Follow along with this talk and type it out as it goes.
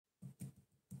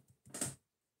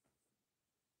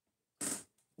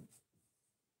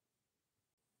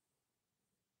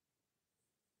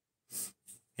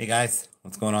Hey guys,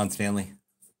 what's going on, Stanley?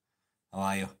 How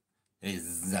are you? Hey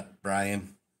Zep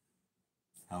Brian.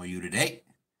 How are you today?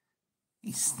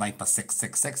 Hey Sniper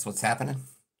 666, what's happening?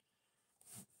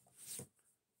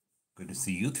 Good to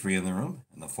see you three in the room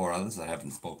and the four others that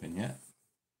haven't spoken yet.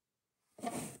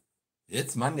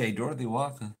 It's Monday, Dorothy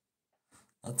Walker.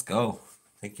 Let's go.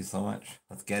 Thank you so much.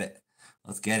 Let's get it.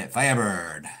 Let's get it.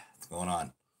 Firebird. What's going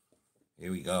on?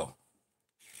 Here we go.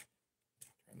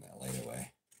 Turn that light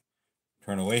away.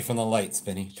 Turn away from the light,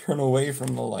 Spinny. Turn away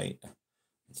from the light.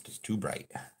 It's just too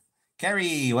bright.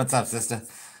 Carrie, what's up, sister?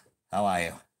 How are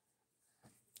you?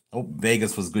 Hope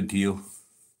Vegas was good to you.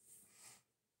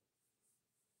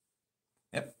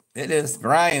 Yep, it is.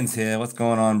 Brian's here. What's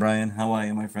going on, Brian? How are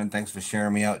you, my friend? Thanks for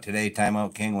sharing me out today.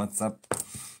 Timeout King, what's up?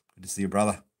 Good to see you,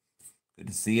 brother. Good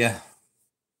to see you.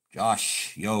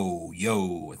 Josh,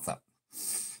 yo, what's up?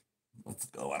 What's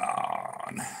going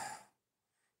on?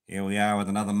 Here we are with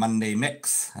another Monday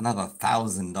mix. Another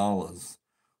 $1,000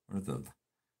 worth of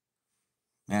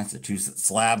Massachusetts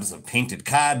slabs of painted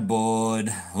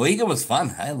cardboard. Liga was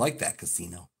fun. I liked that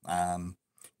casino. I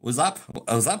was up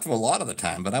for a lot of the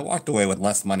time, but I walked away with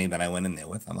less money than I went in there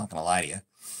with. I'm not gonna lie to you.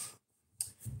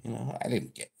 You know, I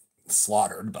didn't get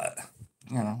slaughtered, but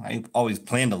you know, I always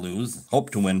plan to lose,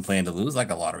 hope to win, plan to lose,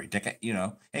 like a lottery ticket. You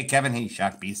know. Hey Kevin, hey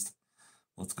Shock Beast,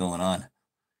 what's going on?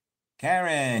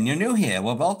 Karen, you're new here.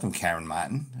 Well, welcome, Karen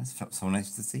Martin. That's so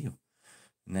nice to see you.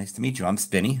 Nice to meet you. I'm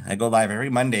Spinny. I go live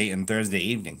every Monday and Thursday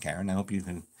evening, Karen. I hope you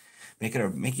can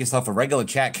make yourself a regular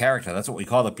chat character. That's what we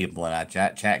call the people in our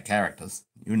chat characters.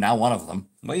 You're now one of them.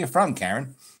 Where you from,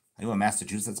 Karen? Are you a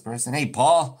Massachusetts person? Hey,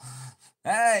 Paul.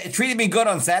 It treated me good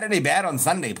on Saturday, bad on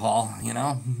Sunday, Paul. You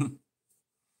know.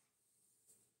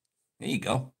 There you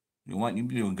go. You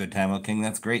do a good time, okay, King.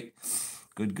 That's great.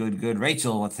 Good.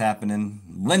 Rachel, what's happening?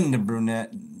 Linda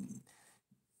Brunette.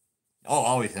 Oh,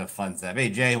 always have fun, Zeb. Hey,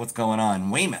 Jay, what's going on?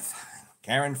 Weymouth.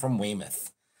 Karen from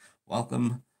Weymouth.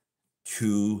 Welcome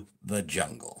to the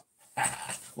jungle.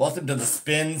 Welcome to the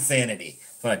Spin Sanity.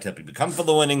 That's what I tell people. Come for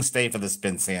the winning, stay for the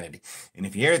Spin Sanity. And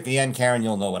if you're here at the end, Karen,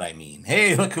 you'll know what I mean.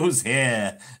 Hey, look who's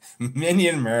here.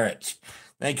 Minion Merch.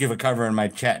 Thank you for covering my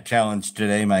chat challenge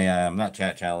today. My, not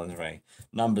chat challenge, my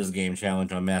numbers game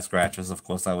challenge on Mass Scratchers. Of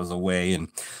course, I was away. And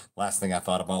last thing I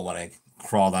thought about when I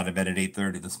crawled out of bed at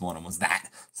 8:30 this morning was that.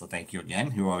 So thank you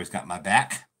again. You always got my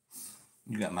back.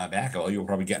 You got my back. Oh, you were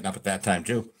probably getting up at that time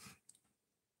too.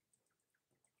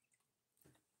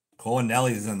 Cole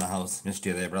Nelly's in the house. Missed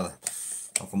you there, brother.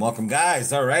 Welcome,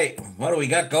 guys. All right. What do we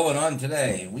got going on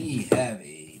today? We have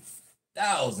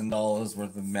 $1,000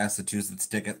 worth of Massachusetts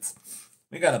tickets.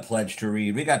 We got a pledge to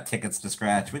read. We got tickets to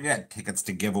scratch. We got tickets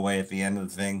to give away at the end of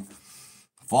the thing.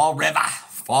 Fall River.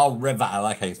 I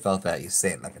like how you spelled that. You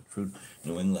say it like a true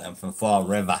New England. I'm from Fall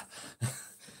River.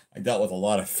 I dealt with a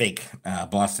lot of fake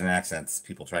Boston accents.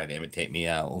 People trying to imitate me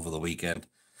over the weekend.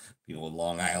 People with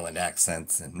Long Island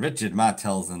accents. And Richard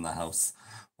Martell's in the house.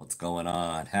 What's going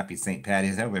on? Happy St.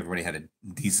 Patty's. I hope everybody had a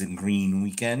decent green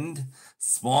weekend.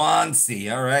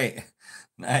 Swansea. All right.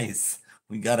 Nice.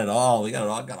 We got it all.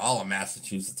 Got all of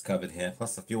Massachusetts covered here,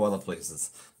 plus a few other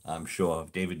places. I'm sure.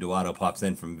 If David Duato pops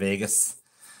in from Vegas.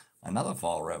 Another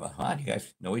Fall River. Huh? You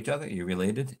guys know each other? You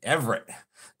related? Everett.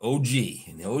 OG.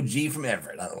 An OG from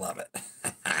Everett. I love it.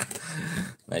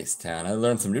 Nice town. I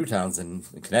learned some new towns in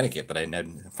Connecticut, but I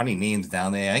had funny names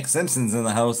down there. Ike Simpson's in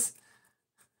the house.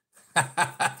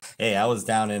 Hey, I was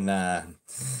down in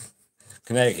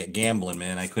Connecticut gambling,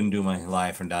 man. I couldn't do my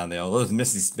live from down there. Although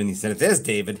Missy Spinney said, if there's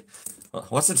David,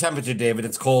 what's the temperature, David?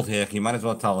 It's cold here. You might as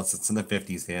well tell us. It's in the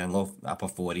 50s here and upper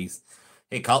 40s.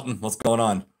 Hey, Carlton, what's going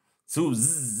on?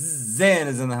 Suzanne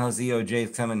is in the house. EOJ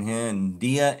is coming here, and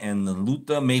Dia and the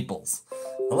Luther Maples.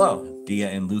 Hello, Dia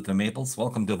and Luther Maples.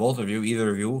 Welcome to both of you, either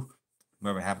of you,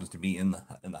 whoever happens to be in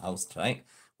the house tonight.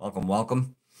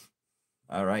 Welcome.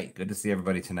 All right, good to see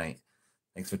everybody tonight.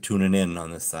 Thanks for tuning in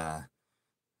on this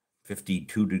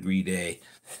 52-degree day.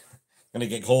 Gonna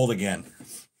get cold again.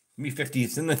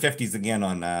 It's in the 50s again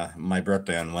on my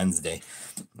birthday on Wednesday,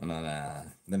 and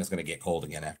then it's gonna get cold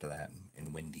again after that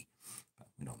and windy.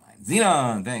 We don't mind.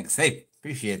 Xenon, thanks. Hey,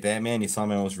 appreciate that, man. You saw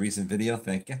my most recent video.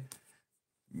 Thank you.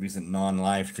 Recent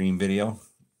non-live stream video.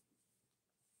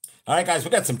 All right, guys, we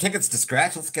got some tickets to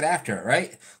scratch. Let's get after it, right?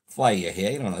 That's why you're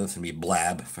here. You don't listen to me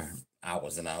blab for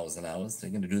hours and hours and hours. They're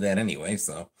going to do that anyway.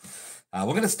 So we're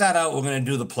going to start out. We're going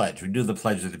to do the pledge. We do the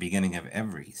pledge at the beginning of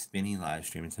every Spinny live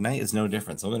stream. And tonight is no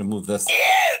different. So we're going to move this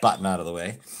button out of the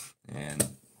way and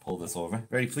pull this over.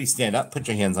 Ready? Please stand up. Put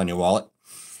your hands on your wallet.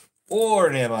 Or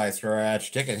nearby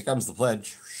scratch ticket. Here comes the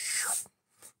pledge.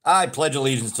 I pledge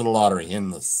allegiance to the lottery in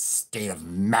the state of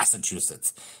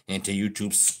Massachusetts and to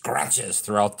YouTube scratches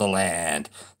throughout the land.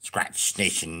 Scratch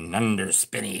Nation under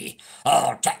Spinny.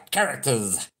 All chat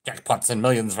characters. Jackpots and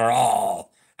millions for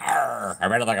all. Arr, I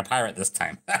read it like a pirate this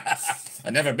time.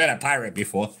 I've never been a pirate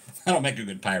before. I don't make a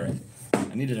good pirate.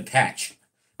 I needed a patch.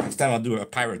 Next time I'll do a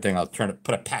pirate thing, I'll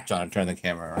put a patch on and turn the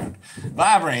camera around.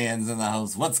 Bob Rand's in the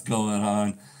house. What's going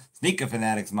on? Sneaker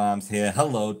Fanatics Mom's here.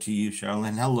 Hello to you,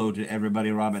 Charlene. Hello to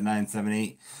everybody,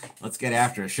 Robert978. Let's get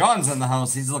after it. Sean's in the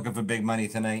house. He's looking for big money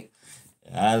tonight.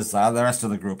 As the rest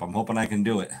of the group. I'm hoping I can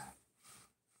do it.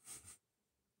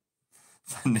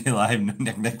 Sunday Live,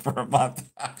 Nick for a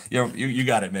month. You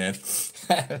got it, man.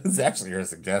 It's actually your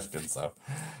suggestion. So,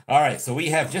 all right. So we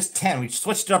have just 10. We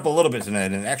switched it up a little bit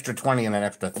tonight, an extra 20 and an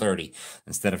extra 30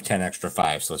 instead of 10 extra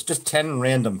 5. So it's just 10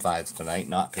 random 5s tonight,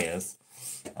 not pairs.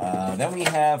 Then we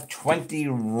have 20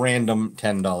 random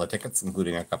 $10 tickets,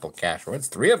 including a couple cash words.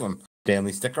 3 of them.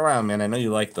 Stanley, stick around, man. I know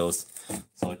you like those.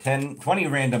 So 20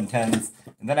 random 10s.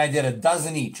 And then I did a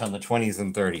dozen each on the 20s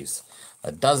and 30s.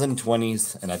 A dozen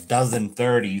 20s and a dozen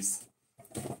 30s.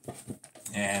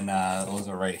 And those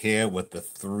are right here with the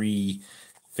 3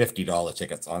 $50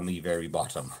 tickets on the very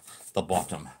bottom. The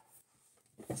bottom.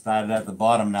 Started at the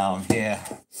bottom, now I'm here.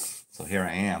 So here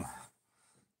I am.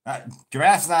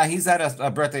 Giraffe's now, he's at a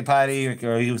birthday party,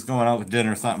 or he was going out with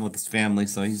dinner or something with his family,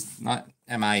 so he's not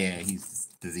MIA. He's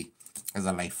busy. Has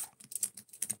a life.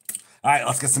 All right,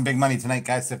 let's get some big money tonight,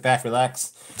 guys. Sit back,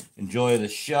 relax, enjoy the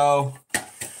show.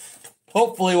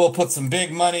 Hopefully, we'll put some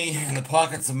big money in the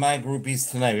pockets of my groupies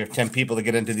tonight. We have 10 people to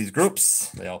get into these groups.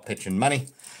 They all pitch in money.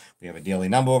 We have a daily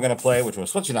number we're going to play, which we're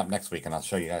switching up next week, and I'll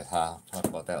show you guys how. Talk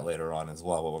about that later on as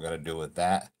well, what we're going to do with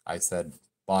that. I said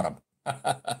bottom.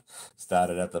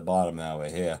 Started at the bottom, now we're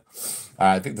here.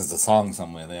 I think there's a song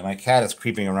somewhere there. My cat is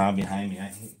creeping around behind me. I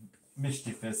hate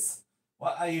mischievous.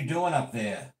 What are you doing up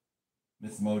there,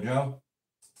 Miss Mojo?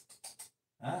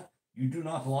 Huh? You do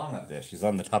not belong up there. She's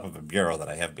on the top of a bureau that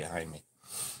I have behind me.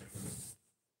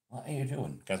 What are you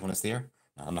doing? You guys want to see her?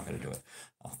 No, I'm not going to do it.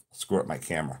 I'll screw up my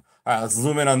camera. All right, let's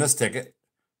zoom in on this ticket.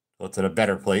 So it's at a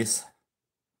better place.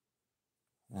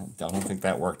 I don't think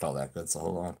that worked all that good, so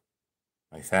hold on.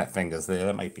 My fat fingers there.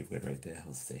 That might be good right there.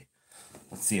 Let's see.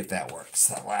 Let's see if that works.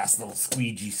 That last little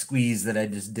squeegee squeeze that I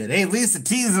just did. Hey, Lisa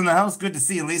T's in the house. Good to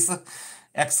see you, Lisa.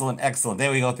 Excellent, excellent.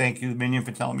 There we go. Thank you, Minion,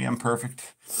 for telling me I'm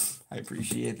perfect. I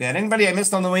appreciate that. Anybody I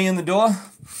missed on the way in the door?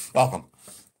 Welcome.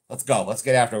 Let's go. Let's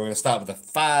get after it. We're going to start with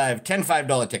the 10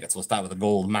 $5 tickets. We'll start with the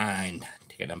gold mine.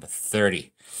 Ticket number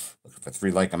 30. Looking for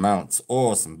 3 like amounts.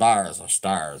 Or some bars or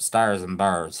stars. Stars and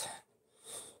bars.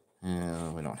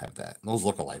 We don't have that. Those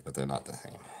look alike, but they're not the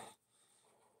same.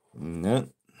 Nope.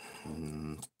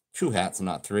 2 hats,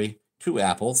 not 3. 2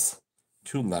 apples.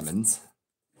 2 lemons.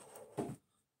 A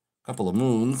couple of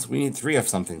moons. We need 3 of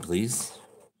something, please.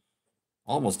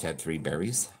 Almost had 3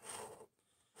 berries.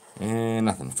 And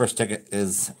nothing. First ticket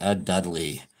is a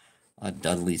Dudley. A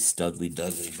Dudley, Studley,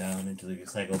 Dudley. Down into the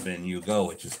recycle bin you go,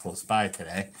 which is close by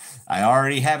today. I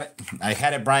already have it. I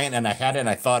had it, Brian, and I had it, and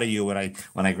I thought of you when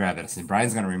I grabbed it. I said,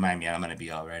 Brian's going to remind me I'm going to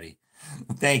be all ready.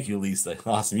 Thank you, Lisa.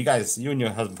 Awesome. You guys, you and your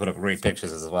husband put up great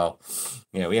pictures as well.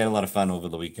 Yeah, we had a lot of fun over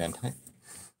the weekend.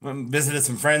 Visited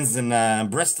some friends in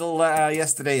Bristol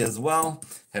yesterday as well.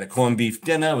 Had a corned beef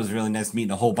dinner. It was really nice meeting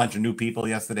a whole bunch of new people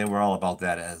yesterday. We're all about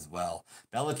that as well.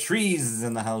 Bella Trees is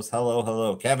in the house. Hello,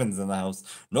 hello. Kevin's in the house.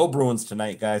 No Bruins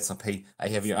tonight, guys. So I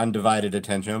have your undivided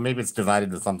attention. Or maybe it's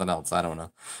divided to something else. I don't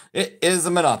know. It is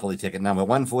a Monopoly ticket number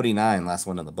 149. Last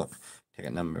one in the book.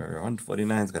 Ticket number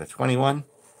 149's got a 21.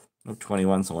 No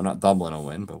 21, so we're not doubling a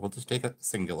win, but we'll just take a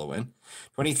singular win.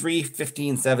 23,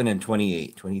 15, 7, and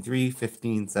 28. 23,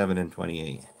 15, 7, and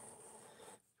 28.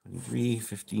 23,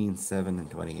 15, 7, and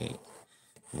 28.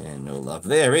 And no love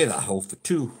there either. Hold for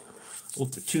 2.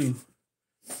 Hold for 2.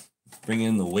 Bring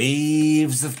in the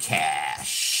waves of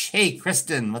cash. Hey,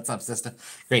 Kristen. What's up, sister?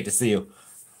 Great to see you.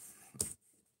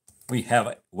 We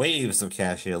have waves of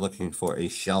cash here looking for a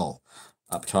shell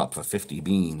up top for 50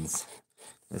 beans.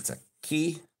 It's a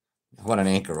key. What an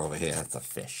anchor over here. That's a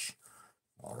fish.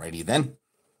 Alrighty then.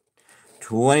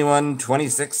 21,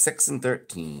 26, 6, and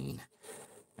 13.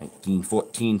 19,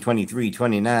 14, 23,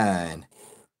 29.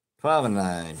 12 and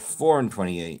 9. 4 and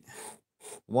 28.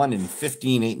 1 and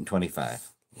 15, 8 and 25.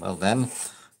 Well then.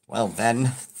 Well then.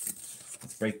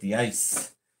 Let's break the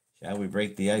ice. Shall we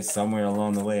break the ice somewhere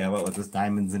along the way? How about with this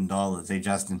diamonds and dollars? Hey,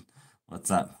 Justin.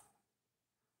 What's up?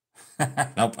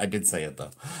 Nope, I did say it though.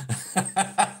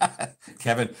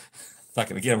 Kevin, not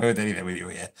going to get away with anything with you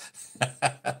here.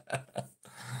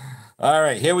 All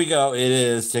right, here we go. It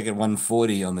is ticket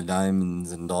 140 on the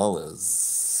diamonds and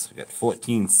dollars. We got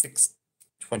 14, 6,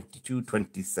 22,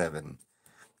 27.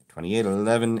 28,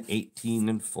 11, 18,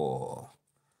 and 4.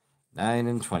 9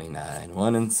 and 29.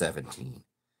 1 and 17.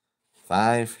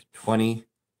 5, 20,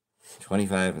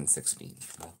 25, and 16.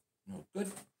 No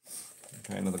good.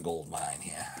 Try another gold mine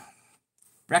here.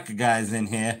 Wrecker guys in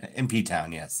here. In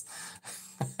P-Town, yes.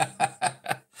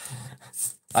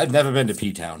 I've never been to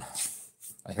P-Town.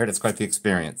 I heard it's quite the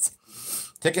experience.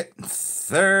 Ticket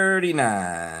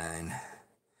 39.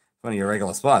 One of your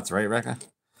regular spots, right, Wrecker?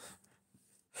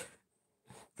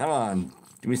 Come on.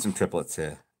 Give me some triplets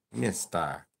here. Give me a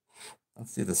star.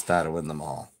 Let's see the star to win them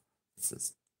all. This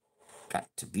has got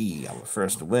to be our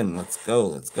first win. Let's go.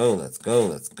 Let's go. Let's go.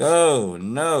 Let's go.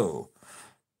 No.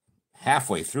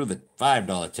 Halfway through the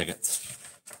 $5 tickets.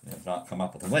 They have not come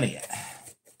up with a winner yet.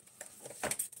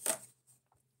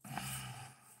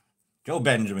 Joe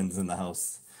Benjamin's in the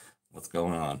house. What's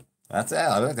going on? That's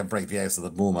I like to break the ice of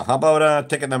the boomer. How about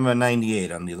ticket number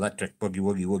 98 on the electric boogie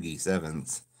woogie woogie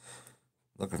sevens?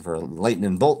 Looking for a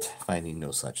lightning bolt. Finding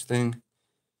no such thing.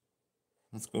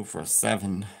 Let's go for a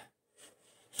 7.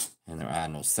 And there are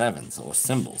no 7s or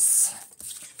symbols.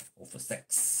 Go for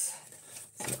 6.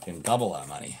 So we can double our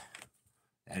money.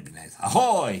 That'd be nice.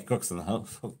 Ahoy! Cook's in the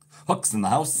house. Hook's in the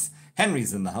house.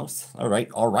 Henry's in the house. All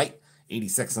right.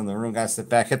 86 in the room. Guys, sit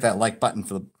back. Hit that like button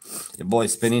for your boy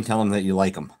spinning. Tell him that you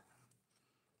like him.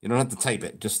 You don't have to type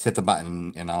it. Just hit the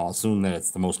button, and I'll assume that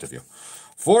it's the most of you.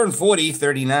 4 and 40,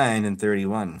 39 and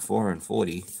 31. 4 and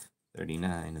 40,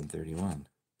 39 and 31.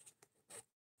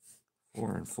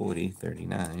 4 and 40,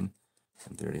 39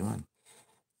 and 31.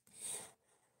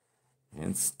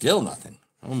 And still nothing.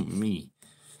 Oh, me.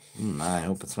 I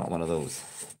hope it's not one of those.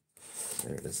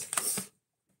 There it is.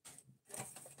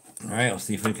 All right, let's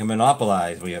see if we can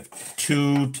monopolize. We have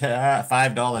 2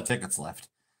 $5 tickets left.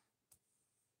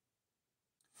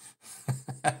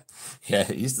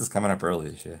 Yeah, Easter's coming up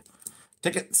early this year.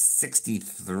 Ticket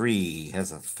 63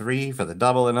 has a 3 for the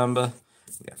double number.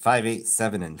 We got 5, 8,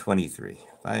 7, and 23.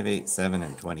 5, 8, 7,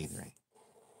 and 23.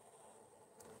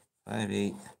 5,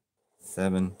 8,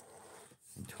 7,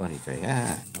 and 23.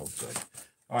 Ah, no good.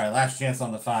 All right, last chance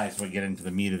on the 5s. So we get into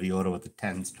the meat of the order with the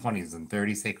 10s, 20s, and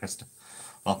 30s. Hey, Krista.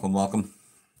 Welcome, welcome.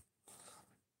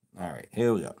 All right,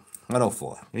 here we go.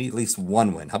 104. We need at least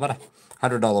one win. How about a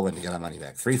 $100 win to get our money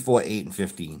back? 3, 4, 8, and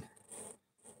 15.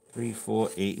 3, 4,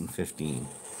 8, and 15.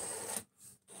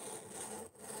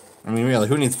 I mean, really,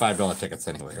 who needs $5 tickets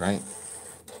anyway, right?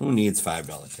 Who needs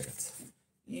 $5 tickets?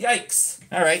 Yikes!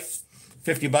 All right,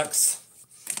 $50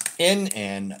 in,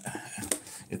 and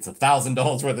it's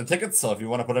 $1,000 worth of tickets. So if you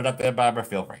want to put it up there, Barbara,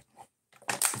 feel free.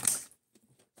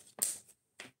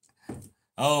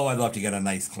 Oh, I'd love to get a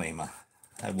nice claimer.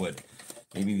 I would.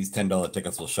 Maybe these $10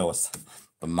 tickets will show us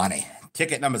the money.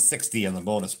 Ticket number 60 on the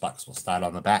bonus bucks. We'll start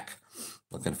on the back.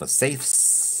 Looking for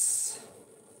safes.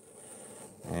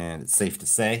 And it's safe to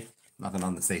say. Nothing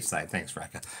on the safe side. Thanks,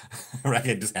 Rekka.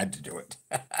 Rekka just had to do it.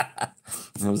 That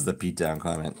was the P-Town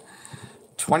comment.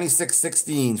 26,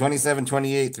 16, 27,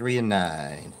 28, 3, and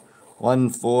 9. 1,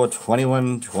 4,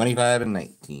 21, 25, and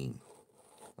 19.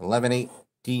 11,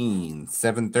 18,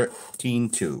 7, 13,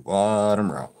 2.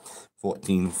 Bottom row.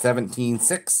 14, 17,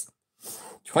 6.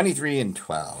 23, and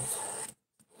 12.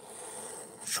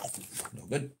 No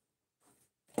good.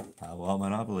 Powerball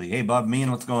Monopoly. Hey, Bob Mean,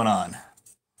 what's going on?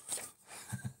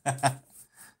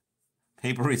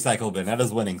 Paper recycle bin. That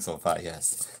is winning so far,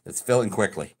 yes. It's filling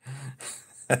quickly.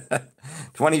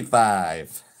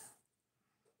 25.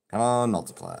 Come on,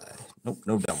 multiply. Nope,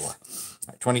 no double.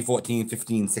 2014,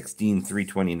 15, 16,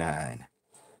 329.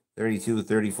 32,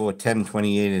 34, 10,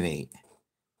 28, and 8.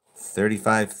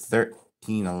 35,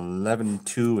 13, 11,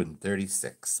 2, and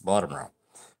 36. Bottom row.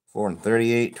 4 and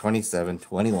 38, 27,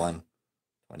 21,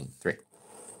 23.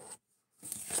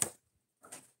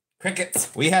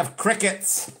 Crickets. We have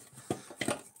crickets.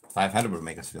 500 would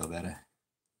make us feel better.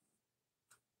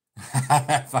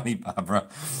 Funny, Barbara.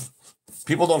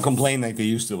 People don't complain like they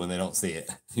used to when they don't see it.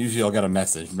 Usually I'll get a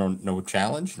message. No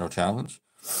challenge? No challenge?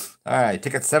 All right.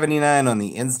 Ticket 79 on the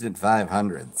instant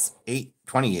 500s. 8,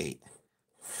 28.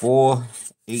 4,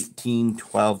 18,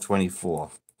 12, 24.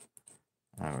 All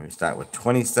right. We start with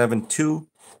 27, 2,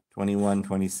 21,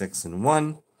 26, and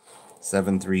 1.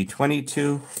 7, 3,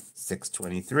 22. 6,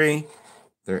 23.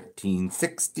 13,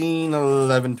 16,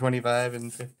 11, 25,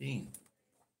 and 15.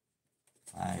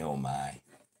 My, oh my.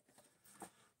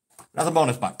 Another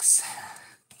bonus bucks.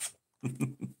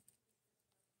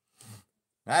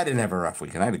 I didn't have a rough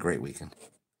weekend. I had a great weekend.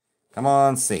 Come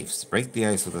on, safes. Break the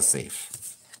ice with a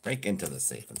safe. Break into the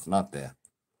safe. It's not there.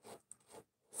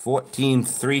 14,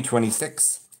 3,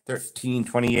 26. 13,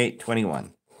 28,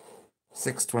 21.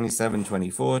 6, 27,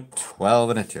 24. 12,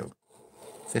 and a 2.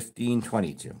 15,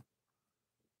 22.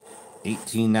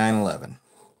 18, 9, 11.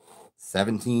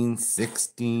 17,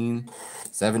 16,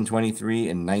 7, 23,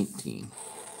 and 19.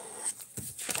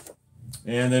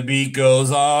 And the beat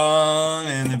goes on,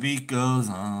 and the beat goes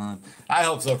on. I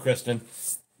hope so, Kristen.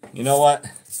 You know what?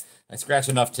 I scratch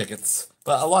enough tickets.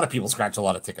 But a lot of people scratch a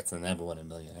lot of tickets and never win a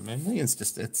million. I mean, a million's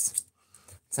just, it's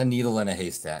a needle in a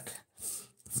haystack.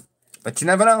 But you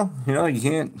never know. You know,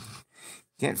 you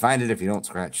can't find it if you don't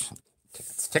scratch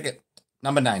tickets. Ticket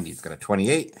number 90. It's got a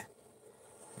 28.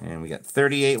 And we got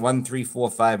 38, 1, 3, 4,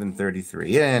 5, and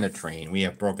 33. And a train. We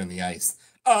have broken the ice.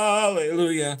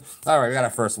 Hallelujah. All right, we got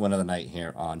our first win of the night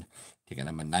here on ticket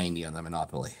number 90 on the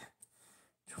Monopoly.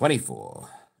 24,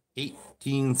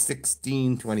 18,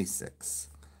 16, 26.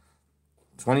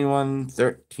 21,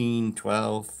 13,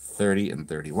 12, 30, and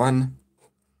 31.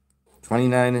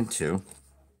 29 and 2.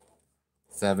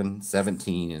 7,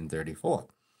 17, and 34.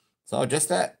 So just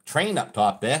that train up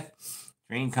top there.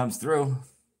 Train comes through.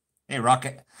 Hey,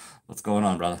 Rocket. What's going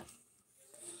on, brother?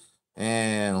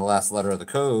 And the last letter of the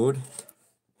code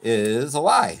is a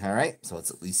Y. All right. So it's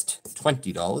at least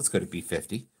 $20. Could it be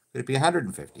 50? Could it be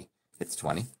 150? It's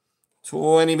 20.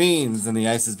 20 means, and the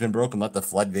ice has been broken. Let the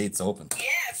floodgates open. Yeah,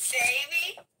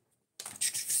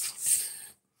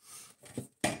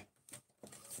 baby.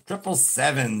 Triple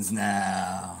sevens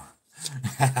now.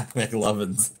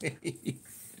 McLovins.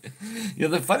 You know,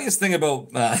 the funniest thing about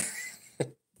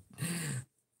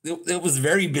it was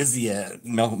very busy at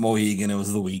Mohegan. It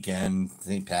was the weekend,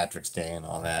 St. Patrick's Day, and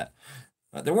all that.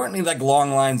 But there weren't any like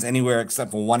long lines anywhere except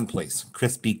for one place,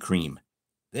 Krispy Kreme.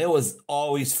 There was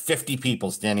always 50 people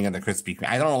standing at the Krispy Kreme.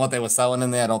 I don't know what they were selling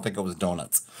in there. I don't think it was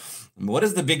donuts. What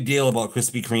is the big deal about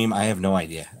Krispy Kreme? I have no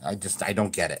idea. I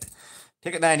don't get it.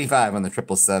 Ticket 95 on the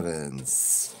triple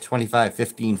sevens. 25,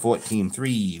 15, 14,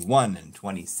 3, 1, and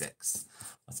 26.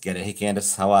 Let's get it. Hey,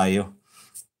 Candace, how are you?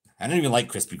 I don't even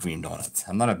like Krispy Kreme donuts.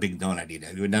 I'm not a big donut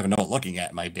eater. You would never know looking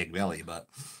at my big belly, but...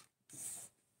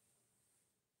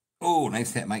 Oh,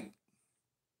 nice hit, Mike.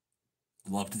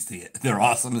 Love to see it. They're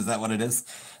awesome. Is that what it is?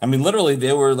 I mean, literally,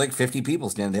 there were like 50 people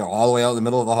standing there all the way out in the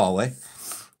middle of the hallway.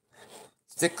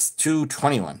 6, 2,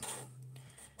 21.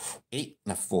 8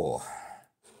 and a 4.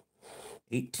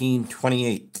 18,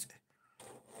 28.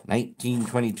 19,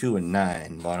 22, and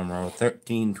 9. Bottom row,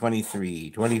 13, 23,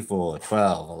 24,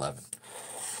 12, 11.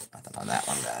 Nothing on that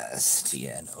one, guys.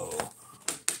 TNO.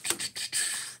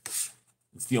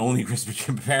 It's the only Krispy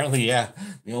Kreme. Apparently, yeah,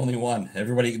 the only one.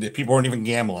 The people weren't even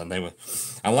gambling.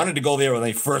 I wanted to go there when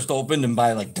they first opened and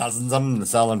buy like dozens of them to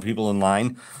sell on people in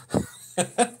line.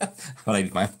 But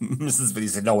my Mrs. Vinny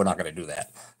said, no, we're not going to do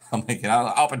that. I'm like,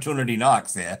 opportunity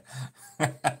knocks here.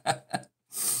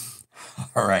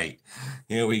 All right,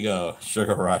 here we go.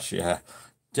 Sugar Rush, yeah.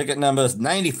 Ticket number is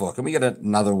 94. Can we get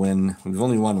another win? We've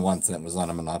only won once, and it was on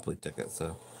a Monopoly ticket,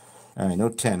 so. All right, no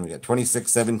 10. We got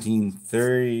 26, 17,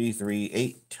 33,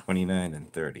 8, 29,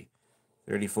 and 30.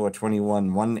 34,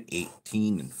 21, 1,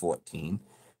 18, and 14.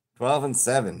 12 and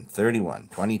 7, 31,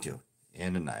 22,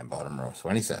 and a 9. Bottom row,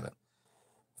 27.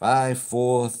 5,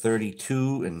 4,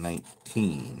 32, and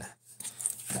 19.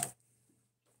 Now,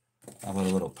 how about a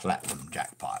little platinum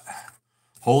jackpot?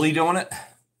 Holy Donut?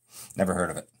 Never heard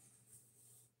of it.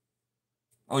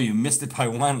 Oh, you missed it by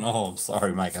one? Oh, I'm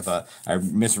sorry, Mike. I thought I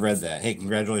misread that. Hey,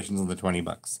 congratulations on the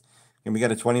 $20. Can we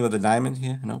get a 20 with a diamond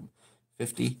here? No.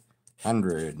 50,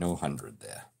 100, no 100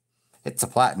 there. It's a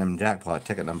platinum jackpot,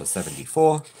 ticket number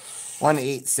 74. 1,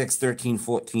 8, 6, 13,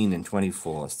 14, and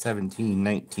 24. 17,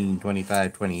 19,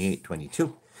 25, 28,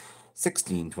 22.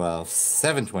 16, 12,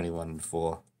 7, 21,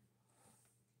 4.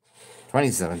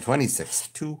 27, 26,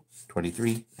 2,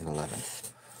 23, and 11.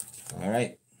 All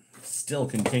right. Still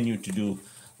continue to do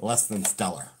less than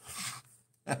stellar.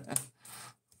 All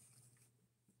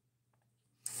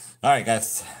right,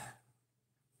 guys.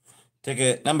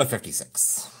 Ticket number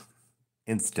 56.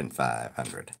 Instant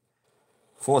 500.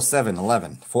 4, 7,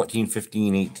 11, 14,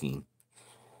 15, 18.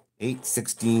 8,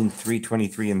 16, 3,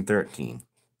 23, and 13.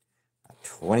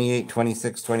 28,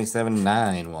 26, 27,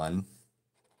 9, 1.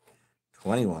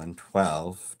 21,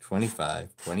 12,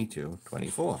 25, 22,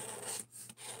 24.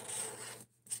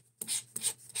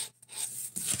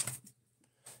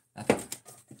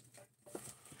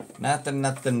 Nothing.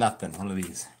 One of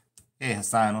these. Hey,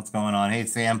 Hassan, what's going on? Hey,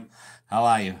 Sam, how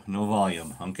are you? No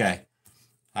volume. Okay.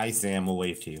 Hi, Sam. We'll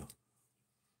wave to you.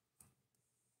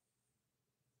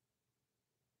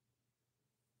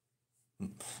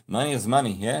 Money is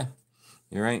money. Yeah,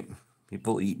 you're right.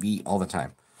 People eat all the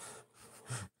time.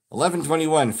 11,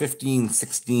 21, 15,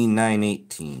 16, 9,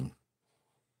 18.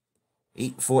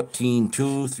 8, 14,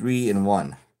 2, 3, and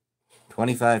 1.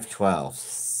 25, 12.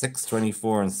 6,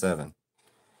 24, and 7.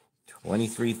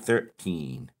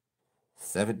 23-13.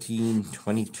 17,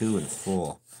 22, and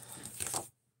 4.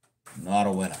 Not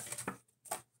a winner.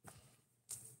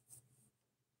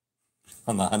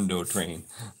 On the hundo train.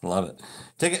 Love it.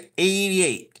 Ticket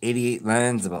 88. 88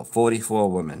 lines, about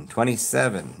 44 women.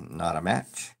 27, not a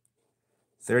match.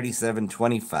 37,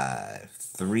 25.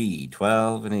 3,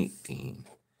 12, and 18.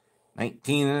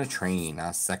 19 in a train.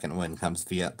 Our second win comes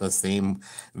via the same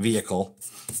vehicle.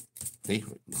 See,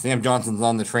 Sam Johnson's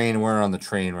on the train. We're on the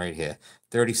train right here.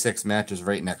 36 matches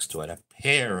right next to it. A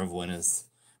pair of winners.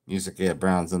 Music Air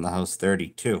Brown's in the house.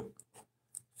 32.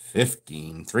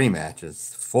 15. 3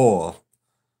 matches. 4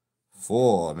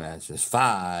 matches.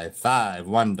 5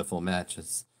 wonderful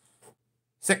matches.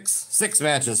 6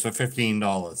 matches for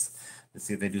 $15. Let's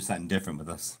see if they do something different with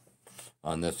us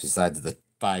on this besides the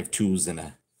 5 twos and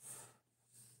a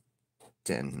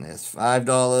 10. There's $5,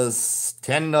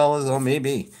 $10. Oh,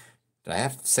 maybe. Did I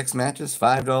have 6 matches?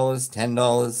 $5,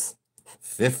 $10,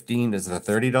 15. Is it a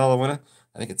 $30 winner?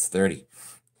 I think it's 30.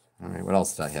 All right, what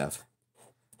else did I have?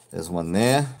 There's one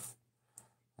there.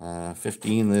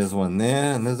 15, there's one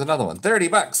there, and there's another one.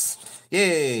 $30.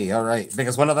 Yay! All right,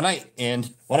 biggest one of the night,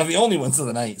 and one of the only ones of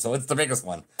the night, so it's the biggest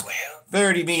one.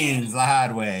 30 beans the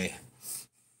hard way.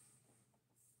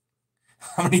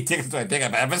 How many tickets do I think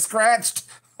I've ever scratched?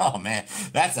 Oh man,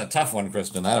 that's a tough one,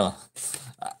 Kristen.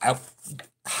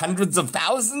 Hundreds of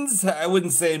thousands? I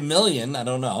wouldn't say a million. I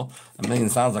don't know. A million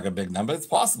sounds like a big number. It's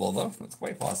possible, though. It's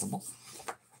quite possible.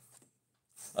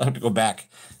 I'll have to go back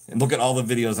and look at all the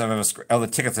videos I've ever, all the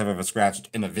tickets I've ever scratched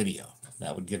in a video.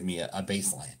 That would give me a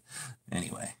baseline.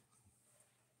 Anyway.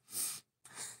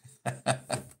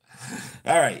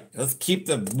 All right, let's keep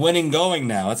the winning going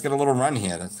now. Let's get a little run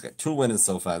here. Let's get 2 winners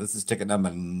so far. This is ticket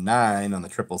number 9 on the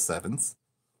 777s.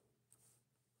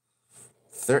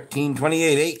 13,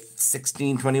 28, 8,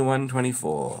 16, 21,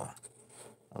 24,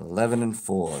 11 and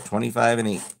 4, 25 and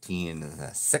 18,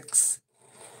 6,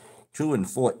 2 and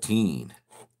 14,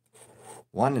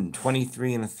 1 and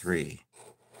 23 and a 3,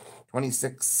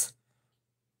 26,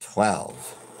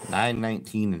 12, 9,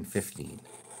 19 and 15.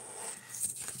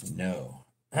 No.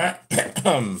 How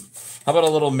about a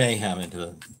little mayhem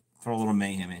throw a little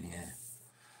mayhem in here.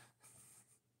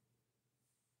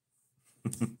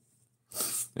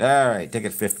 All right,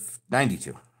 ticket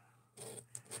 92.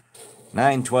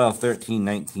 9, 12, 13,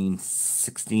 19,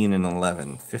 16, and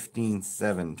 11. 15,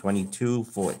 7, 22,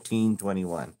 14,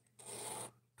 21.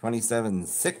 27,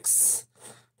 6,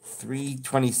 3,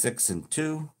 26, and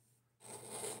 2.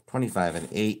 25 and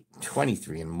 8,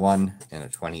 23 and 1, and a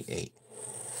 28.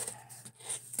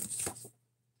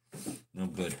 No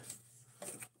good.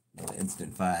 No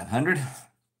instant 500.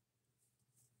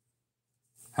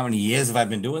 How many years have I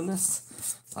been doing this?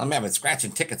 I've been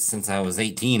scratching tickets since I was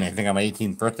 18. I think on my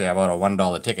 18th birthday, I bought a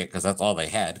 $1 ticket because that's all they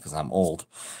had because I'm old.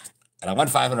 And I won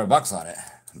 $500 on it.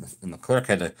 And the clerk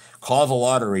had to call the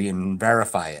lottery and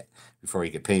verify it before he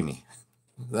could pay me.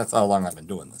 That's how long I've been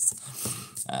doing this.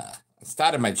 I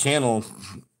started my channel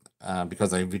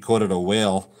because I recorded a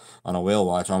whale on a whale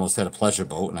watch, almost hit a pleasure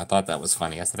boat, and I thought that was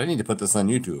funny. I said, I need to put this on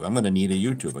YouTube. I'm going to need a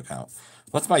YouTube account.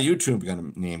 What's my YouTube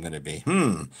name going to be?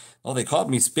 Well, they called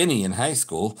me Spinny in high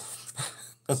school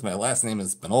because my last name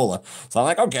is Spinola. So I'm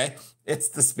like, okay, it's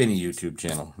the Spinny YouTube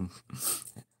channel.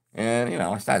 And,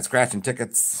 I started scratching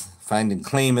tickets, finding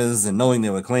claimers, and knowing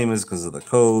they were claimers because of the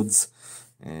codes.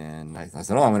 And I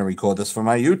said, I'm going to record this for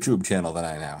my YouTube channel that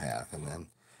I now have. And then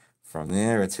from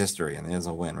there, it's history. And there's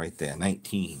a win right there,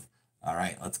 19. All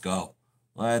right, let's go.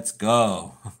 Let's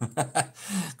go.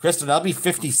 Kristen, I'll be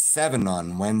 57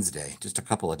 on Wednesday, just a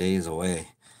couple of days away.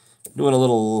 Doing a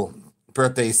little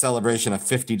birthday celebration, a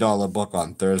 $50 book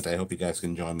on Thursday. I hope you guys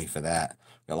can join me for that.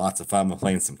 Got lots of fun. We're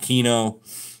playing some Keno.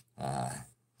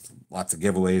 Lots of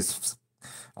giveaways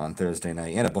on Thursday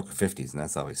night. And a book of 50s, and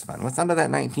that's always fun. What's under that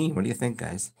 19? What do you think,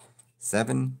 guys?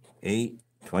 7, 8,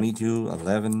 22,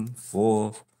 11,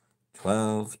 4,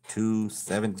 12, 2,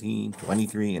 17,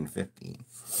 23, and 15.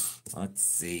 Let's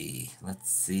see.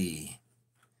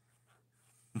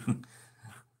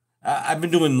 I've been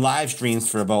doing live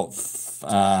streams for about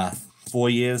 4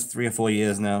 years, 3 or 4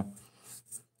 years now.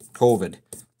 COVID.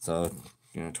 So,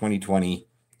 2020.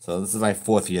 So this is my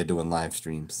 4th year doing live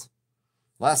streams.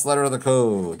 Last letter of the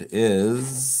code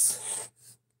is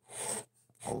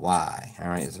a Y. All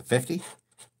right, is it 50?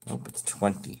 Nope, it's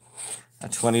 20. A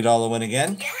 $20 win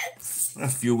again. A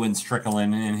few wins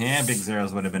trickling in here. Big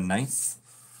zeros would have been nice.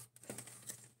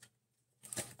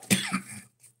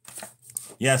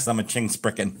 Yes, I'm a ching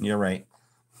spricken. You're right.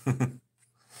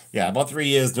 Yeah, about 3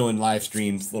 years doing live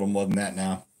streams. A little more than that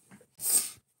now.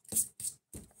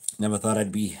 Never thought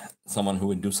I'd be someone who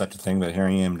would do such a thing, but here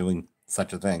I am doing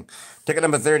such a thing. Ticket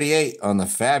number 38 on the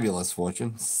Fabulous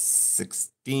Fortune.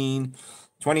 16,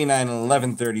 29,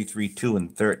 11, 33, 2,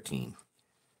 and 13.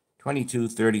 22,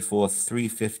 34, 3,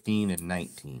 15, and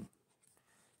 19.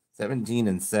 17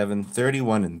 and 7,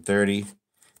 31 and 30,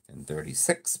 and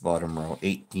 36. Bottom row,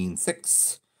 18,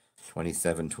 6,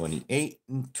 27, 28,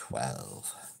 and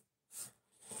 12.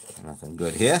 Nothing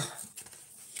good here.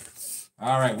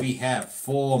 All right, we have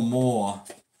 5 more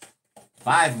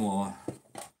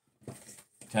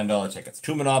 $10 tickets.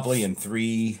 2 Monopoly and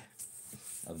 3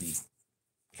 of these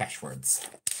cash words.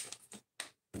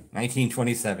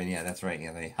 1927, yeah, that's right.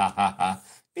 Yeah, they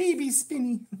baby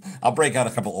spinny. I'll break out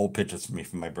a couple old pictures for me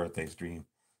from my birthday stream.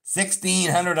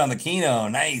 1600 on the Keno,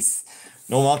 nice.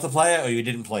 No multiplier, or you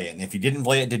didn't play it? And if you didn't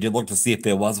play it, did you look to see if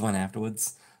there was one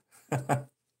afterwards?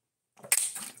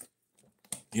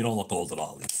 You don't look old at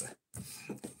all, Lisa.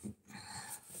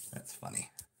 That's funny.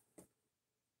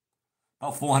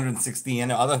 Oh, 460.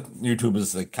 And other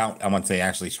YouTubers count, I want to say,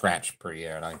 actually scratch per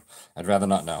year, and I'd rather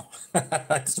not know.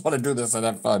 I just want to do this and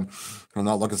have fun. I'm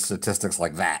not looking at statistics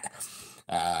like that.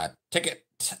 Ticket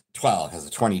 12 has a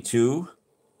 22.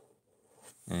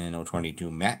 And no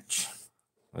 22 match.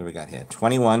 What do we got here?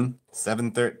 21,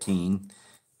 7, 13,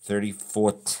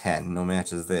 34, 10. No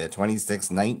matches there.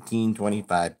 26, 19,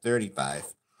 25,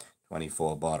 35,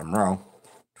 24 bottom row.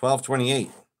 12,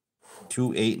 28,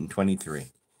 2, 8, and 23.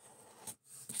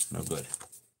 No good.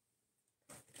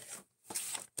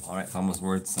 All right, almost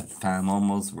word search time.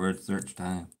 Almost word search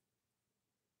time.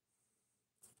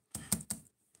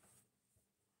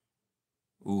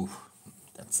 Ooh,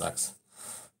 that sucks.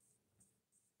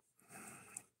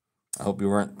 I hope you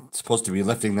weren't supposed to be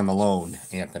lifting them alone,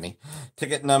 Anthony.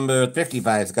 Ticket number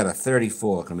 55's got a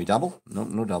 34. Can we double? Nope,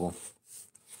 no double.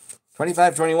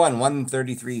 25, 21, 1,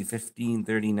 33, 15,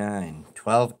 39,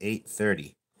 12, 8,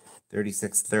 30,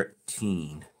 36,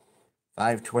 13,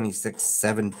 5, 26,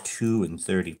 7, 2, and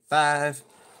 35,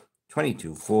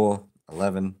 22, 4,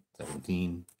 11,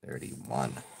 17,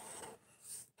 31.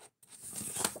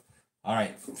 All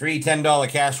right, 3 $10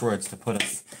 cash words to put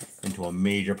us into a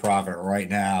major profit right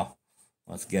now.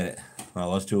 Let's get it.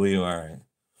 Well, let's do you. All right.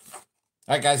 All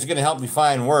right, guys, you're going to help me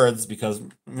find words because,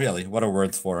 really, what are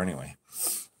words for anyway?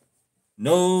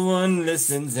 No one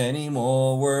listens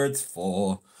anymore. Words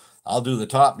for. I'll do the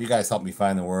top. You guys help me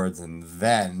find the words, and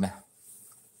then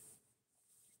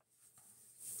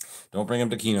don't bring them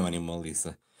to Keno anymore,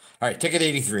 Lisa. All right, ticket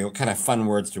 83. What kind of fun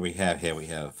words do we have here? We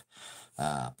have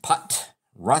putt,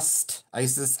 rust,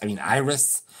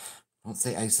 iris. Don't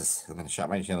say ISIS. I'm going to shut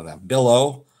my channel down.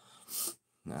 Billow.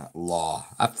 Law.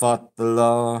 I fought the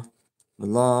law. The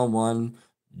law won.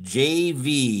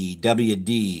 JVWD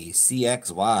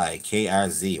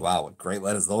CXY Wow, what great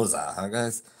letters those are, huh,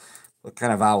 guys? What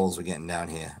kind of vowels we getting down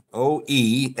here?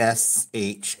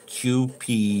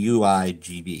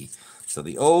 OESHQPUIGB. So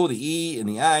the O, the E, and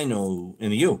the I, no,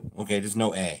 and the U. Okay, there's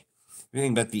no A.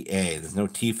 Everything but the A. There's no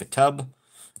T for tub.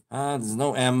 There's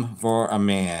no M for a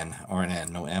man or an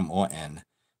N. No M or N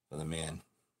for the man.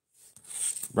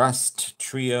 Rust,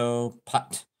 trio,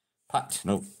 putt.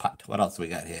 No putt. What else we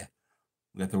got here?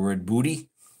 We got the word booty.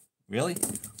 Really?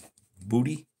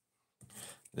 Booty?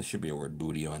 There should be a word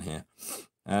booty on here.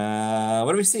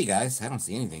 What do we see, guys? I don't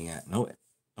see anything yet. No.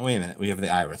 Oh, wait a minute. We have the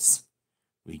iris.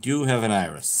 We do have an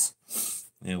iris.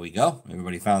 There we go.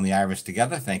 Everybody found the iris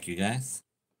together. Thank you, guys.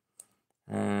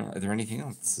 Are there anything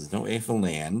else? There's no A for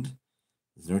land.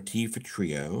 There's no T for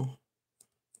trio.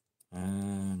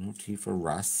 No T for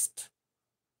rust.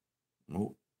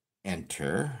 No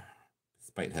enter,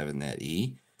 despite having that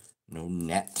E. No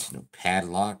net, no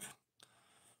padlock,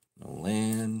 no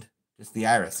land. Just the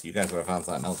iris. You guys would have found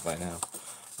something else by now.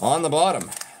 On the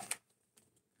bottom.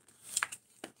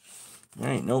 All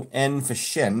right, no N for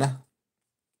shin.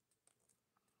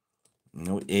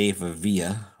 No A for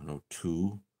via. No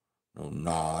two. No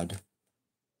nod.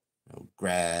 No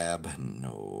grab.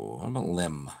 No. What about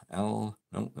limb? L.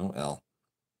 No L.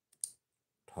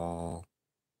 Tall.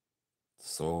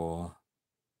 Sore.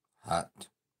 Hot.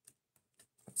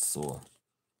 Sore.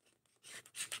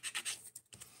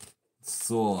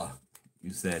 Sore.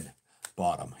 You said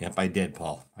bottom. Yep, I did,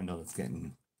 Paul. I know it's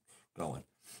getting going.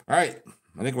 All right.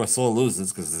 I think we're sore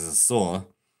losers because there's a sore.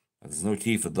 There's no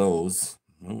T for those.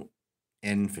 No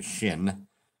N for shin.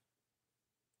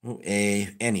 No A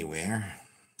anywhere.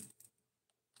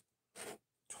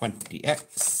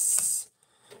 20X.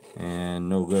 And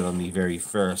no good on the very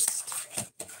first.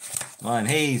 Come on.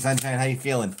 Hey, Sunshine, how you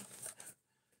feeling?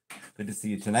 Good to see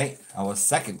you tonight. Our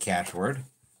second cash word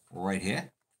right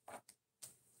here.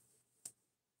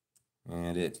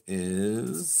 And it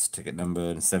is ticket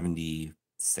number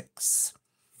 76.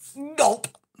 Gulp.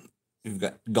 We've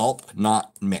got gulp,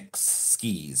 not mix.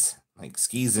 Skis. Like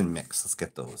skis and mix. Let's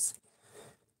get those.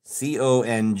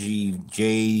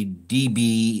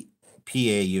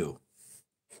 CONGJDBPAU.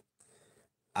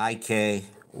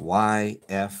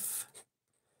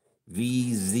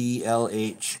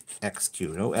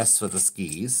 IKYFVZLHXQ. No S for the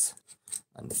skis,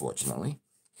 unfortunately.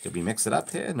 Could we mix it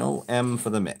up here? No M for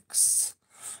the mix.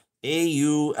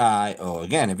 AUIO.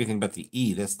 Again, everything but the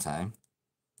E this time.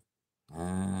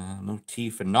 No T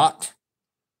for not.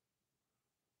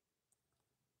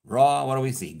 Raw, what do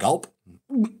we see? Gulp.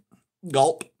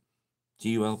 Gulp.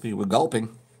 GULP. We're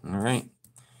gulping. All right.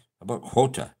 How about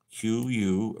quota?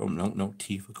 QU. Oh, no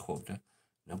T for quota.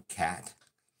 No cat.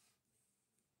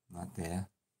 Not there.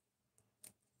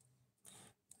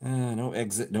 No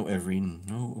exit, no every,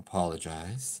 no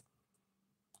apologize.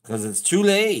 Because it's too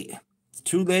late. It's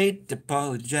too late to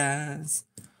apologize.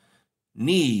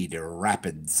 Need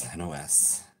rapids, no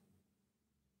S.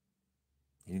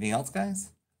 Anything else, guys?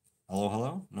 Hello,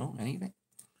 hello? No, anything?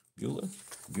 Bueller?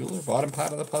 Bueller, bottom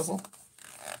part of the puzzle?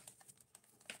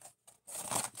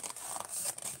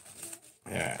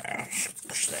 Yeah,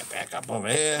 push that back up over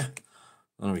here.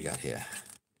 What do we got here?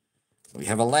 We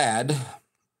have a lad.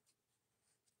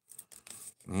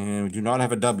 And we do not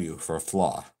have a W for a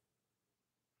flaw.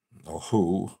 Or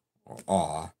who, or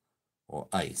awe, or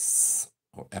ice,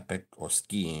 or epic, or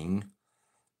skiing.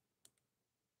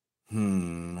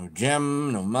 No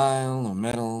gem, no mile, no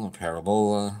metal, no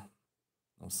parabola,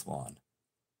 no swan.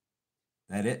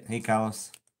 That it? Hey,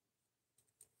 Carlos.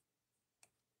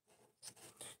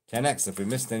 10x if we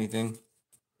missed anything.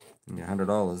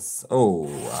 $100. Oh,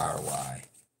 RY.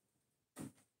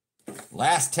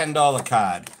 Last $10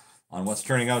 card on what's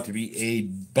turning out to be a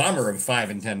bummer of $5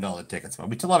 and $10 tickets. But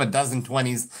we still have a dozen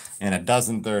 20s and a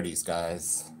dozen 30s,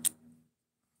 guys.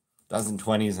 Dozen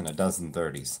 20s and a dozen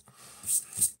 30s.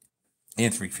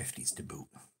 And 350s to boot.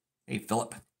 Hey,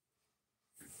 Philip.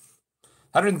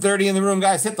 130 in the room,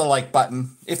 guys. Hit the like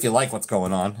button if you like what's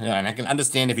going on. Yeah, and I can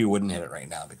understand if you wouldn't hit it right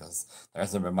now because there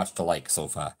hasn't been much to like so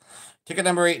far. Ticket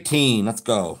number 18. Let's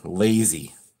go.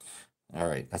 Lazy. All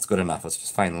right, that's good enough. Let's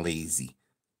just find lazy.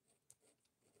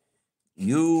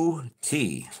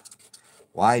 UT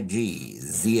YG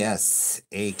ZS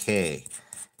AK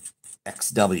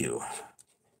XW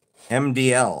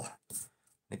MDL. I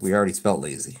think we already spelled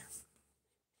lazy.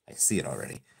 I see it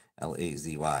already.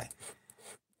 LAZY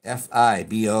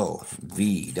FIBO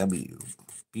VW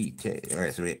BT. All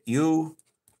right, so we have U,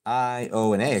 I,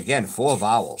 O, and A. Again, 4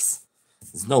 vowels.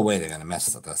 There's no way they're going to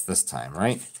mess with us this time,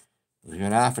 right? We have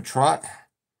an R for trot.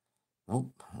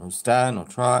 Nope. No star, no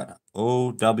trot.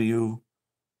 O, W,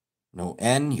 no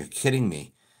N. You're kidding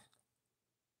me.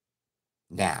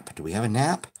 Nap. Do we have a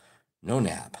nap? No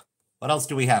nap. What else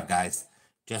do we have, guys?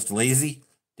 Just lazy?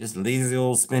 Just lazy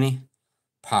old spinny?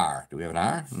 Par. Do we have an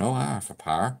R? No R for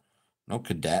par. No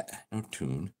cadet. No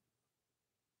tune.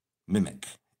 Mimic.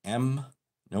 M.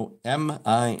 No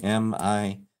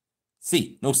M-I-M-I-C.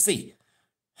 No C.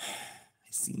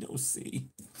 I see no C.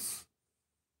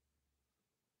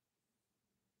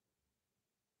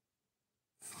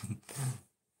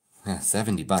 Yeah,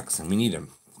 $70, and we need a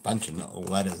bunch of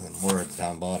letters and words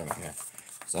down bottom here.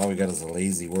 So all we got is a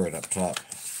lazy word up top.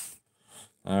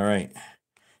 All right.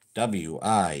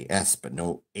 W-I-S, but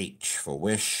no H for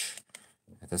wish.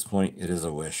 At this point, it is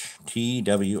a wish.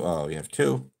 T-W-O. We have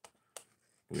 2.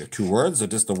 We have 2 words, or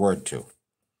just the word 2?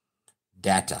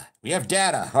 Data. We have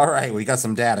data. All right, we got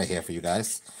some data here for you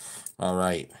guys. All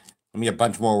right. Let me a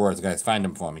bunch more words, guys. Find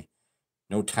them for me.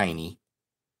 No tiny.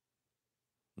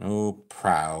 No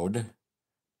proud.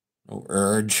 No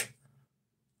urge.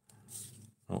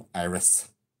 No iris.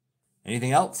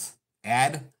 Anything else?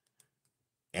 Add.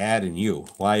 Add and you.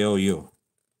 Y-O-U.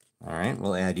 All right,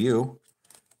 we'll add you.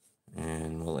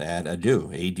 And we'll add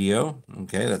ado. A-D-O.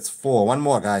 Okay, that's 4. One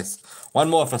more, guys. One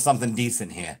more for something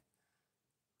decent here.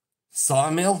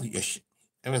 Sawmill?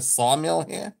 There was sawmill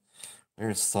here?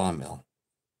 Where's sawmill?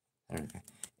 Okay.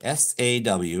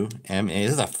 S-A-W-M-A.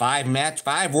 This is a 5 match.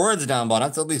 5 words down bottom.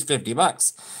 That's at least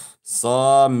 $50.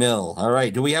 Sawmill. All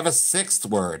right. Do we have a 6th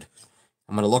word?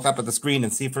 I'm going to look up at the screen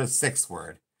and see for a 6th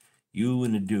word. You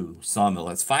and ado. Sawmill.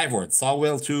 That's 5 words.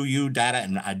 Sawmill, to, you, data,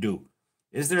 and ado.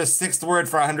 Is there a 6th word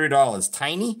for $100?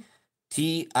 Tiny?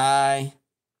 T-I.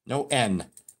 No N.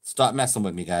 Stop messing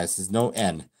with me, guys. There's no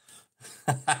N.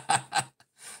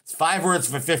 It's 5 words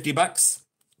for $50.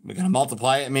 We're going to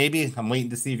multiply it, maybe. I'm waiting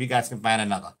to see if you guys can find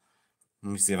another.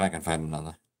 Let me see if I can find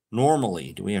another.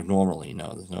 Normally. Do we have normally?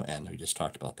 No, there's no N. We just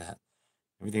talked about that.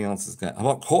 Everything else is got. How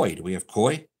about koi? Do we have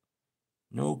koi?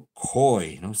 No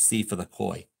koi. No C for the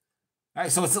koi. All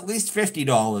right, so it's at least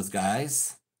 $50,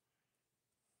 guys.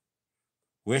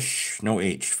 Wish, no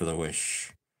H for the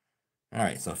wish. All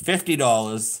right, so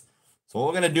 $50. So what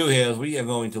we're going to do here is we are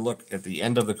going to look at the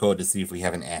end of the code to see if we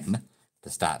have an N to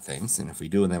start things. And if we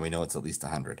do, then we know it's at least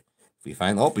 100. If we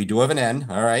find, oh, we do have an N.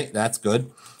 All right, that's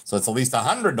good. So it's at least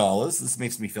 $100. This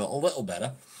makes me feel a little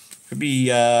better. Could be,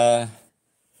 it's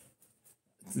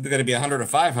either going to be 100 or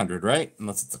 500, right?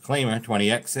 Unless it's a claimer,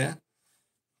 20x here.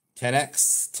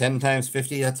 10x, 10 times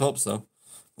 50, let's hope so.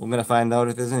 We're going to find out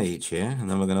if there's an H here, and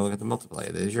then we're going to look at the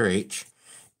multiplier. There's your H.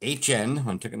 HN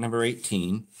on ticket number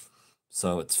 18.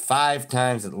 So it's 5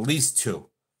 times at least 2.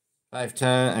 5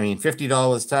 times, I mean,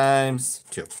 $50 times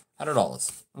 2.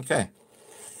 $100. Okay.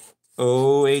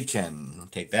 OHN.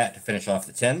 Take that to finish off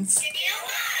the 10s.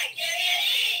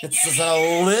 It's just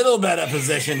a little better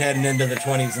position heading into the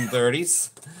 20s and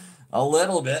 30s. A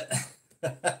little bit.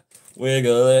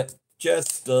 Wiggle it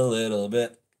just a little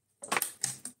bit.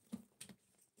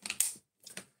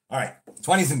 All right,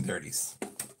 20s and 30s.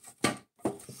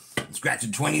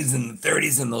 Scratching 20s and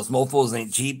 30s and those mofos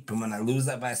ain't cheap. And when I lose,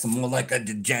 I buy some more like a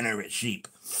degenerate sheep.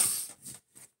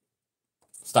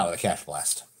 Start with a cash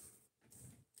blast.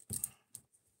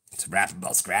 It's a rap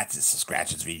about scratches, so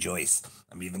scratches rejoice.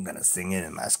 I'm even going to sing it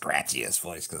in my scratchiest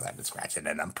voice because I've been scratching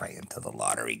and I'm praying to the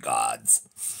lottery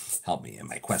gods. Help me in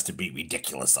my quest to beat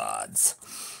ridiculous odds.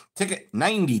 Ticket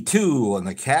 92 on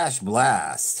the cash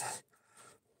blast.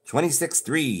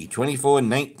 26-3,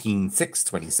 24-19,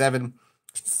 6-27.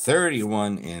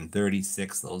 31 and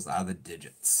 36. Those are the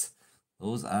digits.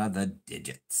 Those are the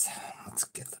digits. Let's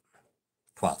get them.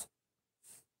 12,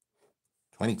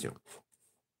 22,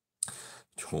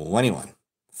 21,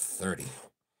 30,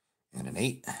 and an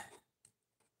 8.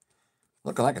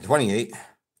 Looking like a 28,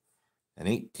 an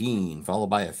 18, followed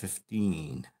by a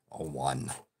 15, a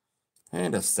 1,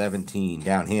 and a 17.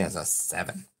 Down here is a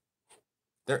 7,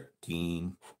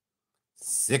 13,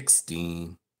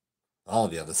 16. All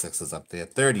the other 6s up there.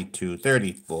 32,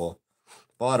 34.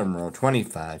 Bottom row,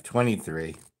 25,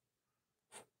 23.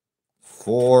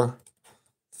 4,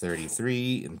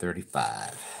 33, and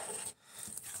 35.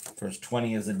 First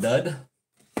 20 is a dud.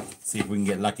 See if we can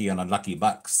get lucky on a lucky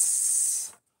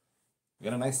bucks. We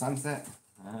got a nice sunset.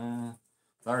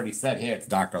 It's already set here. It's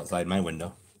dark outside my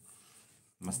window.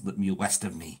 Must let me west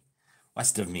of me.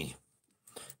 West of me.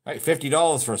 All right,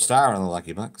 $50 for a star on the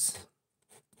lucky bucks.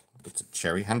 It's a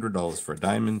cherry, $100 for a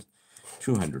diamond,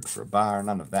 $200 for a bar.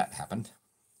 None of that happened.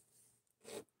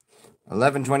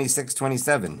 11, 26,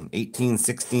 27, 18,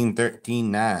 16,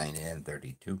 13, 9, and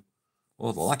 32.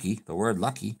 Oh, the word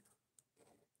lucky.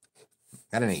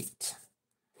 Got an 8.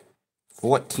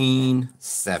 14,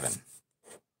 7.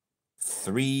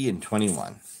 3 and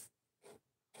 21.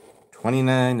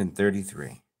 29 and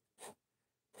 33.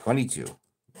 22.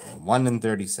 1 and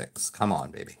 36. Come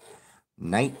on, baby.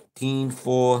 19,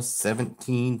 4,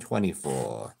 17,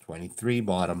 24, 23,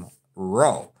 bottom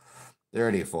row,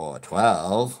 34,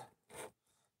 12,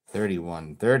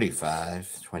 31,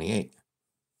 35, 28.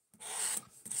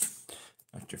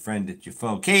 Not your friend, it's your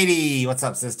foe. Katie, what's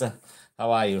up, sister?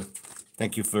 How are you?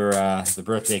 Thank you for the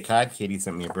birthday card. Katie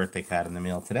sent me a birthday card in the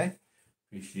mail today.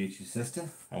 Appreciate you, sister.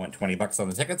 I went $20 on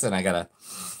the tickets, and I got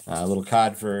a little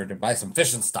card to buy some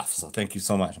fishing stuff. So thank you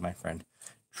so much, my friend.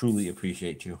 Truly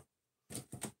appreciate you.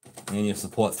 And your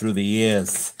support through the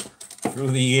years.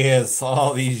 Through the years.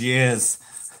 All these years.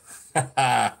 All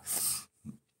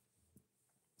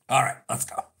right, let's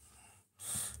go.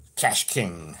 Cash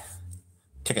King.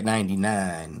 Ticket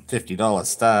 99. $50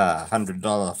 star.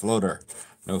 $100 floater.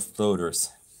 No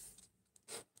floaters.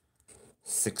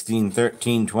 16,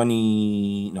 13,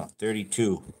 20. No,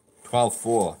 32. 12,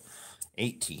 4.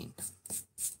 18.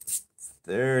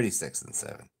 36 and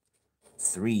 7.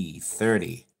 3,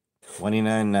 30.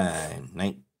 29, 9,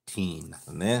 19,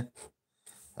 nothing there.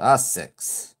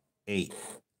 6, 8,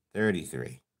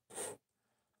 33,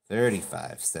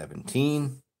 35,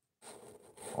 17,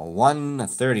 a 1, a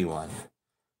 31,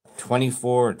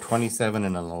 24, 27,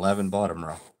 and an 11 bottom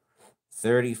row.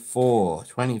 34,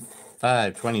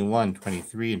 25, 21,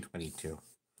 23, and 22.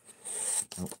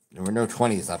 Oh, there were no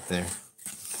 20s up there.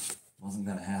 Wasn't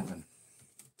going to happen.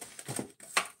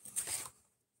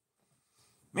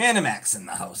 Manimax in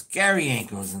the house. Gary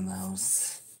Yanko's in the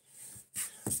house.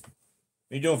 What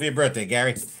are you doing for your birthday,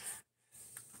 Gary?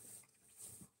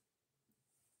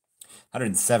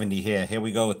 170 here. Here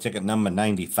we go with ticket number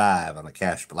 95 on the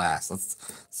cash blast. Let's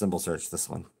symbol search this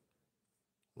one.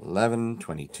 11,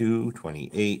 22,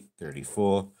 28,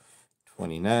 34,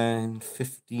 29,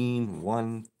 15,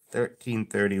 1, 13,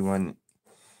 31,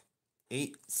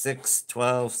 8, 6,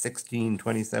 12, 16,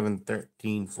 27,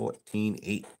 13, 14,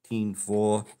 18,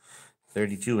 4,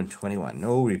 32, and 21.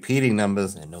 No repeating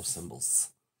numbers and no symbols.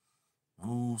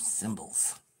 No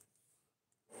symbols.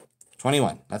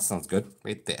 21. That sounds good.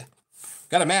 Right there.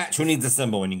 Got a match. Who needs a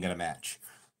symbol when you can get a match?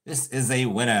 This is a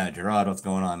winner. Gerard, what's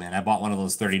going on, man? I bought one of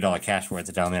those $30 cash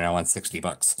words down there and I won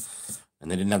 $60.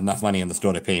 And they didn't have enough money in the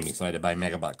store to pay me, so I had to buy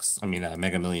Mega Bucks. I mean,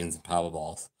 Mega Millions and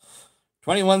Powerballs.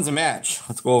 21's a match.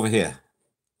 Let's go over here.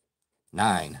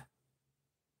 9.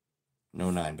 No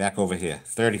 9. Back over here.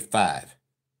 35.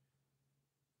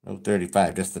 No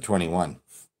 35, just the 21.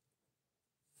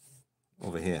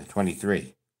 Over here.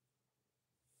 23.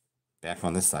 Back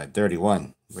on this side.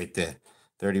 31. Right there.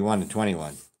 31 and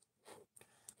 21.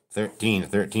 13.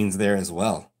 13's there as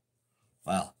well.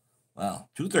 Wow. Wow.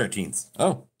 2 13s.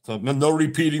 Oh, so no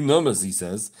repeating numbers, he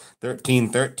says.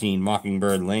 13, 13,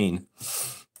 Mockingbird Lane.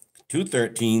 2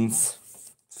 13s.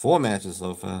 4 matches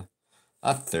so far.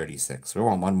 A 36. We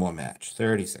want one more match.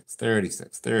 36,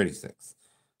 36, 36. Let's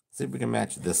see if we can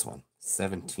match this one.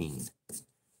 17.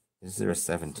 Is there a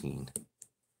 17?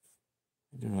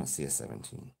 I do not see a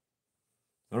 17.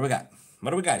 What do we got?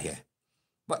 What do we got here?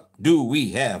 What do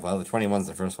we have? Well, the 21's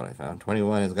the first one I found.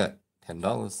 21 has got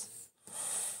 $10.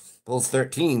 Both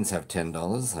 13s have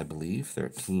 $10, I believe.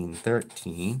 13,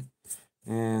 13.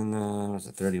 And what's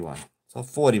it? 31. So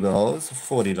 $40.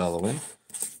 $40 win.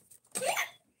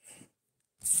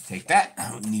 Take that. I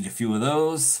don't need a few of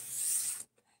those.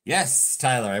 Yes,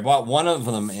 Tyler. I bought one of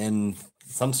them in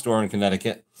some store in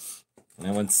Connecticut. And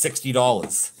I won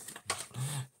 $60.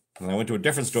 And I went to a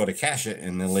different store to cash it,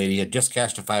 and the lady had just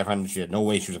cashed a $500. She had no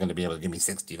way she was going to be able to give me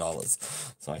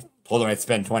 $60. So I told her I'd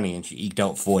spend $20, and she eked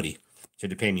out $40. She had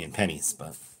to pay me in pennies,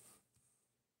 but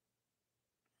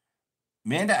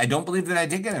Amanda, I don't believe that I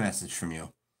did get a message from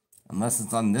you, unless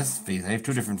it's on this face. I have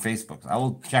 2 different Facebooks. I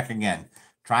will check again.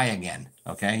 Try again.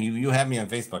 Okay, you have me on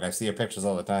Facebook. I see your pictures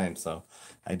all the time, so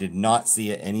I did not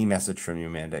see any message from you,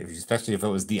 Amanda. Especially if it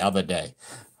was the other day.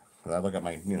 I look at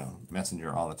my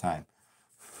messenger all the time.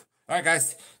 All right,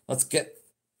 guys, let's get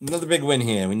another big win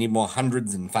here. We need more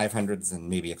 100s and 500s and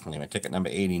maybe a claim. Ticket number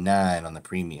 89 on the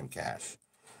premium cash.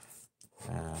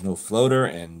 No floater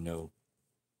and no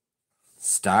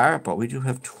star, but we do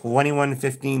have 21,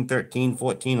 15, 13,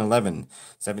 14, 11,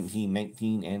 17,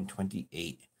 19, and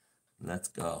 28. Let's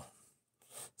go.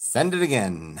 Send it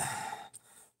again.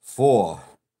 4,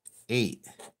 8,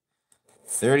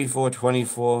 34,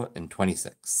 24, and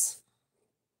 26.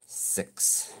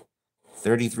 6.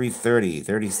 33, 30,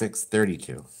 36,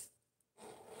 32,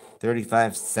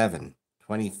 35, 7,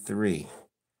 23,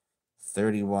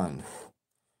 31,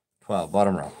 12,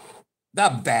 bottom row.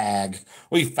 The bag.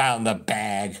 We found the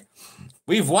bag.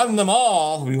 We've won them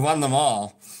all. We won them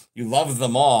all. You love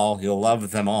them all. You'll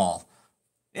love them all.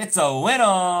 It's a winner.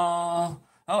 Oh,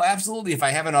 absolutely. If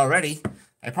I haven't already,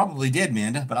 I probably did,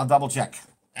 Amanda, but I'll double check.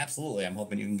 Absolutely. I'm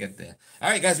hoping you can get there. All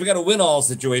right, guys, we got a win all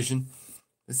situation.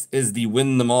 This is the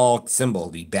win them all symbol,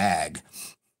 the bag,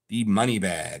 the money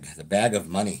bag, the bag of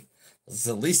money. This is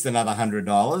at least another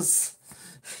 $100.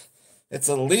 It's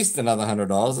at least another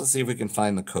 $100. Let's see if we can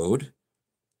find the code.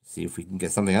 See if we can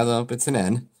get something other. It's an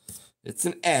N. It's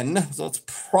an N, so it's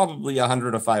probably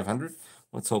 100 or 500.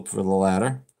 Let's hope for the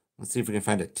latter. Let's see if we can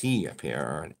find a T up here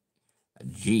or a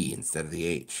G instead of the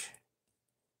H.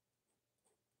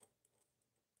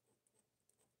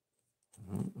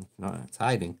 No, it's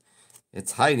hiding.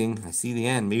 It's hiding. I see the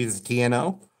N. Maybe it's a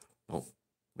TNO. Oh,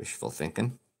 wishful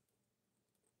thinking.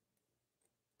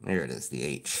 There it is, the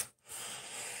H.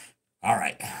 All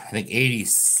right. I think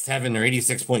 87 or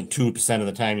 86.2% of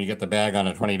the time you get the bag on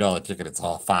a $20 ticket, it's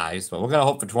all 5s. But we're going to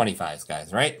hope for 25s,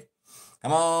 guys, right?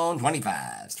 Come on,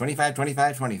 25s. 25,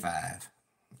 25, 25.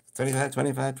 25,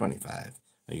 25, 25.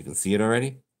 Oh, you can see it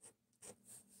already?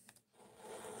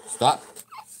 Stop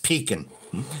peeking.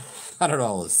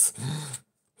 $100.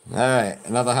 All right,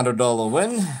 another $100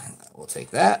 win. We'll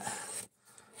take that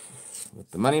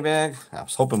with the money bag. I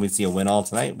was hoping we'd see a win all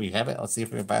tonight. We have it. Let's see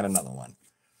if we can find another one.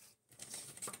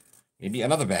 Maybe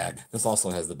another bag. This also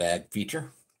has the bag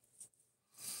feature.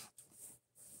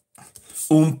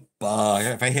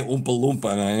 Oompa. If I hit Oompa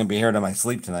Loompa, I'm going to be here to my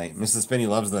sleep tonight. Mrs. Spinney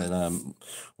loves the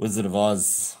Wizard of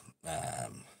Oz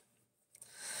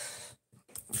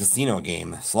casino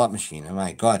game, slot machine. Oh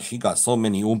my God, she got so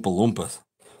many Oompa Loompas.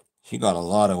 She got a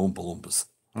lot of Oompa Loompas.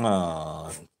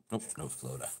 Oh, nope, no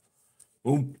floater.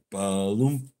 Oompa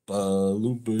Loompa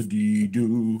Loompa dee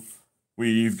doo.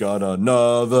 We've got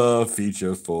another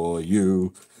feature for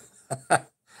you.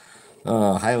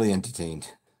 Oh, highly entertained.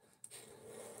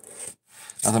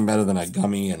 Nothing better than a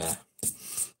gummy and a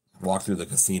walk through the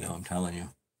casino, I'm telling you.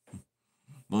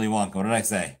 Willy Wonka, what did I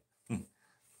say?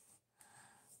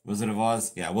 Wizard of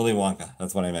Oz? Yeah, Willy Wonka.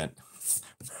 That's what I meant.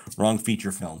 Wrong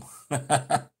feature film.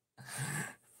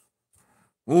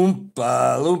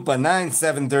 Oompa Loompa 9,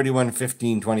 7, 31,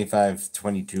 15, 25,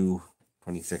 22,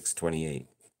 26, 28,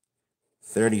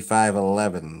 35,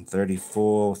 11,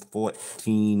 34,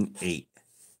 14, 8,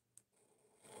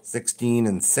 16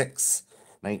 and 6,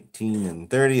 19 and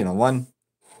 30 and a 1,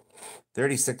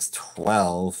 36,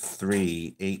 12,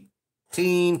 3,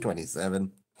 18,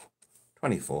 27,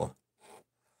 24,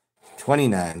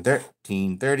 29,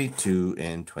 13, 32,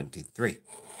 and 23.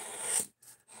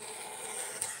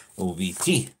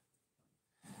 OVT.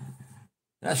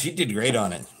 She did great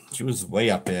on it. She was way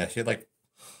up there. She had like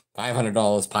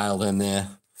 $500 piled in there.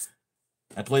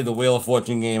 I played the Wheel of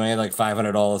Fortune game. I had like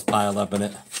 $500 piled up in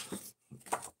it.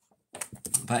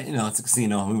 But, you know, it's a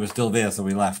casino. We were still there, so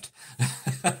we left.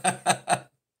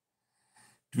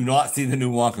 Do not see the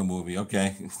new Wonka movie.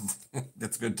 Okay.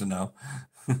 That's good to know.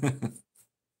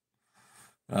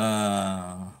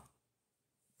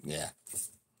 Yeah.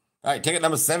 All right, ticket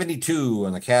number 72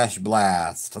 on the Cash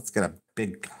Blast. Let's get a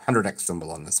big 100x symbol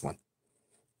on this one.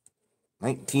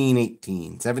 19,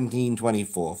 18, 17,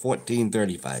 24, 14,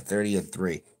 35, 30 and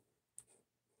 3,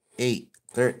 8,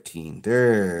 13,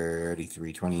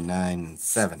 33, 29,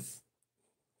 7,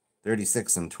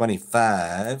 36 and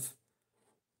 25,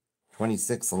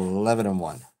 26, 11 and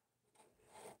 1,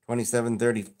 27,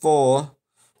 34,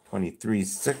 23,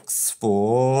 6,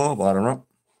 4, bottom up,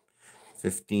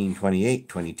 15, 28,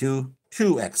 22,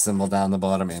 2x symbol down the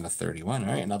bottom, and a 31. All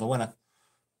right, another winner.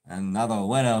 Another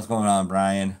winner. What's going on,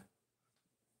 Brian?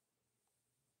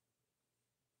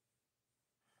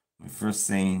 My first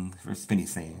spinny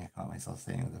saying, I call myself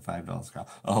saying with a $5 scroll.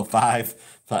 Oh,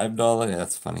 $5. Yeah,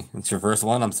 that's funny. It's your first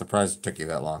one. I'm surprised it took you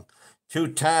that long. 2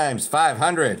 times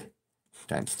 500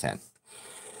 times 10.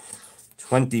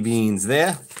 20 beans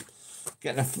there.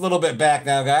 Getting a little bit back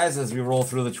now, guys, as we roll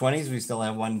through the 20s. We still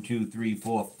have 1, 2, 3,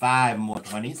 4, 5 more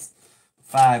 20s.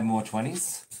 5 more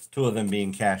 20s. 2 of them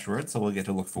being cash words, so we'll get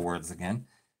to look for words again.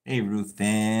 Hey, Ruth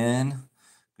Dan.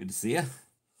 Good to see you.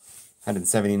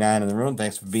 179 in the room.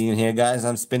 Thanks for being here, guys.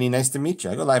 I'm Spinny. Nice to meet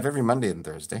you. I go live every Monday and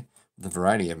Thursday with a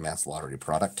variety of Mass Lottery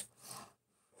product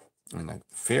and a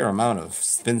fair amount of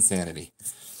spin sanity.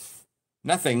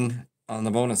 Nothing on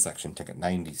the bonus section. Ticket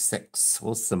 96.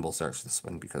 We'll symbol search this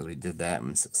one because we did that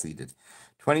and succeeded.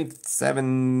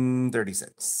 27,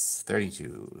 36,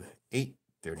 32, 8,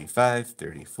 35,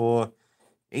 34,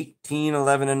 18,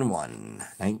 11, and 1,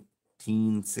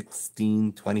 19,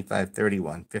 16, 25,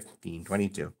 31, 15,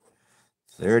 22.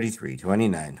 33,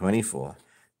 29, 24,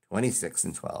 26,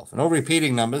 and 12. No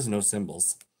repeating numbers, no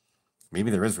symbols.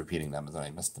 Maybe there is repeating numbers and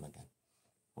I missed them again.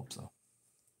 Hope so. All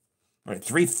right,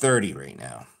 330 right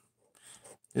now.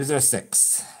 Is there a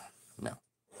 6? No.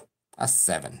 A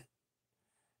 7.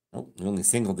 Nope, the only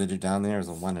single digit down there is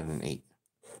a 1 and an 8.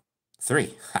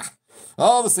 3. Ha!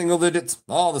 All the single digits.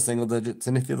 All the single digits.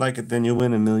 And if you like it, then you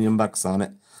win $1 million on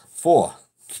it. 4.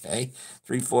 Okay.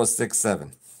 3, 4, 6,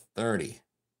 7. 30.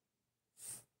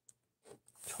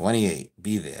 28.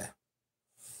 Be there.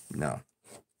 No.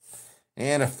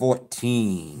 And a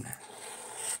 14.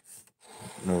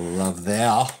 No love there.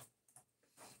 How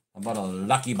about a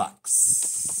lucky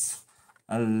box?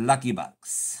 A lucky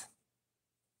box.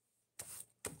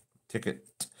 Ticket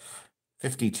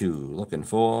 52. Looking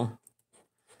for.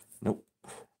 Nope.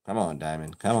 Come on,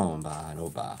 Diamond. Come on, bar. No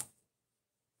bar.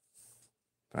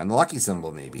 Find the lucky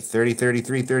symbol, maybe. 30,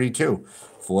 33, 32.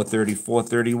 4, 34,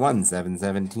 31. 7,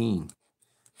 17.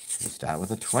 We start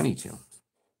with a 22.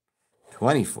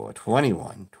 24,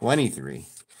 21, 23,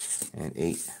 and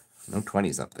 8. No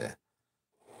 20s up there.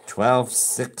 12,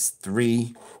 6,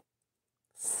 3,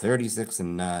 36,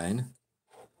 and 9.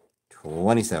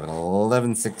 27,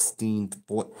 11, 16,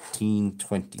 14,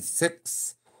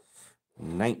 26,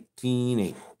 19,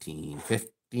 18,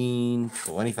 15,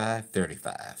 25,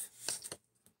 35.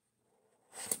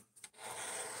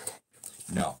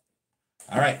 No.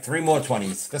 All right, 3 more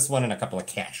 20s. This one and a couple of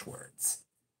cash words.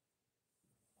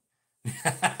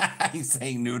 He's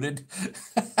saying neutered.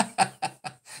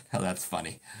 Oh, that's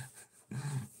funny.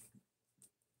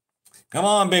 Come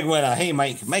on, big winner. Hey,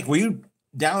 Mike. Mike, were you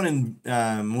down in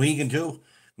Mohegan too?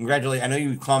 Congratulations. I know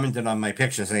you commented on my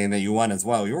picture saying that you won as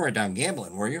well. You weren't down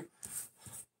gambling, were you?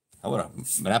 I would have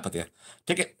been up with you.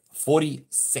 Ticket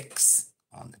 46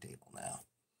 on the table now.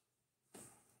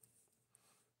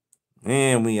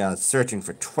 And we are searching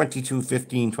for 22,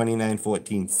 15, 29,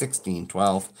 14, 16,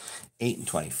 12, 8, and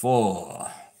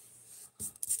 24.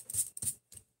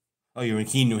 Oh, you're in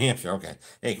Keene, New Hampshire. Okay.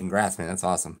 Hey, congrats, man. That's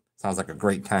awesome. Sounds like a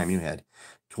great time you had.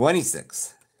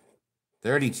 26,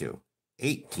 32,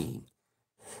 18,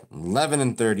 11,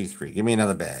 and 33. Give me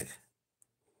another bag.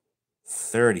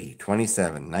 30,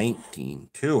 27, 19,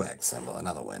 2x symbol,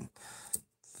 another win.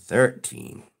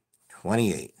 13,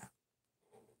 28,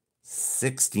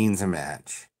 16's a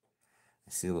match.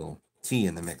 I see a little T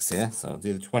in the mix here, so it's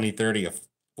either 20, 30, or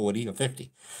 40, or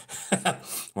 50.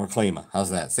 Or Claimer. How's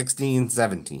that? 16,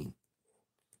 17.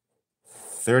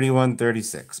 31,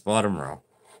 36. Bottom row.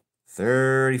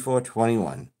 34,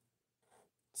 21.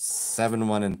 7,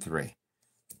 1, and 3.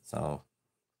 So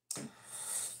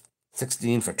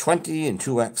 16 for 20 and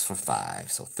 2x for 5.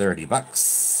 So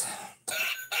 $30.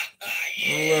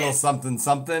 A little something,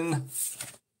 something.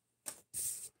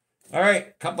 All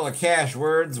right, couple of cash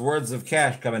words of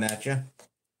cash coming at you.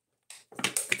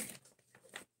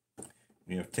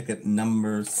 We have ticket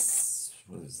numbers.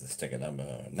 What is this ticket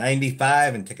number?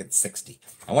 95 and ticket 60.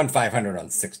 I won 500 on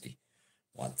 60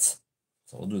 once.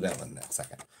 So we'll do that one in a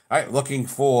second. All right,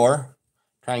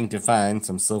 trying to find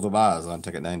some silver bars on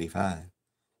ticket 95.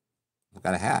 I've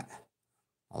got a hat.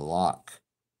 A lock.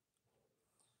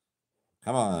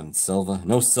 Come on, silver.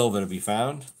 No silver to be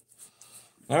found.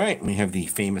 All right, we have the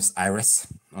famous iris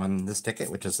on this ticket,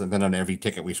 which has been on every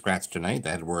ticket we scratched tonight that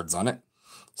had words on it.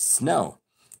 Snow.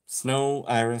 Snow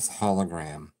iris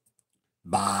hologram.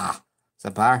 Bar. Is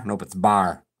that bar? Nope, it's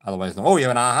bar. Otherwise, oh, you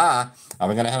have an aha. Are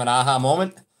we going to have an aha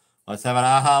moment? Let's have an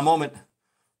aha moment.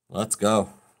 Let's go.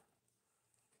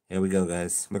 Here we go,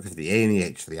 guys. Look for the A and the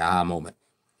H for the aha moment.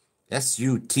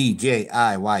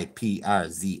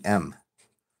 SUTJIYPRZM.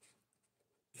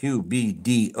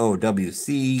 QBDOWCKVHG.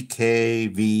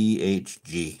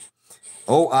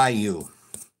 OIU.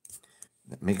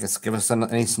 Give us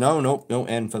any snow? Nope, no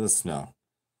N for the snow.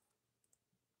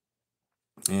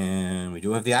 And we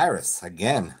do have the iris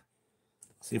again.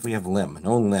 See if we have limb.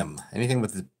 No limb. Anything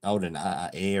without an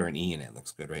A or an E in it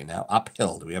looks good right now.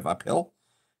 Uphill. Do we have uphill?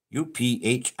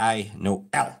 UPHI. No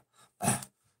L.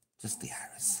 Just the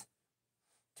iris.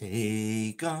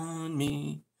 Take on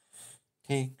me.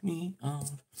 Take me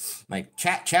on. My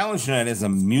chat challenge tonight is a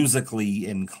musically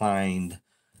inclined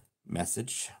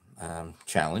message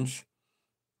challenge.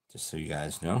 Just so you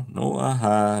guys know. No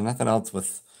nothing else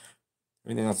with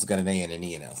everything else has got an A and an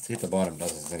E in it. See if the bottom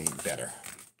does us any better.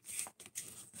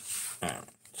 All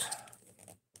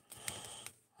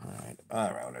right.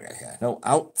 What do I got here? No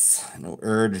outs, no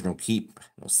urge, no keep,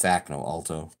 no sack, no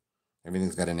alto.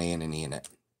 Everything's got an A and an E in it.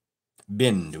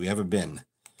 Bin. Do we have a bin?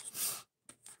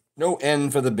 No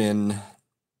N for the bin.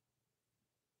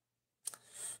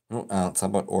 No outs. How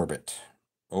about orbit?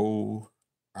 ORBIT.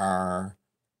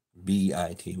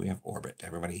 We have orbit.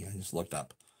 Everybody, I just looked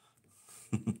up.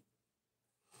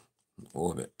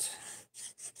 Orbit.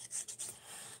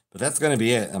 But that's going to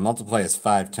be it. A multiply is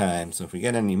 5 times. So if we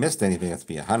get missed anything, it's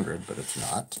be 100, but it's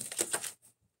not.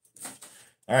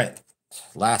 All right.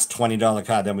 Last $20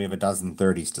 card. Then we have a dozen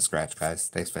 30s to scratch, guys.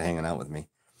 Thanks for hanging out with me.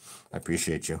 I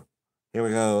appreciate you. Here we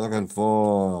go. Looking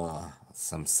for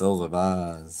some silver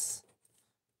bars.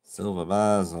 Silver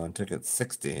bars on ticket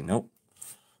 60. Nope.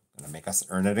 Gonna make us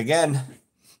earn it again.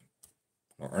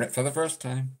 We'll earn it for the first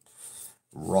time.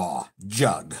 Raw.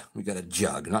 Jug. We got a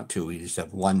jug. Not two. We just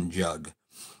have one jug.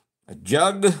 A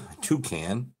jug, a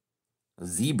toucan, a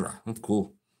zebra. That's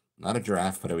cool. Not a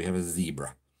giraffe, but we have a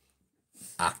zebra.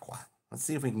 Aqua. Let's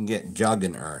see if we can get jug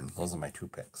and earn. Those are my 2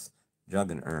 picks.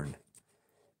 Jug and earn.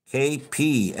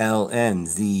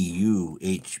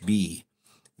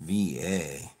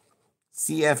 KPLNZUHBVA.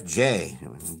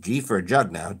 CFJ. G for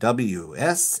jug now.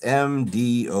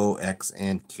 WSMDOX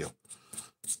and Q.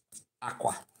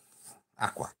 Aqua.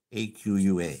 Aqua.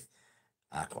 AQUA.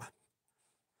 Aqua.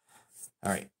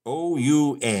 All right.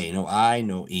 OUA. No I,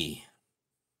 no E.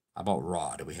 How about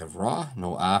raw? Do we have raw?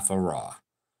 No I for raw.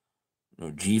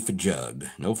 No G for jug.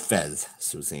 No Fez,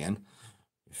 Suzanne.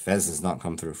 Fez has not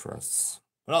come through for us.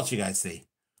 What else you guys see?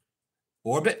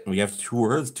 Orbit. We have 2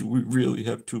 words. Do we really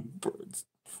have 2 birds?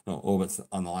 No, orbit's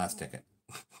on the last ticket.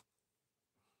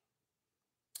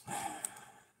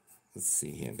 Let's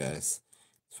see here, guys.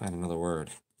 Let's find another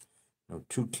word. No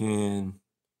toucan.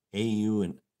 AU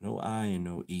and no I and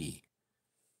no E.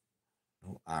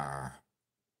 No R.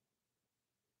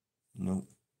 Nope.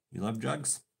 You love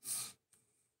jugs?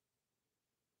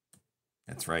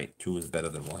 That's right. 2 is better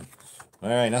than 1. All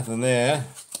right, nothing there.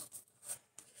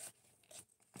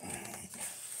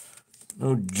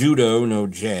 No judo, no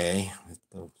J.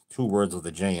 2 words with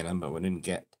a J in them, but we didn't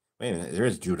get. Wait a minute. There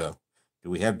is judo. Do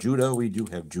we have judo? We do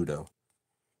have judo.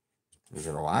 Is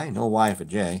there a Y? No Y for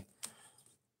J.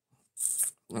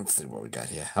 Let's see what we got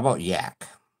here. How about yak?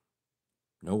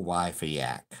 No Y for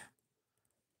yak.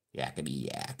 Yakety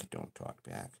yak. Don't talk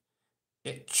back.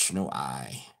 Itch. No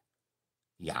I.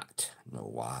 Yacht. No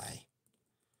Y.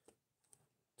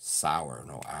 Sour.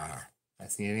 No R. I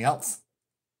see anything else?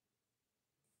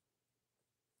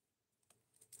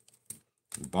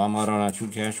 Bomb out on our true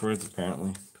cash words,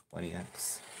 apparently.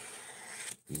 20x.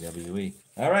 BWE.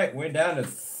 All right, we're down to,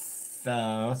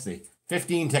 let's see,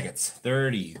 15 tickets.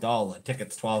 $30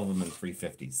 tickets, 12 of them in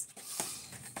 350s.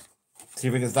 See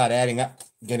if we can start adding up,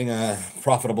 getting a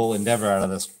profitable endeavor out of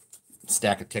this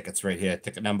stack of tickets right here.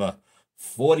 Ticket number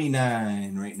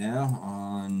 49 right now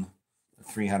on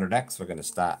 300x. We're going to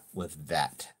start with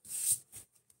that.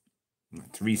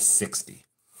 360.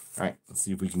 All right, let's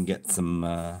see if we can get some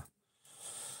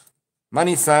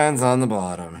money signs on the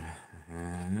bottom.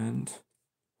 And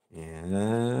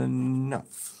no.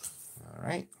 All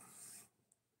right.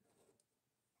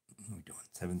 What are we doing?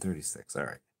 736. All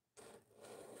right.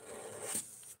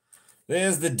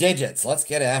 There's the digits. Let's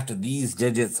get after these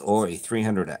digits or a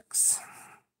 300x.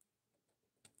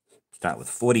 Start with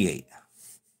 48,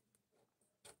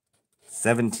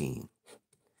 17,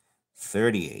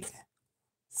 38,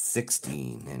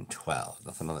 16, and 12.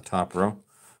 Nothing on the top row.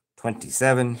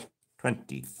 27,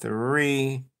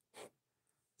 23,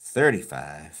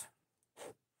 35,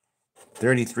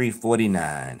 33,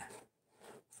 49,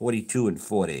 42, and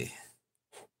 40,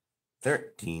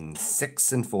 13,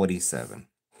 6, and 47.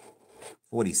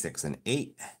 46 and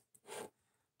 8,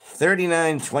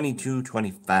 39, 22,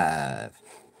 25,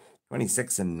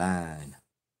 26 and 9,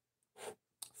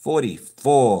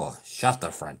 44, shut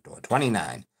the front door,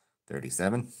 29,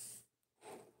 37,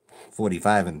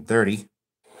 45 and 30,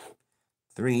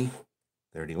 3,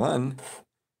 31,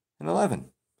 and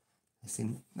 11. I see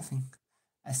nothing.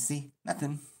 I see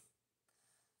nothing.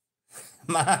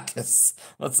 Marcus,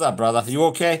 what's up, brother? You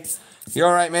okay? You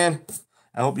all right, man?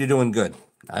 I hope you're doing good.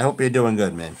 I hope you're doing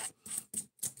good, man.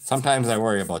 Sometimes I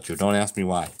worry about you. Don't ask me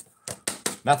why.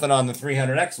 Nothing on the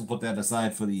 300x. We'll put that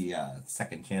aside for the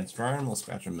second chance draw, and we'll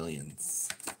scratch a millions.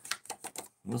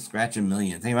 We'll scratch a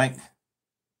millions. Hey, Mike.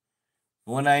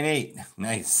 498.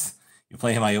 Nice. You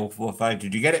playing my 045.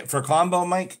 Did you get it for combo,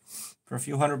 Mike? For a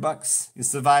few $100? You're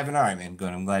surviving? All right, man.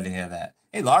 Good. I'm glad to hear that.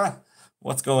 Hey, Laura.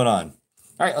 What's going on?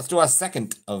 All right, let's do our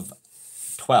second of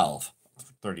 12.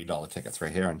 $30 tickets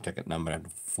right here on ticket number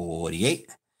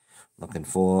 48. Looking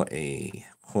for a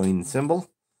coin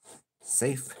symbol,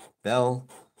 safe, bell,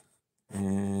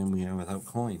 and we are without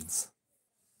coins.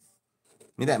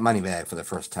 Give me that money bag for the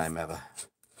first time ever.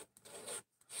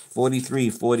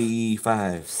 43,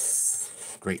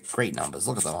 45. Great numbers.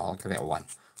 Look at them all. Look at that one.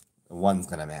 The one's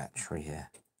going to match right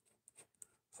here.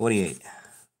 48.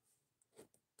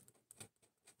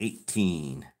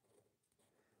 18.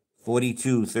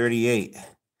 42, 38,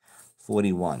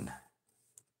 41.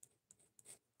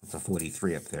 That's a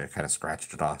 43 up there. Kind of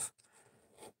scratched it off.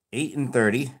 8 and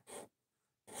 30,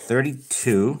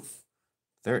 32,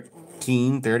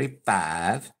 13,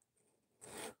 35,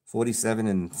 47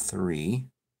 and 3,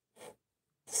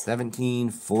 17,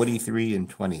 43 and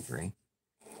 23,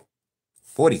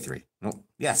 43. No,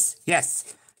 yes.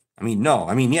 I mean, no.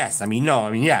 I mean, yes. I mean, no.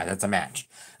 I mean, yeah, that's a match.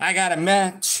 I got a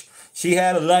match. She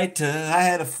had a lighter, I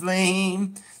had a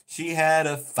flame. She had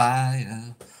a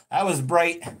fire. I was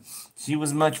bright. She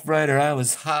was much brighter. I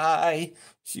was high.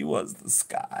 She was the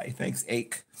sky. Thanks,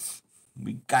 Ake.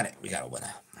 We got it. We got a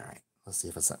winner. All right. Let's see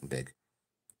if it's something big.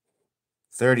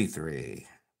 33.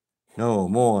 No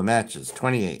more matches.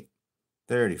 28.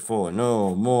 34.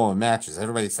 No more matches.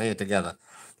 Everybody say it together.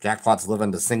 Jackpots live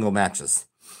into single matches.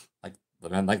 Like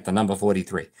the number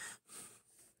 43.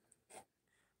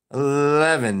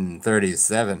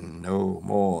 11:37, no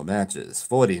more matches.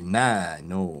 49,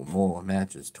 no more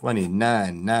matches.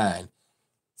 29, 9.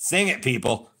 Sing it,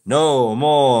 people. No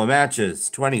more matches.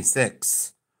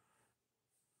 26.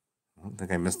 I don't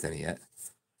think I missed any yet.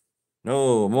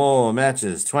 No more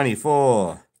matches.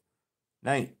 24,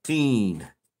 19,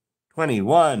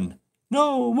 21.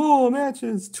 No more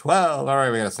matches. 12. All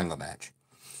right, we got a single match.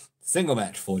 Single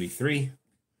match, 43.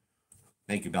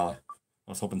 Thank you, Bella.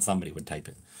 I was hoping somebody would type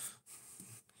it.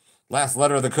 Last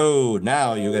letter of the code.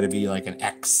 Now you got to be like an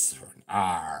X or an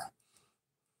R.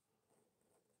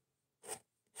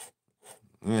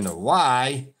 And a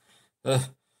Y. All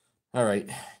right.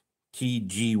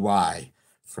 TGY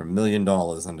for $1 million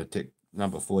on the tick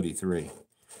number 43.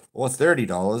 Or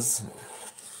 $30.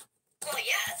 Oh,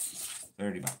 yes.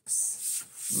 $30.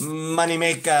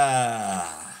 Moneymaker.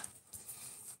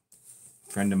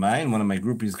 Friend of mine, one of my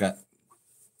groupies got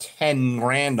 10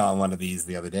 grand on one of these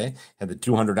the other day. Had the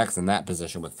 200x in that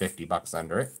position with $50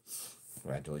 under it.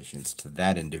 Congratulations to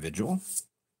that individual.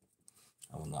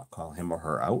 I will not call him or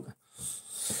her out.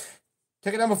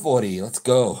 Ticket number 40. Let's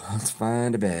go. Let's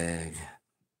find a bag.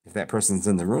 If that person's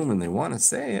in the room and they want to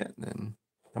say it, then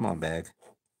come on, bag.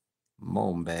 Come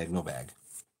on, bag. No bag.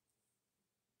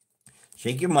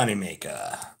 Shake your money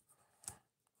maker.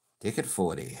 Ticket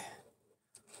 40.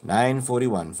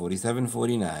 941, 47,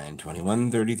 49,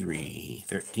 21, 33,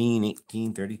 13,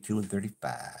 18, 32, and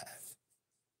 35.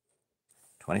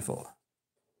 24,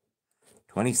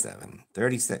 27,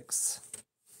 36.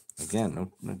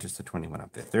 Again, no, just a 21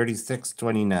 up there. 36,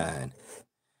 29,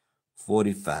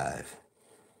 45,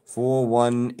 4,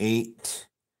 1, 8,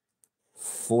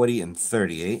 40, and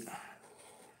 38.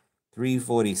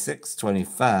 346,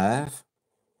 25,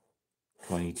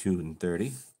 22, and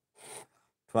 30.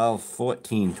 12,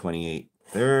 14, 28,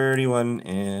 31,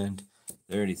 and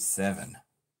 37.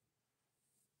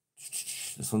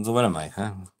 This one's a winner, Mike,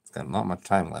 huh? It's got not much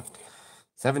time left.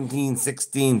 17,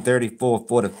 16, 34,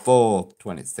 44,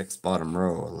 26, bottom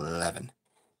row, 11,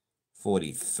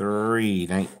 43,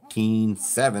 19,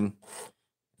 7,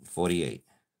 48.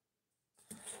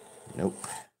 Nope.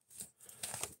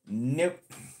 Nope.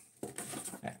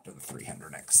 Back to the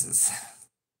 300Xs.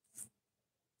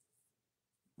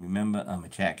 Remember, I'm a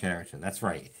chat character. That's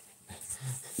right.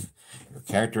 You're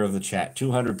a character of the chat.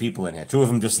 200 people in here. 2 of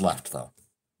them just left, though.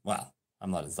 Wow. I'm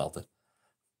not insulted.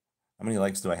 How many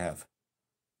likes do I have?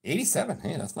 87.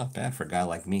 Hey, that's not bad for a guy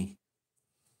like me.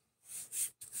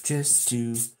 Just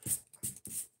to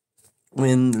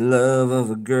win the love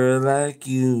of a girl like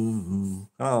you.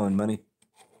 Oh, and money.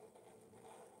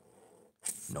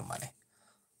 No money.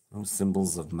 No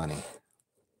symbols of money.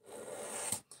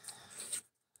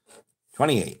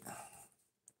 28.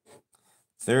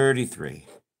 33.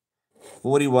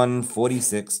 41,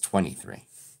 46, 23.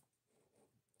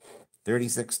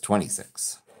 36,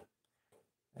 26.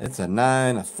 It's a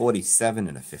 9, a 47,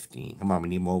 and a 15. Come on, we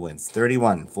need more wins.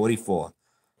 31, 44,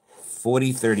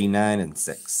 40, 39, and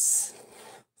 6.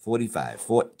 45,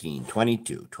 14,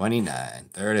 22, 29,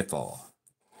 34.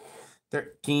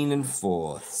 13 and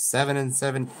 4, 7 and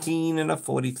 17, and a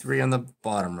 43 on the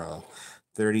bottom row.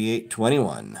 38,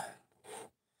 21.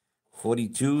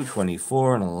 42,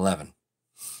 24, and 11.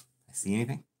 See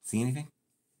anything? See anything?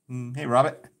 Hey,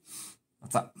 Robert.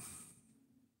 What's up?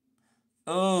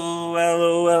 Oh,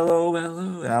 hello, hello,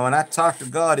 hello. Now, when I talk to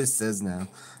God, it says now,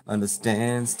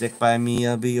 understand, stick by me,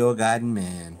 I'll be your guiding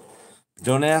man.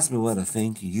 Don't ask me what I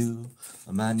think of you.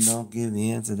 I might not give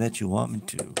the answer that you want me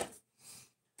to.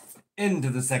 Into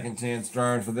the second chance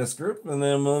drawing for this group, and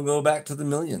then we'll go back to the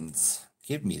millions.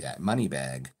 Give me that money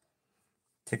bag.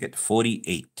 Ticket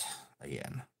 48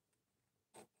 again.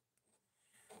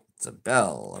 It's a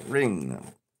bell, a ring,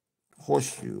 a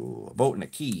horseshoe, a boat, and a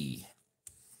key.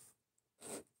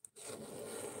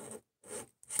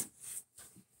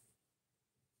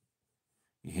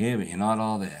 You hear me? You're not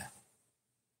all there.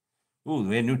 Ooh,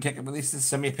 we had new ticket releases.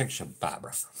 Send me a picture,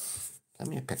 Barbara. Send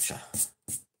me a picture.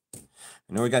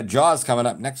 I know we got Jaws coming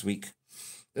up next week.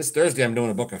 This Thursday, I'm doing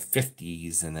a book of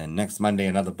 50s, and then next Monday,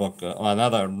 another book,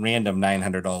 another random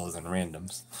 $900 in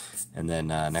randoms. And then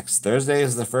next Thursday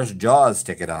is the first Jaws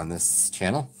ticket on this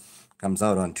channel. Comes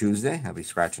out on Tuesday. I'll be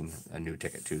scratching a new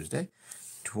ticket Tuesday.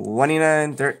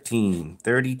 29, 13,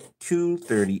 32,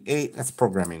 38. That's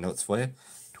programming notes for you.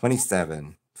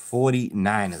 27,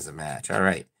 49 is a match. All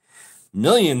right.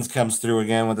 Millions comes through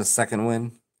again with a second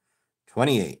win.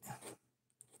 28,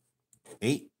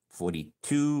 8,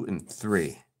 42, and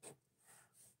 3.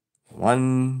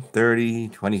 1, 30,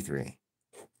 23.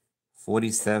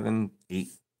 47,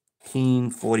 18,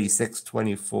 46,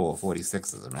 24.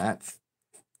 46 is a match.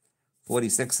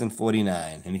 46 and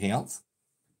 49. Anything else?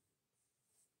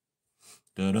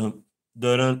 Dun-dun,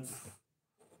 dun-dun.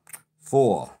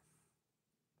 4,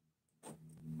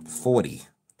 40,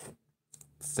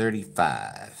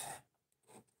 35,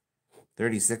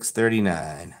 36,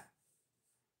 39,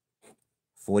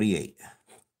 48,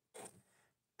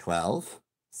 12,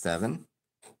 7,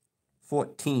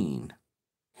 14.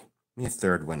 Give me a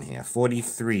third one here.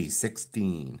 43,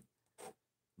 16,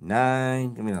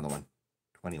 9. Give me another one.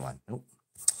 21. Nope.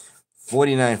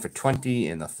 49 for 20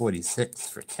 and the 46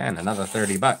 for 10. Another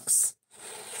 $30.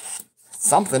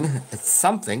 Something. It's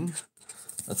something.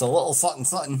 It's a little something,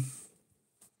 something.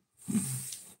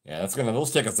 Yeah,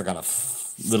 those tickets are gonna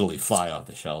literally fly off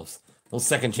the shelves. Those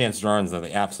second chance drawings are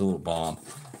the absolute bomb.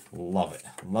 Love it.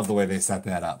 Love the way they set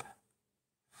that up.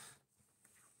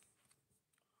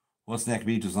 What's Neck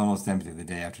Beach was almost empty the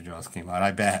day after Jaws came out,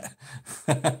 I bet.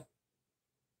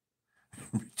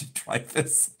 Richard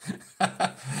Dreyfuss.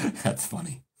 That's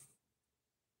funny.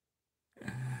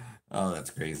 Oh,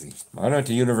 that's crazy. I went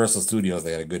to Universal Studios.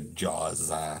 They had a good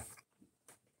Jaws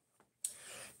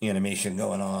animation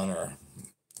going on, or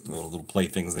little play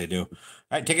things they do. All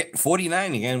right, ticket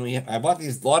 49 again. I bought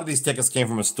these. A lot of these tickets came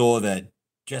from a store that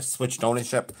just switched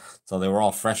ownership, so they were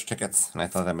all fresh tickets, and I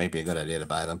thought that might be a good idea to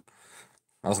buy them.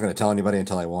 I wasn't going to tell anybody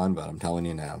until I won, but I'm telling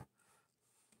you now.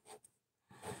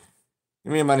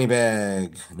 Give me a money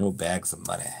bag. No bags of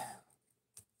money.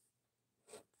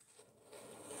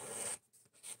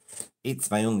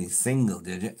 8's my only single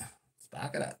digit.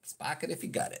 Spark it up. Spark it if you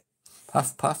got it.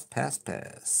 Puff, puff, pass,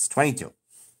 pass. 22.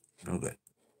 No good.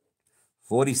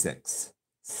 46.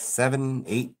 7,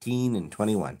 18, and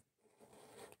 21.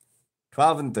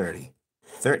 12 and 30.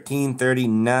 13,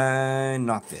 39.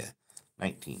 Not there.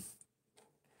 19.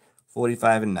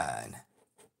 45 and 9.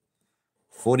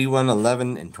 41,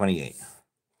 11, and 28.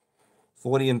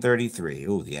 40 and 33.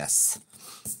 Oh, yes.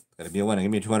 Gotta be a winner.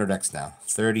 Give me a 200x now.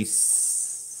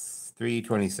 33,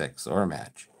 26, or a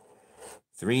match.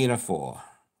 3 and a 4.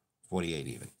 48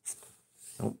 even.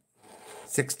 Nope.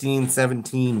 16,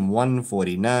 17,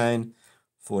 149,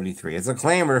 43. It's a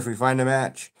claimer if we find a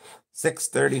match. 6,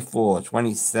 34,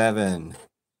 27,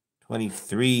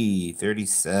 23,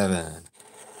 37.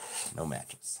 No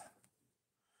matches.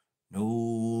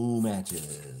 No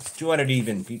matches. 200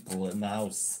 even people in the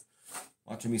house.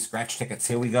 Watching me scratch tickets.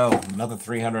 Here we go. Another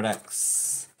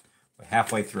 300x. We're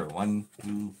halfway through. 1,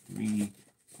 2, 3,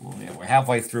 4. Yeah, we're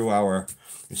halfway through our.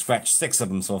 We scratched 6 of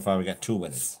them so far. We got 2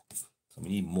 winners. So we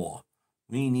need more.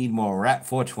 We need more. We're at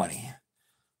 420.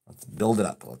 Let's build it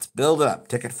up. Let's build it up.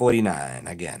 Ticket 49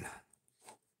 again.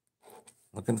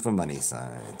 Looking for money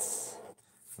signs.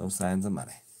 No signs of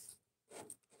money.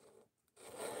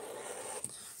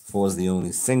 4 is the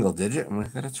only single digit, and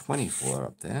we've got a 24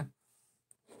 up there.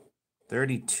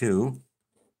 32,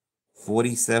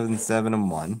 47, 7,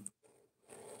 and 1,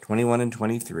 21 and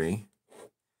 23,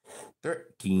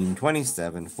 13,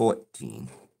 27, 14,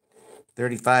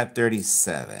 35,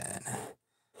 37,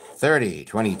 30,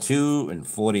 22, and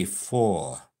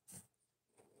 44,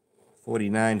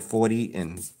 49, 40,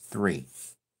 and 3.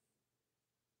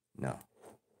 No.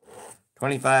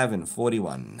 25 and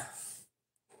 41.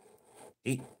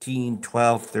 18,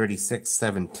 12, 36,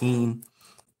 17,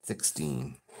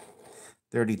 16.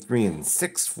 33 and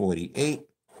 6, 48,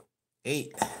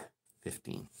 8,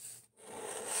 15.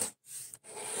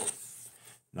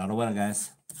 Not a winner, guys.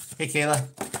 Hey, Kayla.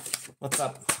 What's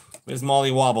up? Where's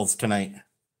Molly Wobbles tonight?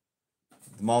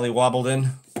 Is Molly wobbled in?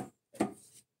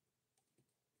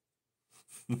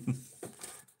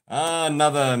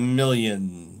 Another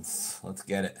millions. Let's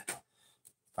get it.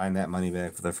 Find that money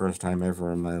back for the first time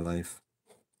ever in my life.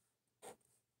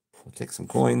 We'll take some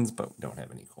coins, but we don't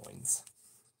have any coins.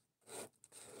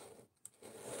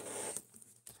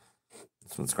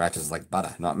 This one scratches like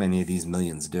butter. Not many of these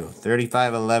millions do.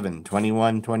 35, 11,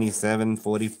 21, 27,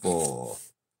 44.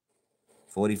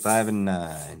 45 and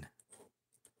 9.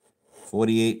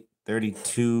 48,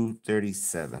 32,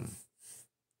 37.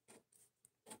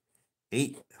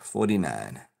 8,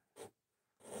 49.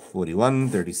 41,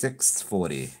 36,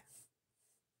 40.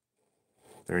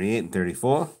 38 and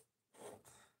 34.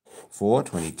 4,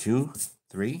 22,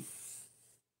 3.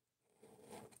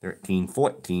 13,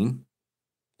 14.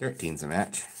 13's a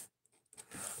match.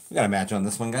 We got a match on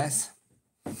this one, guys.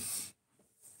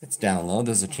 It's down low.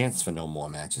 There's a chance for no more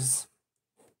matches.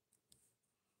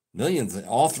 Millions.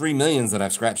 All 3 millions that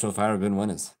I've scratched so far have been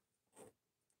winners.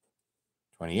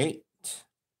 28.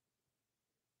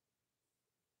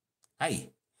 Hi.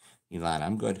 Elon,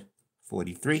 I'm good.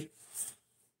 43.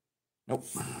 Nope.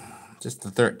 Just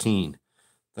the 13.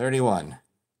 31.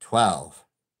 12.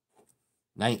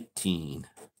 19.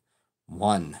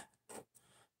 1.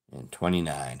 And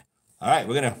 29. All right,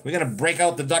 we're gonna break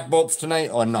out the duck bolts tonight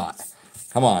or not?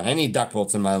 Come on, I need duck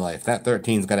bolts in my life. That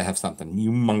 13's got to have something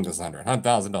humongous under it.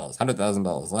 $100,000,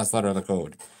 $100,000. Last letter of the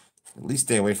code. At least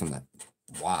stay away from that.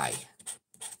 Why?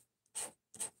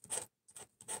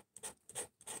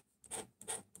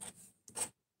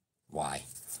 Why?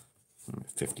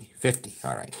 50. 50.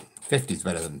 All right. 50's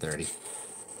better than 30.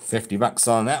 $50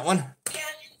 on that one.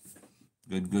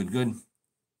 Good, good, good.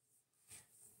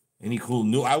 Any cool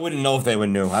new? I wouldn't know if they were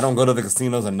new. I don't go to the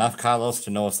casinos enough, Carlos,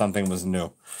 to know if something was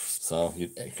new. So you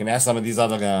can ask some of these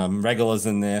other regulars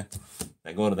in there.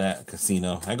 I go to that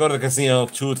casino. I go to the casino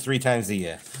 2 or 3 times a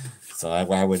year. So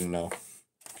I wouldn't know.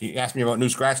 If you ask me about new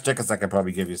scratch tickets, I could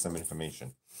probably give you some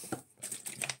information.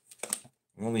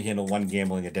 I only handle one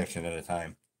gambling addiction at a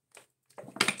time.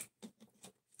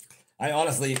 I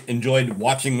honestly enjoyed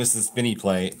watching Mrs. Spinney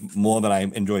play more than I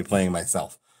enjoyed playing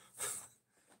myself.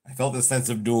 I felt a sense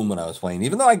of doom when I was playing,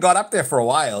 even though I got up there for a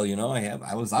while. You know,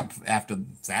 I was up after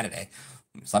Saturday.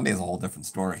 Sunday's a whole different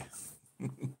story.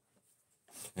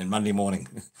 And Monday morning,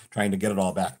 trying to get it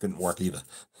all back didn't work either.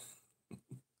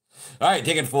 All right,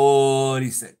 ticket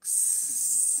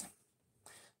 46.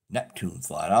 Neptune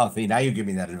slot. Oh, see, now you give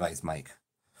me that advice, Mike.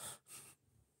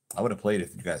 I would have played it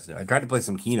if you guys did. I tried to play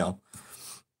some Keno.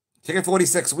 Ticket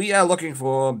 46. We are looking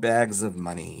for bags of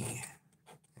money.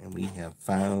 And we have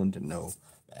found no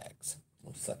bags.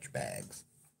 No such bags.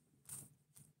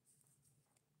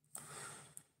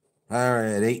 All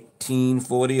right, 18,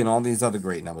 40, and all these other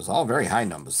great numbers. All very high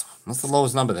numbers. What's the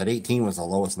lowest number? That 18 was the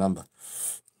lowest number.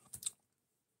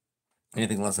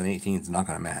 Anything less than 18 is not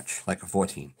going to match, like a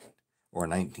 14 or a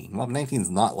 19. Well, 19 is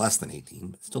not less than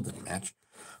 18, but still didn't match.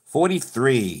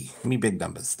 43. Give me big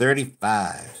numbers.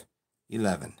 35,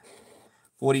 11,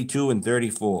 42, and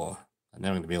 34. I'm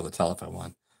never going to be able to tell if I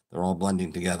won. They're all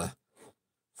blending together.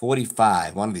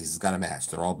 45. One of these has got to match.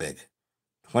 They're all big.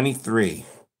 23,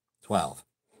 12.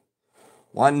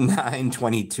 1, 9,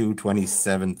 22,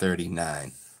 27,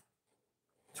 39.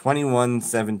 21,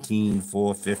 17,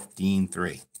 4, 15,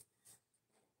 3.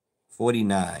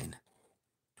 49,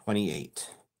 28,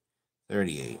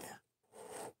 38,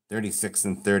 36,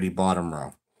 and 30 bottom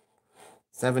row.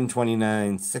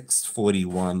 729,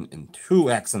 641, and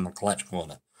 2X in the clutch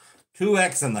corner.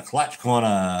 2X in the clutch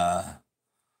corner.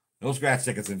 No scratch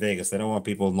tickets in Vegas. They don't want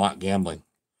people not gambling.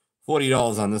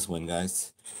 $40 on this one,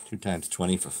 guys. 2 times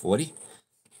 20 for 40.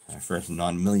 Our first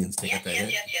non-millions ticket there.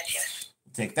 Yes.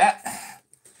 Take that.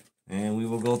 And we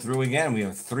will go through again. We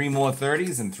have 3 more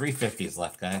 30s and 3 50s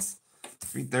left, guys.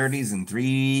 3 30s and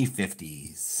 3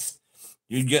 50s.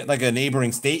 You'd get like a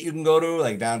neighboring state you can go to,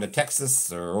 like down to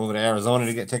Texas or over to Arizona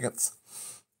to get tickets.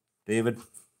 David.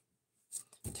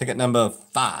 Ticket number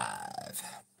 5.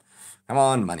 Come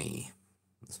on, money.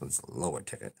 This one's a lower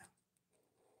ticket.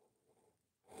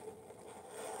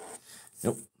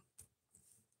 Nope.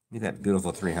 Look at that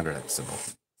beautiful 300X symbol.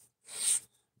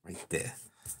 Right there.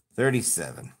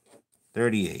 37,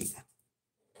 38,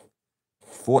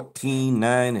 14,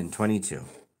 9, and 22.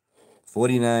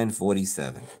 49,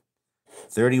 47.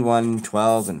 31,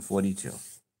 12, and 42.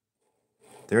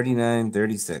 39,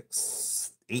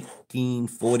 36. 18,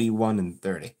 41, and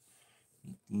 30.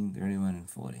 18, 31, and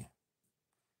 40.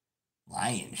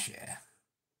 Lion share.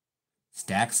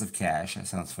 Stacks of cash. That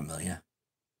sounds familiar.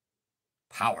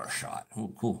 Power shot.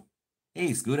 Oh, cool.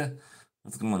 Hey, Scooter.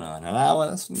 What's going on?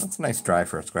 That's a nice try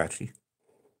for a scratchy.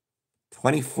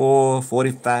 24,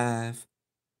 45,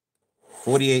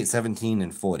 48, 17,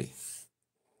 and 40.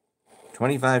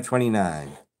 25,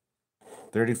 29.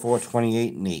 34,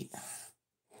 28, and 8.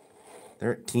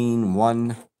 13,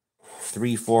 1,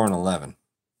 3, 4, and 11.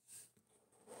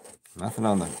 Nothing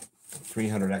on the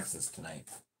 300Xs tonight.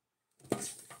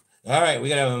 All right, we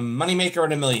got a moneymaker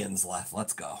and a millions left.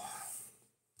 Let's go.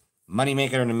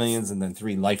 Moneymaker and a millions, and then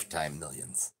 3 lifetime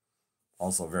millions.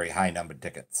 Also very high numbered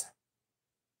tickets.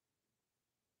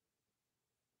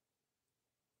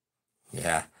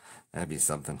 Yeah, that'd be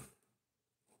something.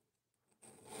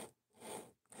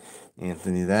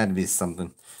 Anthony, that'd be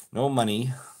something. No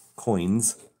money,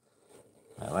 coins.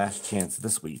 My last chance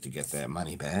this week to get that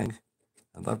money bag.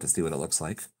 I'd love to see what it looks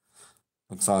like.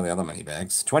 Looks all the other money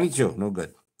bags. 22, no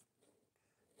good.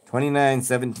 29,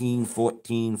 17,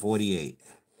 14, 48.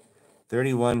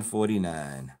 31,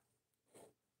 49.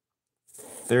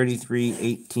 33,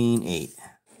 18, 8.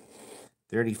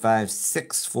 35,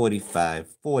 6, 45,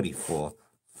 44,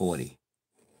 40.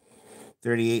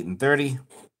 38 and 30.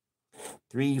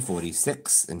 3,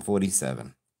 46, and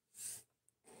 47.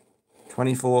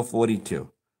 24,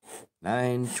 42.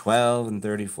 9, 12, and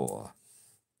 34.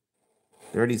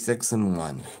 36 and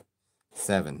 1.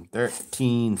 7,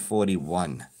 13,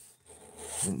 41.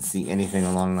 Didn't see anything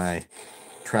along my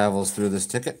travels through this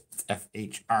ticket.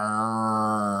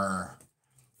 FHR.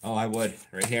 Oh, I would.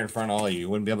 Right here in front of all of you. You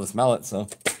wouldn't be able to smell it, so. All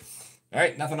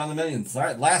right, nothing on the millions. All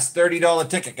right, last $30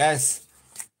 ticket, guys.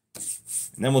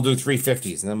 And then we'll do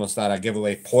 350s, and then we'll start our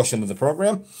giveaway portion of the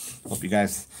program. Hope you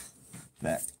guys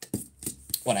that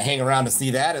want to hang around to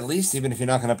see that, at least, even if you're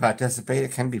not going to participate.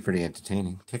 It can be pretty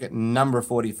entertaining. Ticket number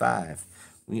 45.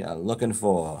 We are looking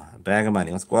for a bag of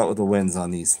money. Let's go out with the wins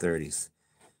on these 30s.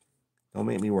 Don't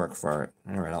make me work for it.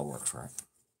 All right, I'll work for it.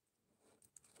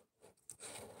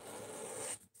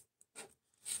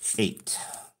 8.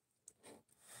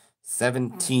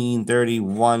 17,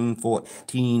 31,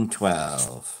 14,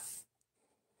 12.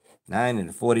 9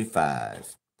 and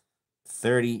 45.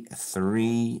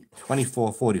 33,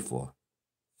 24, 44.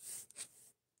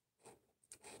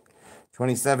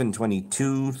 27,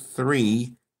 22,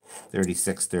 3.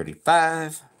 36,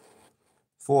 35.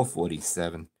 4,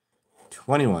 47.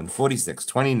 21, 46,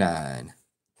 29.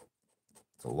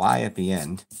 It's a Y at the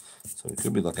end. So we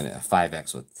could be looking at a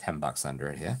 5X with $10 under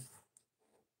it here.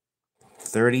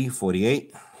 30,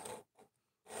 48.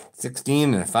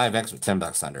 16 and a 5X with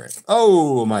 $10 under it.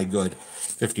 Oh my good.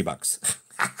 $50.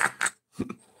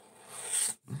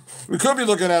 We could be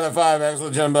looking at a 5X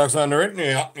with $10 under it.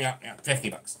 Yeah.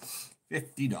 $50.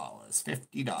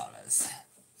 $50.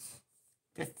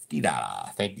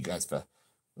 $50. Thank you guys for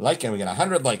liking. We got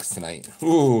 100 likes tonight.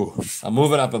 Ooh, I'm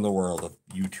moving up in the world of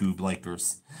YouTube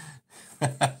likers.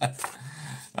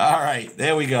 All right,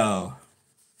 there we go.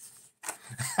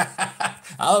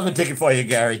 I'll have a ticket for you,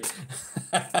 Gary.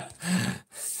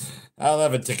 I'll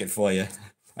have a ticket for you.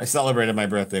 I celebrated my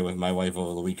birthday with my wife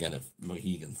over the weekend at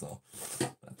Mohegan, so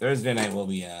Thursday night we'll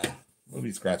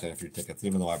be scratching a few tickets,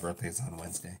 even though our birthday's on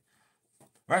Wednesday.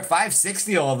 All right,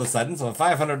 560 all of a sudden, so a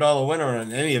 $500 winner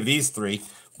in any of these three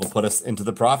will put us into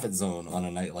the profit zone on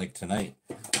a night like tonight.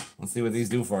 Let's see what these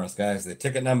do for us, guys. The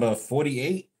ticket number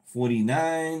 48,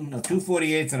 49, no, two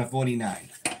 48s and a 49.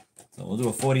 So we'll do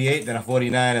a 48, then a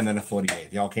 49, and then a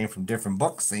 48. Y'all came from different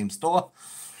books, same store.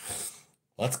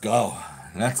 Let's go.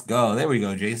 Let's go. There we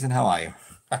go, Jason. How are you?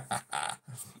 All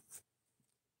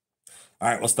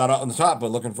right, we'll start out on the top. We're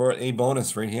looking for a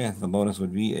bonus right here. The bonus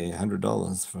would be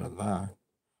 $100 for the bar.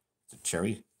 It's a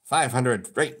cherry. 500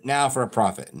 right now for a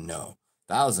profit. No.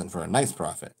 1,000 for a nice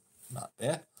profit. Not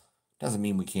there. Doesn't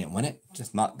mean we can't win it.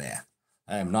 Just not there.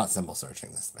 I am not symbol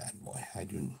searching this bad boy.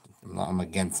 I'm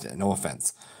against it. No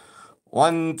offense.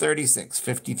 136,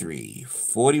 53,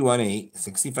 41, 8,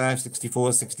 65,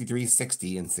 64, 63,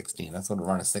 60, and 16. That's what a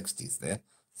run of 60s there.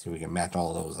 See if we can match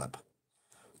all of those up.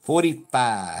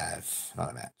 45,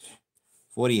 not a match.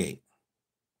 48,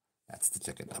 that's the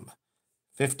ticket number.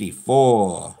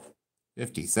 54,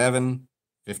 57,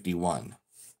 51.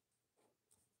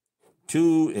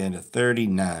 2 and a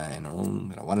 39. Oh,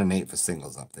 got a 1 and 8 for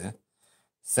singles up there.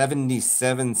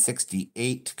 77,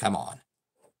 68, come on.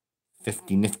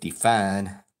 50 nifty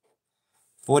fine.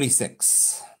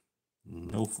 46.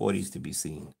 No 40s to be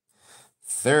seen.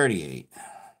 38.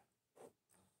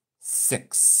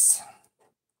 6.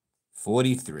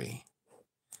 43.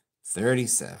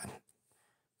 37.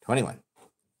 21.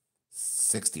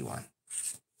 61.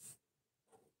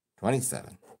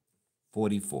 27.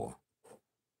 44.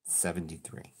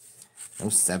 73. No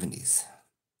 70s.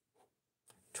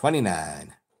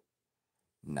 29.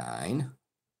 9.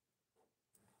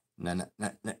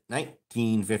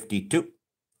 1952.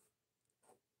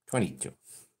 22.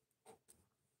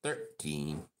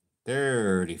 13.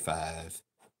 35.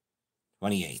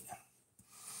 28.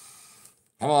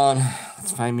 Come on,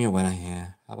 let's find me a winner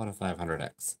here. How about a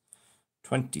 500X?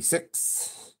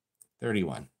 26.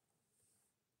 31.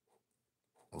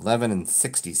 11 and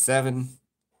 67.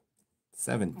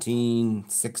 17.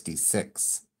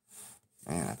 66.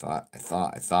 Man, I thought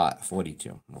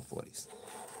 42. No 40s.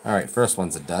 All right, first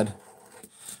one's a dud.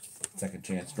 Second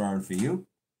chance drawing for you.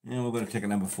 And we're going to take a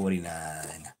number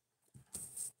 49.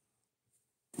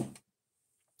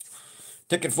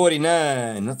 Ticket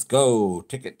 49. Let's go.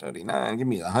 Ticket 39. Give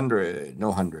me 100. No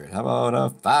 100. How about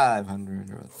a 500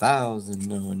 or 1,000?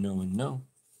 No, no, no.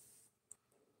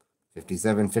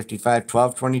 57, 55,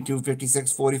 12, 22,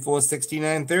 56, 44,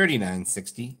 69, 39,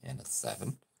 60, and a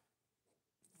 7.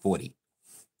 40.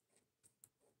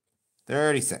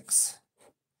 36.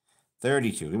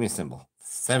 32. Give me a symbol.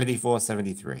 74,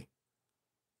 73.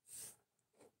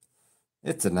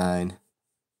 It's a 9.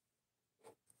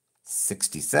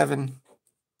 67.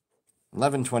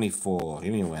 11, 24.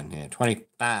 Give me a win here.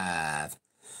 25.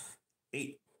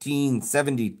 18,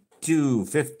 72,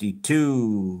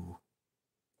 52.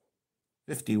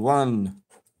 51.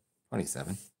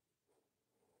 27.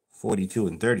 42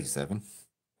 and 37.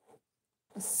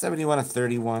 71, a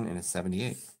 31, and a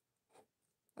 78.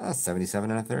 77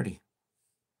 and a 30.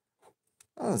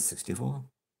 64.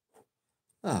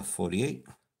 48.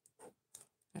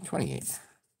 And 28.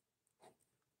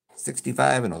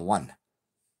 65 and a 1.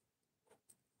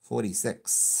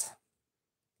 46.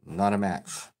 Not a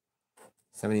match.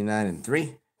 79 and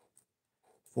 3.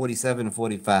 47 and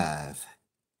 45.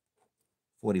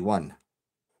 41.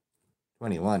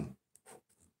 21.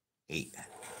 8.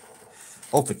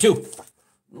 0 for 2.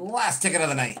 Last ticket of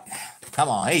the night. Come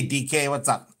on. Hey, DK, what's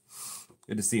up?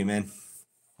 Good to see you, man.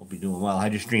 Hope you're doing well.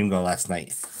 How'd your stream go last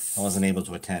night? I wasn't able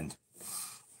to attend.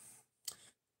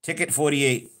 Ticket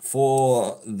 48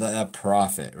 for the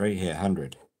profit. Right here,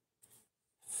 100.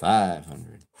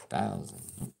 500.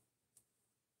 1,000.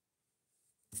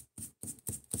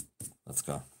 Let's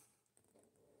go.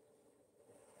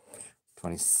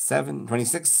 27,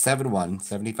 26, 71,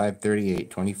 75, 38,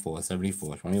 24,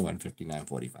 74, 21, 59,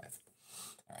 45.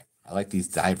 All right. I like these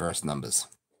diverse numbers.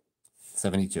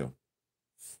 72.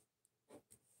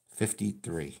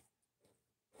 53.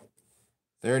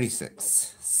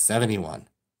 36. 71.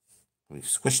 We've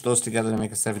squished those together to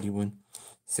make a 71.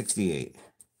 68.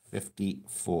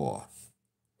 54.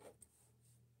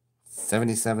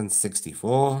 77,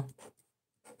 64.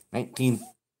 19,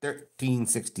 13,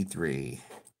 63.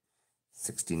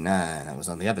 69. That was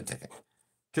on the other ticket.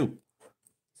 2,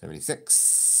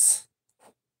 76,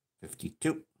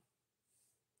 52,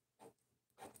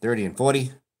 30 and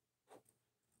 40,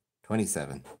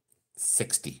 27,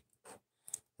 60,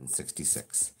 and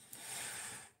 66.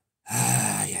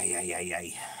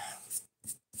 Ay.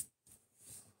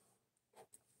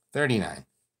 39,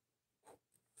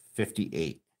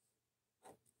 58,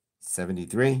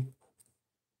 73,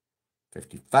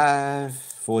 55,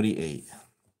 48,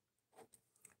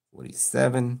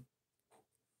 47,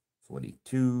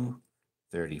 42,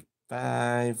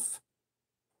 35,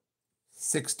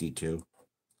 62,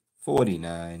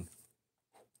 49,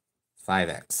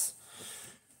 5X.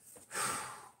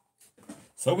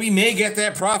 So we may get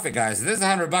that profit, guys. There's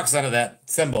 $100 out of that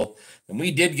symbol, and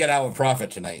we did get our profit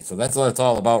tonight. So that's what it's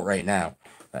all about right now.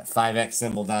 That 5X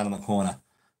symbol down in the corner.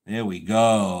 There we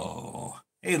go.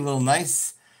 Hey, a little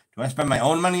nice. Do I spend my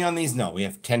own money on these? No, we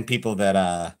have 10 people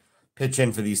that pitch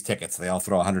in for these tickets. They all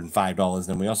throw $105.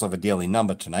 And we also have a daily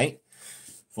number tonight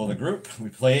for the group. We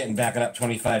play it and back it up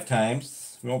 25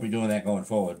 times. We won't be doing that going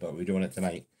forward, but we're doing it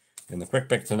tonight. And the quick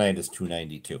pick tonight is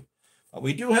 $292. But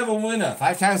we do have a winner.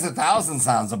 5 times 1,000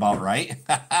 sounds about right.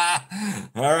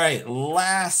 All right,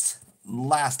 last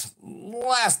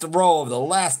row of the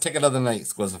last ticket of the night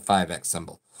scores a 5X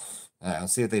symbol.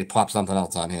 Let's see if they pop something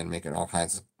else on here and make it all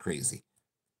kinds of crazy.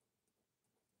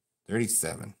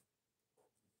 37,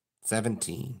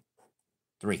 17,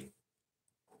 3,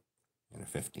 and a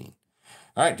 15.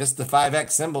 All right, just the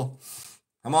 5X symbol.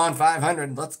 Come on,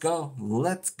 500. Let's go.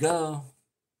 Let's go.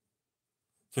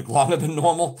 Took longer than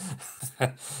normal.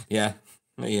 Yeah.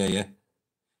 All right,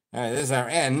 there's our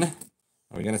N.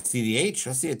 Are we going to see the H?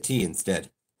 Let's see a T instead.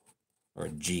 Or a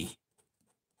G.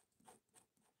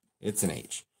 It's an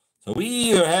H. So we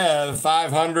either have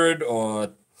 500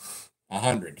 or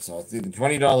 100. So it's either a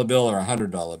 $20 bill or a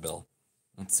 $100 bill.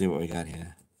 Let's see what we got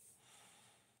here.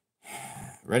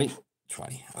 Ready?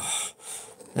 20. Oh,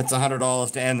 that's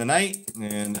 $100 to end the night.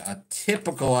 And a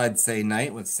typical, I'd say,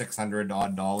 night with $600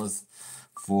 odd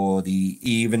for the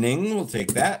evening. We'll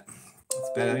take that. It's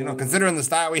better, considering the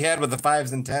start we had with the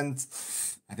 5s and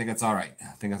 10s. I think it's all right.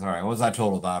 What was our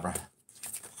total, Barbara?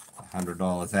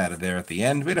 $100 added there at the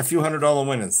end. We had a few $100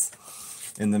 winners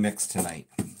in the mix tonight.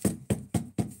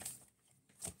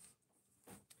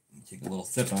 Take a little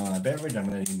sip on a beverage. I'm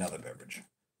going to need another beverage.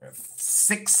 We're at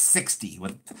 660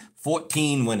 with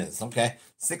 14 winners. Okay,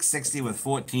 660 with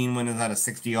 14 winners out of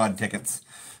 60 odd tickets.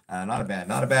 Not a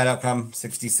bad outcome.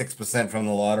 66% from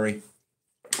the lottery.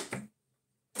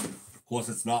 Of course,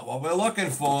 it's not what we're looking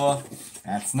for.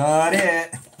 That's not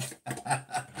it.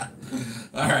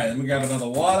 All right, let me grab another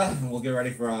water, and we'll get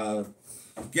ready for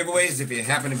giveaways. If you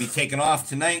happen to be taking off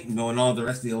tonight and going on the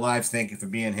rest of your lives, thank you for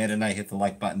being here tonight. Hit the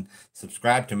like button.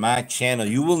 Subscribe to my channel.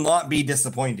 You will not be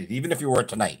disappointed. Even if you were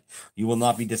tonight, you will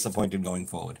not be disappointed going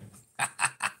forward.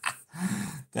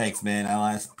 Thanks, man.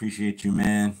 I appreciate you,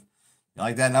 man. You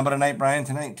like that number tonight, Brian,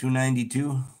 tonight?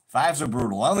 292. 5s are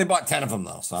brutal. I only bought 10 of them,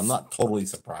 though, so I'm not totally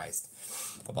surprised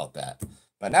about that.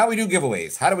 But now we do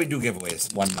giveaways. How do we do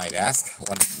giveaways? One might ask.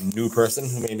 One new person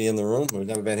who may be in the room who's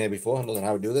never been here before and doesn't know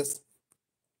how we do this.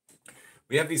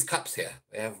 We have these cups here.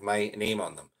 They have my name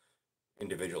on them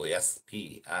individually.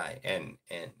 SPINNNI.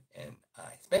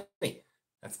 That's me.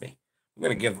 That's me. I'm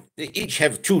going to give, they each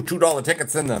have two $2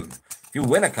 tickets in them. If you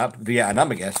win a cup via a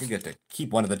number guess, you get to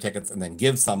keep one of the tickets and then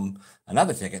give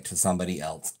another ticket to somebody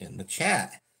else in the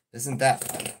chat. Isn't that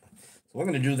fun? So we're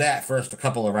going to do that first, a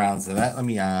couple of rounds of that. Let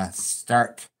me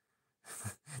start.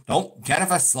 Don't,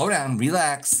 Jennifer, slow down,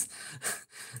 relax.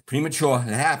 Premature,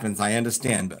 it happens, I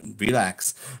understand, but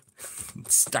relax.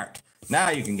 Start. Now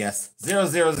you can guess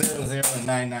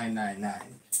 00009999.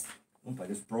 Oop, I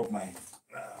just broke my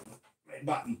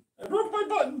button. I broke my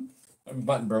button. My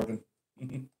button broken.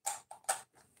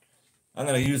 I'm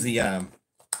going to use the, oh,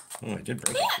 I did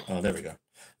break it. Oh, there we go.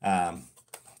 I'm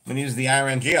going to use the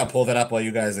RNG. I'll pull that up while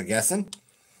you guys are guessing.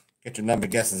 Get your number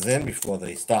guesses in before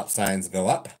the stop signs go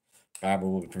up. Barbara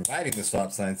will be providing the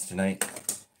stop signs tonight.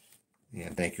 Yeah,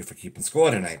 thank you for keeping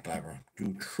score tonight, Barbara.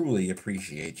 Do truly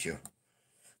appreciate you.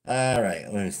 All right,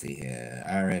 let me see here.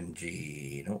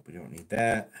 RNG. Nope, we don't need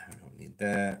that. We don't need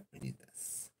that. We need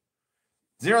this.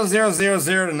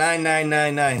 0000 to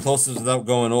 9999. Closest without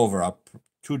going over. Up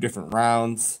 2 different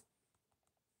rounds.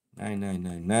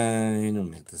 9999. I'll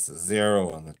make this a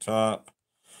 0 on the top.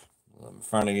 In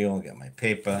front of you, I'll get my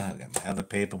paper. I'll get my other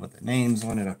paper with the names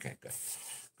on it. Okay, good.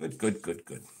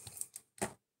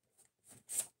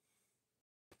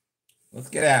 Let's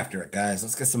get after it, guys.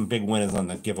 Let's get some big winners on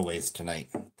the giveaways tonight.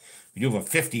 We do have a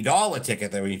 $50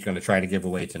 ticket that we're going to try to give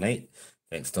away tonight.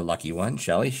 Thanks to Lucky One,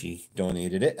 Shelly. She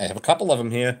donated it. I have a couple of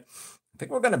them here.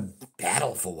 think we're going to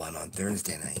battle for one on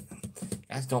Thursday night. You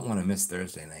guys don't want to miss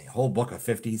Thursday night. Whole book of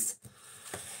 50s.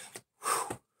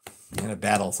 Whew. In a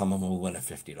battle, someone will win a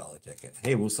 $50 ticket.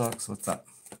 Hey, Woo Sox, what's up?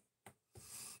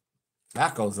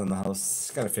 Marco's in the house.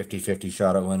 He's got a 50-50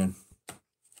 shot at winning.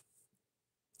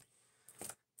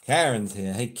 Karen's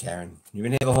here. Hey, Karen. You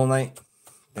been here the whole night?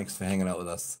 Thanks for hanging out with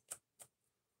us.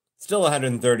 Still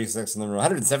 136 in the room.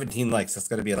 117 likes. That's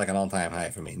going to be like an all-time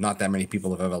high for me. Not that many people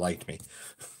have ever liked me.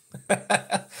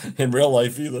 In real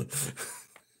life either.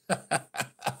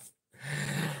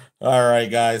 All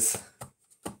right, guys.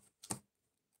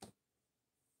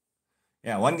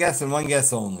 Yeah, one guess and one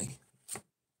guess only.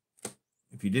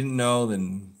 If you didn't know,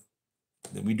 then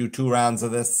we do 2 rounds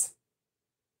of this.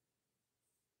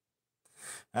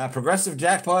 Progressive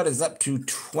Jackpot is up to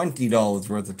 $20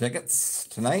 worth of tickets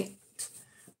tonight.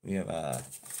 We have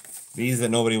these that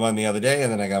nobody won the other day,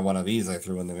 and then I got one of these I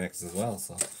threw in the mix as well.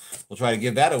 So we'll try to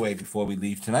give that away before we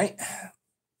leave tonight.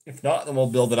 If not, then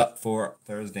we'll build it up for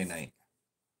Thursday night.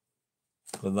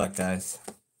 Good luck, guys.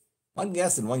 One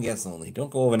guess and one guess only.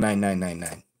 Don't go over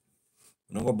 9999.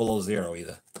 Don't go below 0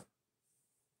 either.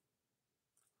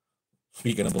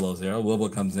 Speaking of below 0, Wilbur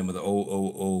comes in with an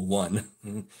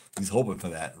 0001. He's hoping for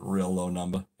that real low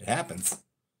number. It happens.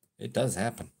 It does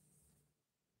happen.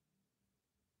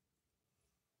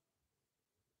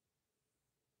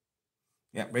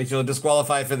 Yeah, Rachel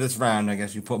disqualified for this round. I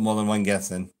guess you put more than one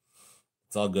guess in.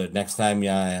 It's all good. Next time,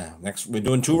 yeah. We're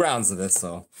doing 2 rounds of this,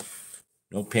 so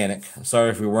no panic. Sorry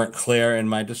if we weren't clear in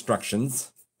my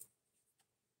instructions.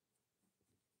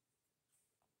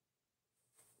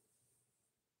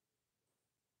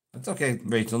 That's okay,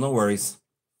 Rachel. No worries.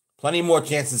 Plenty more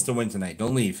chances to win tonight.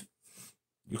 Don't leave.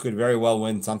 You could very well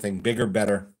win something bigger,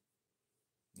 better.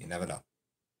 You never know.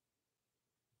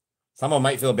 Someone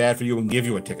might feel bad for you and give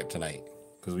you a ticket tonight,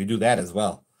 because we do that as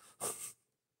well.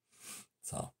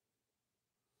 So.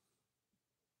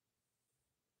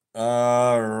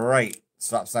 All right.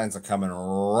 Stop signs are coming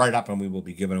right up, and we will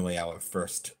be giving away our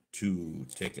first 2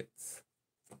 tickets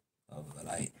of the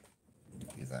night.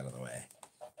 Get these out of the way.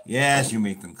 Yes, you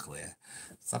make them clear.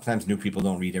 Sometimes new people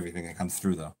don't read everything that comes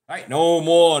through, though. All right, no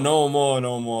more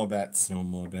bets. No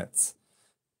more bets.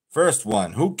 First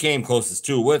one, who came closest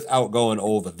to without going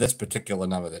over this particular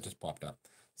number that just popped up?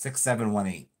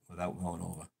 6718 without going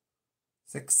over.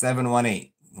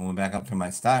 6718. Going back up to my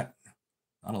start.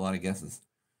 Not a lot of guesses.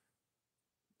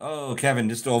 Oh, Kevin,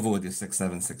 just over with your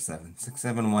 6767.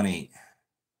 6718.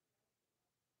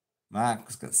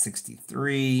 Mark's got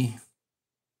 63.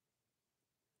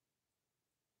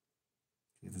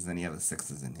 See if there's any other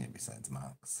 6s in here besides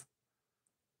Mark's.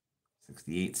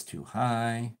 68's too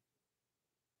high.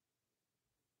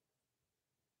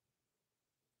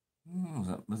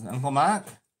 Was that Uncle Mark?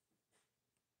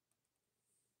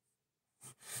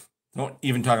 Don't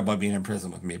even talk about being in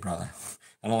prison with me, brother.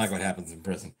 I don't like what happens in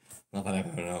prison. Not that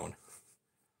I've ever known.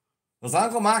 Was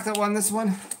Uncle Mark that won this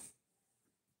one?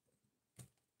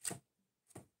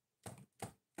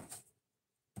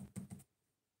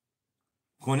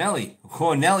 Cornelli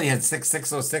had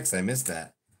 6606. I missed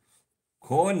that.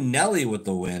 Cornelli with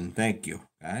the win. Thank you,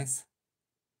 guys.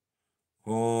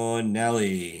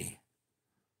 Cornelli.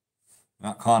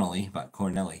 Not Connolly, but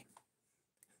Cornelli.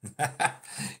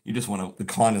 You just wanted the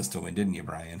Connors to win, didn't you,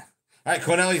 Brian? All right,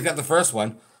 Cornelli's got the first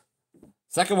one.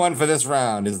 Second one for this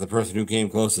round is the person who came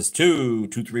closest to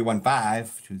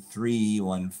 2315.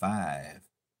 2315.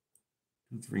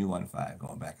 2315.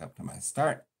 Going back up to my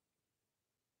start.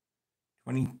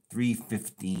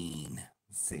 2315.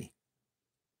 Let's see.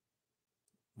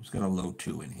 Who's got a low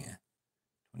 2 in here?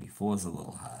 24 is a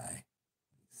little high.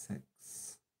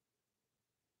 6.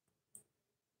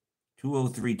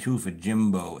 2032 for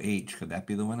Jimbo H. Could that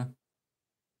be the winner?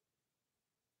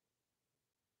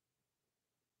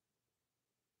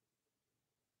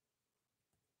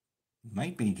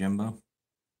 Might be Jimbo.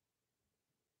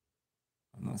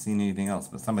 I'm not seeing anything else,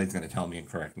 but somebody's going to tell me and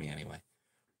correct me anyway.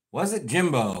 Was it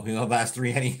Jimbo? The last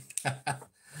 3 any?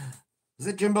 Was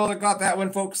it Jimbo that got that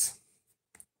one, folks?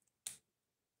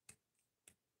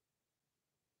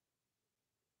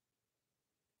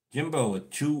 Jimbo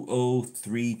with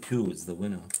 2032 is the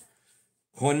winner.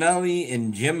 Cornelli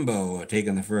and Jimbo are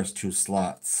taking the first 2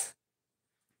 slots.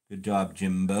 Good job,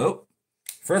 Jimbo.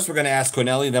 First, we're going to ask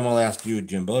Cornelli, then we'll ask you,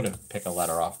 Jimbo, to pick a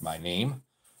letter off my name.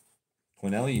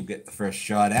 Cornelli, you get the first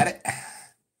shot at it.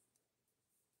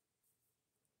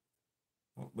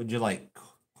 What would you like,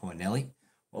 Cornelli?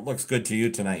 What looks good to you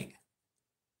tonight?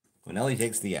 Cornelli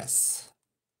takes the S.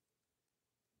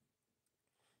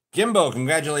 Jimbo,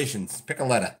 congratulations. Pick a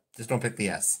letter. Just don't pick the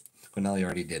S. Cornelli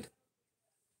already did.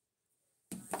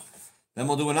 Then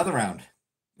we'll do another round.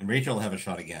 And Rachel will have a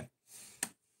shot again.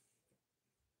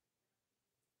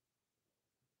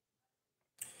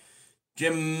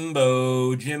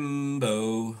 Jimbo,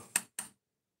 Jimbo.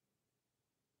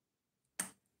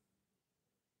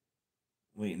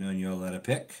 Waiting on your letter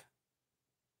pick.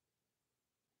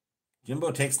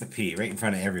 Jimbo takes the P right in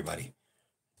front of everybody.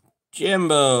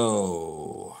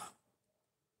 Jimbo.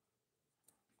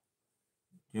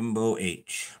 Jimbo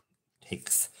H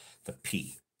takes the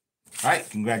P. All right,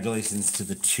 congratulations to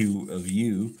the two of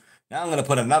you. Now I'm going to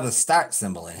put another start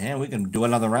symbol in here. We can do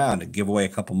another round and give away a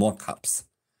couple more cups.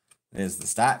 There's the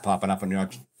start popping up on your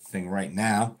thing right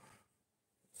now.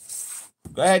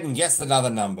 Go ahead and guess another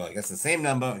number. Guess the same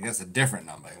number. Guess a different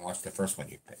number. And watch the first one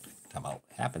you pick come out.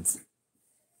 It happens.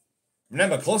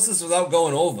 Remember, closest without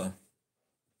going over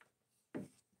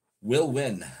will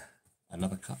win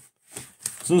another cup.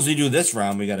 As soon as we do this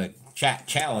round, we got a chat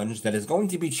challenge that is going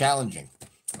to be challenging.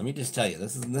 Let me just tell you,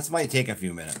 this might take a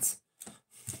few minutes.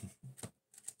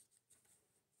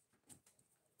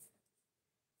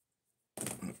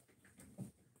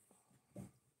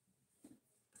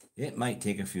 It might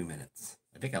take a few minutes.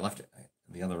 I think I left it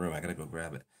in the other room. I gotta go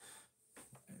grab it.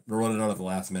 I wrote it out at the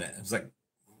last minute. It was like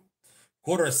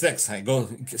 5:45. I go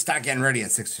start getting ready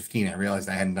at 6:15. I realized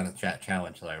I hadn't done a chat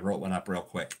challenge, so I wrote one up real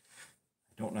quick.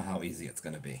 I don't know how easy it's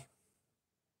gonna be.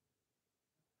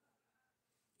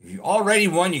 If you already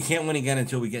won, you can't win again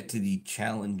until we get to the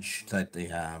challenge, like the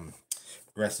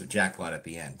progressive jackpot at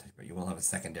the end. But you will have a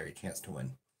secondary chance to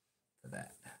win for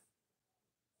that.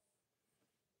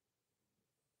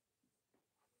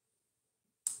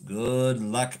 Good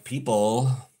luck, people.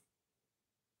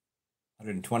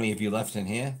 120 of you left in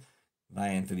here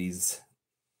vying for these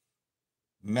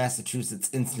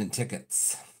Massachusetts instant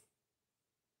tickets.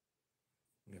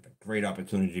 We have a great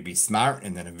opportunity to be smart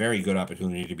and then a very good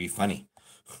opportunity to be funny.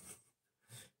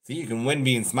 See, you can win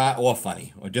being smart or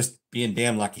funny or just being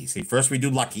damn lucky. See, first we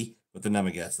do lucky with the number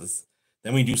guesses.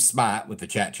 Then we do smart with the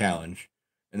chat challenge.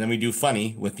 And then we do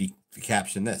funny with the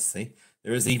caption this. See,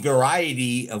 there is a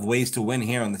variety of ways to win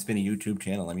here on the Spinny YouTube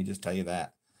channel. Let me just tell you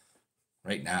that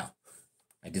right now.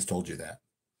 I just told you that.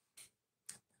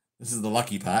 This is the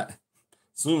lucky part.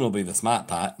 Soon will be the smart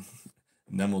part.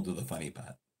 And then we'll do the funny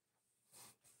part.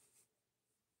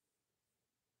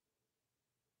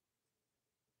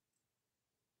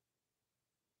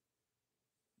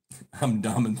 I'm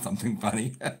dumb and something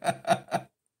funny.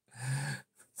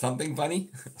 Something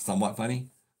funny? Somewhat funny?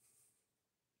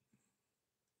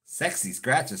 Sexy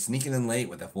Scratch is sneaking in late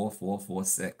with a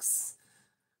 4446.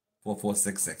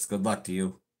 4466. Good luck to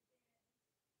you.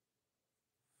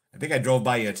 I think I drove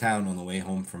by your town on the way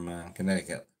home from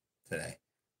Connecticut today.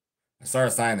 I saw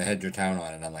a sign that had your town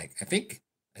on it, and I'm like, I think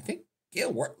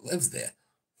Gail lives there.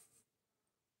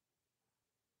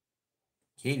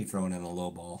 Katie throwing in a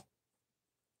low ball.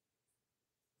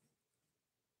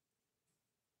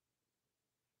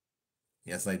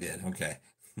 Yes, I did. Okay.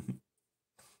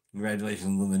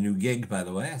 Congratulations on the new gig, by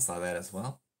the way. I saw that as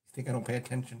well. You think I don't pay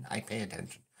attention? I pay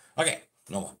attention. Okay,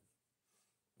 no more.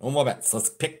 No more bets. Let's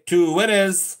pick two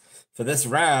winners for this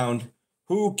round.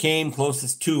 Who came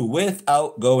closest to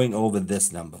without going over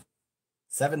this number?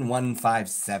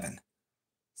 7157.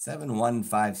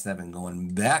 7157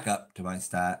 going back up to my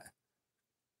start.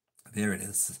 There it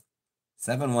is.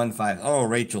 715. Oh,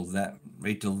 Rachel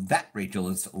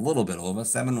is a little bit over.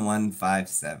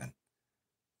 7157.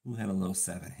 Who had a low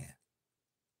 7 here?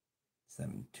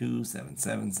 72,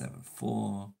 77,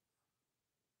 74.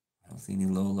 I don't see any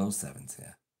low 7s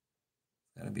here.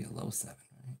 It's got to be a low 7,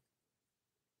 right?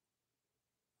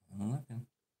 I'm looking.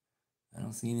 I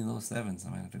don't see any low 7s.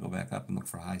 I might have to go back up and look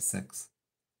for a high 6.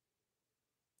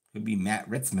 Could be Matt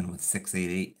Ritzman with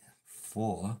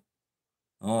 6884.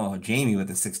 Oh, Jamie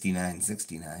with a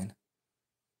 6969.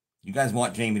 You guys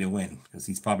want Jamie to win because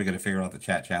he's probably going to figure out the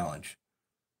chat challenge.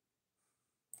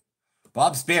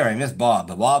 Bob Spear, I missed Bob,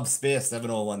 but Bob Spear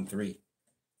 7013.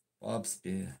 Bob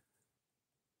Spear.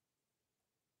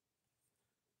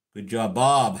 Good job,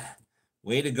 Bob.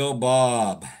 Way to go,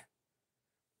 Bob.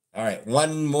 All right,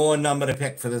 one more number to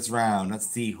pick for this round. Let's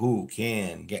see who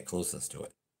can get closest to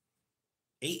it.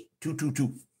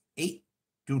 8222.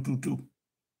 8222.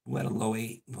 Who had a low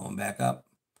 8? Going back up.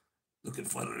 Looking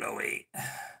for the low 8.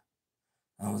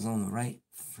 I was on the right.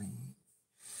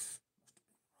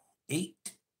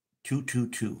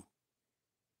 8222.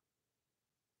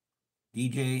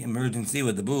 DJ Emergency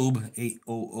with the boob.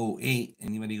 8008.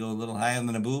 Anybody go a little higher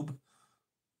than a boob?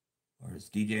 Or is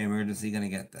DJ Emergency going to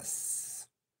get this?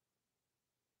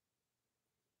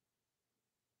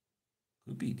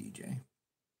 Could be DJ.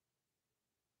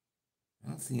 I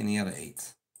don't see any other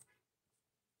 8s.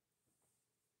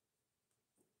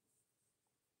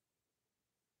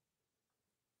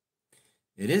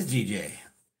 It is DJ.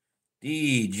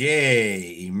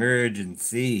 DJ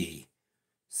Emergency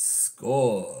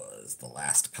scores the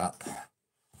last cup.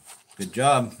 Good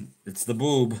job. It's the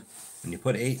boob. When you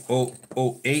put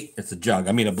 808, it's a jug.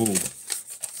 I mean a boob.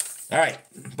 All right,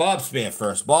 Bob Spear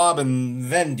first. Bob and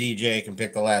then DJ can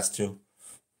pick the last two.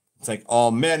 It's like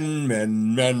all men winners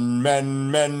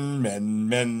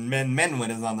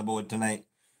on the board tonight.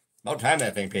 About time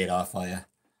that thing paid off for you.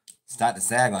 Start to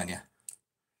sag on you.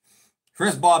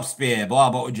 First, Bob Spear.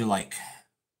 Bob, what would you like?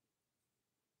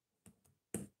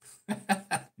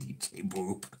 DJ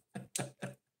Boob.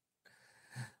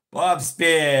 Bob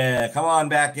Spear, come on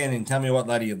back in and tell me what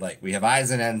letter you'd like. We have I's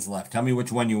and N's left. Tell me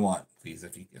which one you want, please.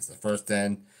 If it's the first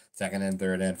N, second N,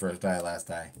 third N, first I,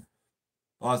 last I.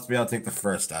 Bob Spear, I'll take the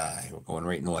first I. We're going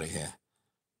right in order here.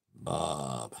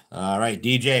 Bob. All right,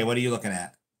 DJ, what are you looking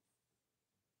at?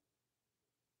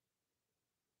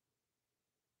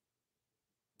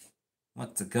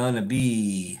 What's it gonna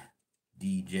be,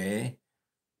 DJ?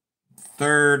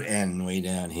 Third N way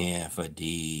down here for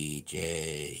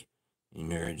DJ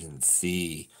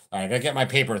Emergency. All right, I gotta get my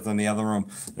papers in the other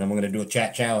room, and I'm gonna do a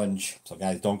chat challenge. So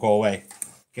guys, don't go away.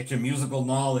 Get your musical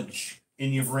knowledge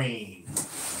in your brain.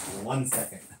 1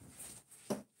 second.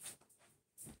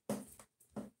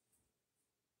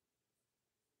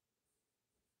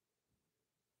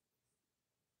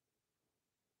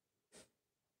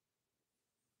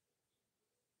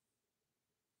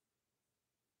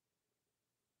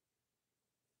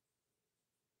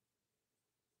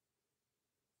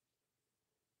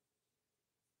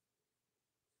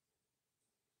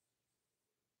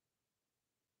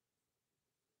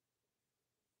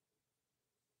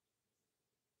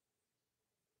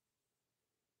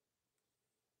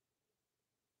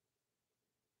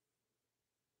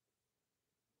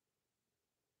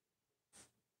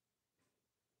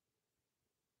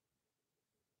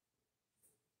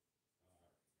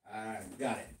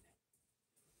 Got it.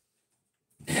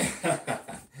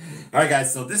 All right,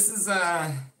 guys. So this is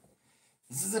a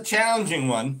challenging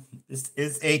one. This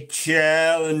is a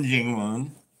challenging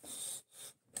one.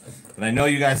 But I know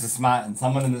you guys are smart, and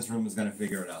someone in this room is going to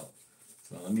figure it out.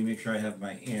 So let me make sure I have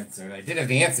my answer. I did have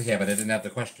the answer here, but I didn't have the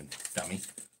question. Dummy.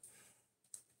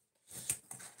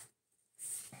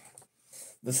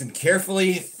 Listen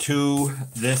carefully to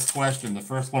this question. The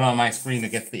first one on my screen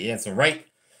that gets the answer right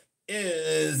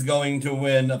is going to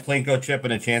win a Plinko chip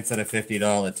and a chance at a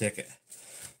 $50 ticket.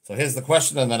 So here's the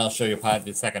question, and then I'll show you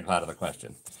the second part of the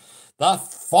question. The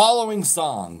following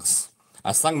songs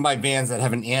are sung by bands that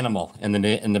have an animal in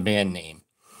the band name.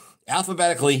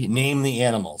 Alphabetically, name the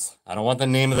animals. I don't want the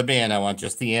name of the band. I want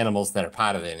just the animals that are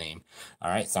part of their name. All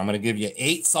right, so I'm going to give you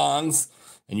 8 songs,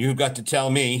 and you've got to tell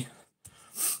me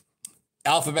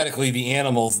alphabetically the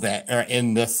animals that are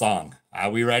in this song. Are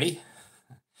we ready?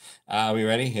 Are we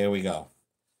ready? Here we go.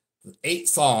 8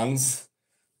 songs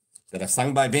that are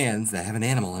sung by bands that have an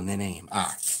animal in their name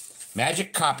are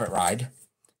Magic Carpet Ride,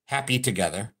 Happy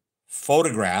Together,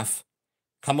 Photograph,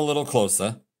 Come a Little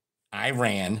Closer, I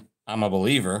Ran, I'm a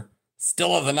Believer,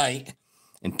 Still of the Night,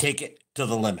 and Take It to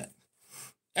the Limit.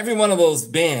 Every one of those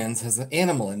bands has an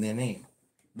animal in their name.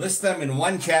 List them in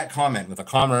one chat comment with a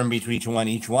comma in between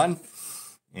each one.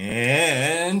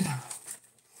 And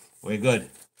we're good.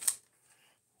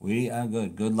 We are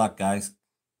good. Good luck, guys.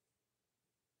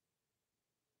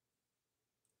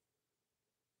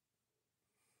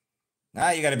 Now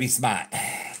you got to be smart.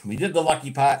 We did the lucky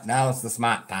part. Now it's the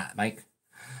smart part, Mike.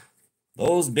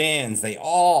 Those bands, they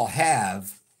all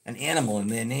have an animal in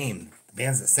their name. The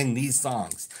bands that sing these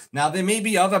songs. Now, there may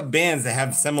be other bands that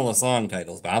have similar song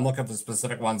titles, but I'm looking for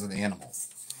specific ones with animals.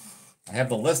 I have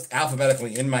the list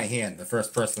alphabetically in my hand. The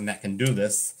first person that can do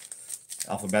this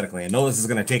alphabetically. I know this is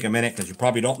going to take a minute because you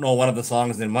probably don't know one of the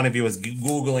songs, and one of you is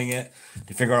Googling it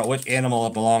to figure out which animal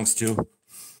it belongs to.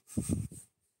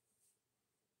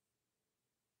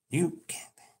 You can't.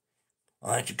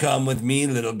 Why don't you come with me,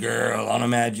 little girl, on a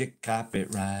magic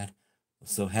carpet ride? We're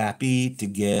so happy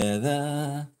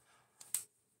together.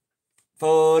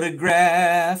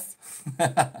 Photograph.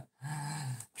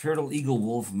 Turtle, eagle,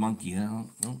 wolf, monkey.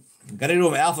 Got to do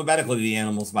them alphabetically, the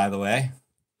animals, by the way.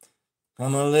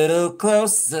 Come a little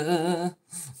closer.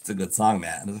 It's a good song,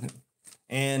 man.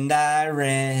 And I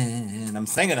ran. I'm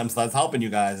singing them, so that's helping you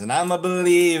guys. And I'm a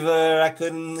believer. I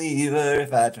couldn't leave her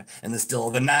if I tried. In the still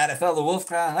of the night, I felt the wolf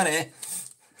cry, honey.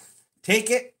 Take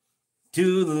it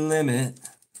to the limit.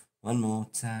 One more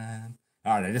time.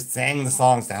 All right, I just sang the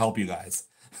songs to help you guys.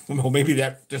 Well, maybe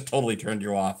that just totally turned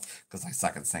you off because I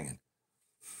suck at singing.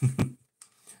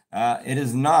 It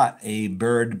is not a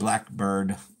bird,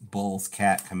 blackbird, bulls,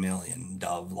 cat, chameleon,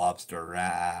 dove, lobster,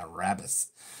 rabbit.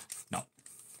 No.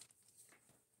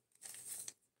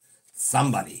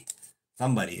 Somebody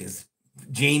is.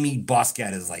 Jamie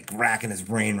Boscat is like racking his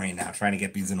brain right now trying to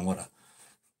get these in order.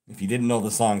 If you didn't know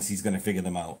the songs, he's going to figure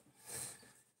them out.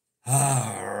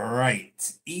 All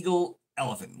right. Eagle,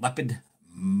 elephant, leopard,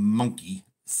 monkey,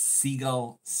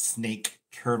 seagull, snake,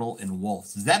 turtle, and wolf.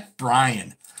 Zep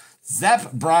Bryan.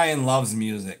 Zep Bryan loves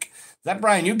music. Zep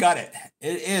Bryan, you got it.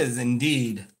 It is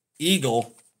indeed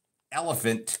eagle,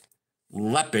 elephant,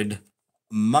 leopard,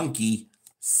 monkey,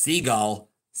 seagull,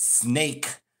 snake,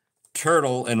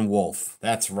 turtle, and wolf.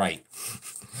 That's right.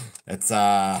 That's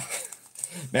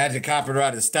Magic Copper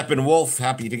Rod is Steppenwolf.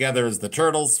 Happy Together is the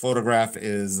Turtles. Photograph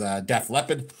is Def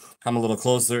Leopard. Come a little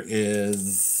closer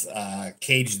is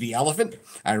Cage the Elephant.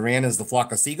 Iran is the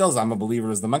Flock of Seagulls. I'm a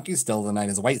Believer is the Monkey. Still the Night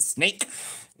is White Snake.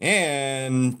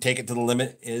 And Take It to the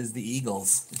Limit is the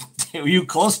Eagles. Were you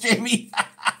close, Jamie?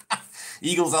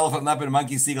 Eagles, elephant, leopard,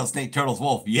 monkey, seagull, snake, turtles,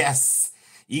 wolf. Yes.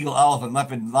 Eagle, elephant,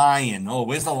 leopard, lion. Oh,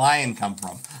 where's the lion come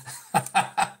from?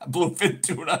 Bluefin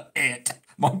tuna, ant,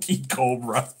 monkey,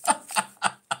 cobra.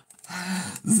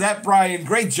 Zep Bryan,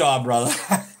 great job, brother.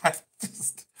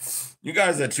 You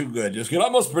guys are too good. Just can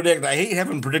almost predict. I hate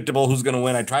having predictable who's going to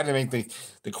win. I try to make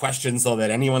the question so that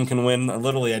anyone can win.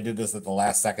 Literally, I did this at the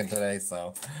last second today.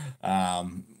 So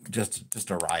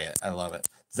just a riot. I love it.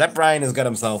 Zep Bryan has got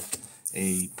himself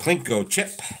a Plinko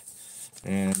chip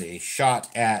and a shot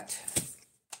at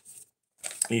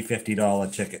a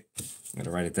 $50 ticket. I'm going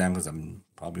to write it down because I'm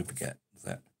probably forget.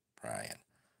 Zep Bryan.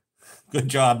 Good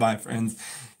job, my friends.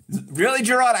 Really,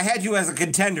 Gerard? I had you as a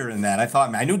contender in that. I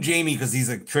thought, I knew Jamie because he's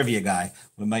a trivia guy.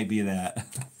 It might be that.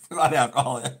 Not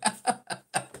alcoholic.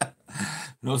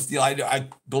 No Steel. I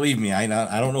believe me. I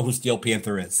don't know who Steel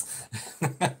Panther is.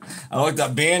 I looked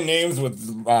up band names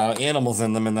with animals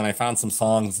in them, and then I found some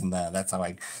songs, and that's how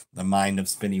the mind of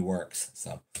Spinny works.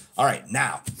 So, all right,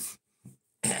 now,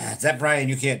 Zep Bryan,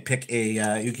 you can't pick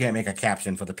you can't make a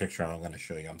caption for the picture I'm going to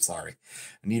show you. I'm sorry.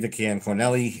 Neither can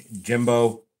Cornelli,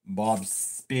 Jimbo, Bob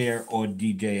Spear, or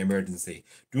DJ Emergency.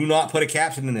 Do not put a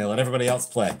caption in there. Let everybody else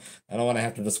play. I don't want to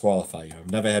have to disqualify you.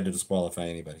 I've never had to disqualify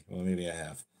anybody. Well, maybe I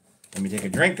have. Let me take a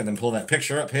drink and then pull that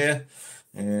picture up here.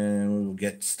 And we'll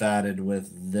get started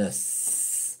with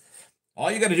this.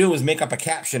 All you got to do is make up a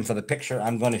caption for the picture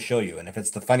I'm going to show you. And if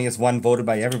it's the funniest one voted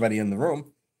by everybody in the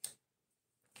room,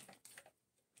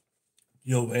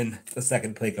 you'll win the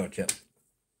second Playco chip.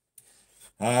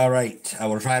 All right, I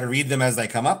will try to read them as they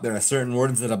come up. There are certain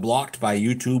words that are blocked by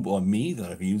YouTube or me,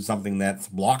 that if you use something that's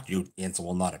blocked, your answer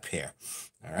will not appear.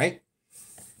 All right,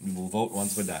 we will vote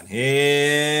once we're done.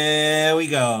 Here we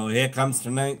go. Here comes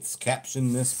tonight's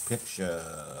caption this picture.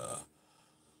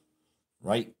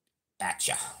 Right at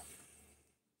ya.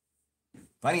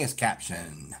 Funniest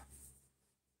caption.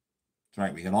 That's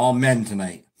right, we got all men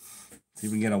tonight. See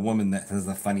if we can get a woman that has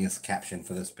the funniest caption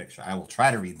for this picture. I will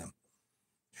try to read them.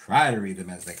 Try to read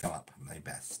them as they come up. My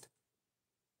best.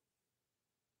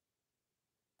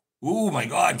 Oh my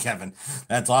God, Kevin.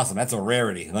 That's awesome. That's a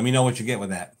rarity. Let me know what you get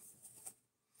with that.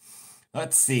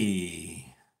 Let's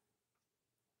see.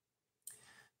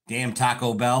 Damn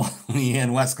Taco Bell.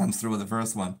 Leanne West comes through with the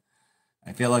first one.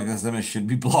 I feel like this image should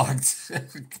be blocked.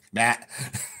 Matt.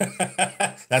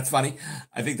 That's funny.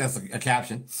 I think that's a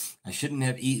caption. I shouldn't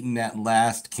have eaten that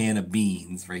last can of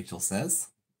beans, Rachel says.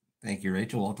 Thank you,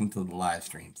 Rachel. Welcome to the live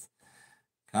streams.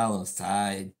 Carlos,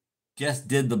 I just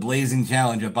did the Blazing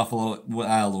Challenge at Buffalo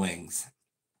Wild Wings.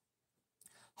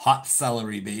 Hot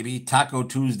celery, baby. Taco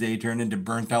Tuesday turned into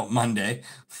Burnt Out Monday.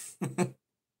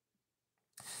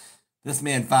 This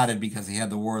man farted because he had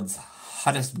the words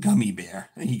hottest gummy bear.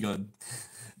 He goes,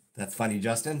 that's funny,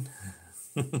 Justin.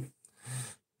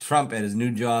 Trump at his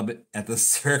new job at the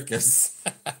circus.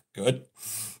 Good.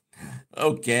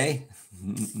 Okay.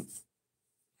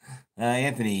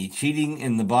 Anthony, cheating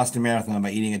in the Boston Marathon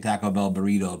by eating a Taco Bell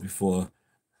burrito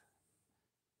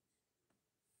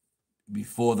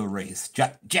before the race.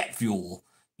 Jet fuel.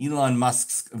 Elon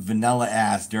Musk's vanilla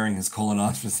ass during his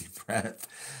colonoscopy prep.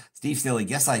 Steve Staley,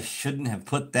 guess I shouldn't have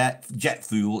put that jet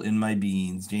fuel in my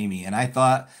beans, Jamie. And I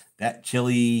thought that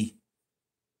chili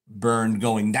burned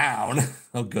going down.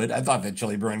 Oh, good. I thought that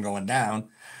chili burned going down.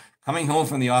 Coming home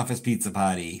from the office pizza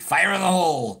party. Fire in the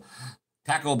hole.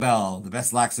 Taco Bell, the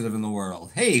best laxative in the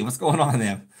world. Hey, what's going on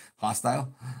there?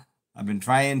 Hostile? I've been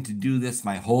trying to do this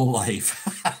my whole life.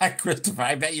 Christopher,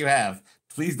 I bet you have.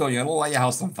 Please don't. You don't light your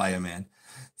house on fire, man.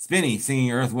 Spinny,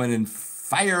 singing Earth, Wind, and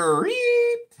Fire.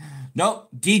 Nope.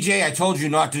 DJ, I told you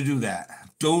not to do that.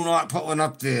 Do not put one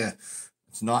up there.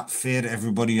 It's not fair to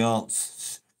everybody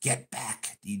else. Get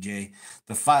back, DJ.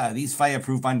 These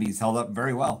fireproof undies held up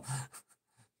very well.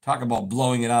 Talk about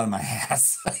blowing it out of my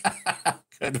ass.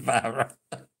 Good, Barbara.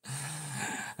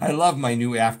 I love my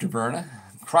new afterburner.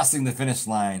 Crossing the finish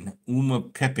line. Uma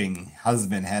Pipping,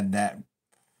 husband, had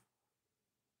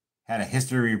a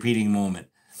history repeating moment.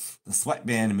 The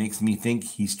sweatband makes me think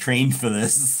he's trained for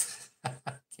this.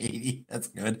 Katie, that's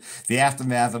good. The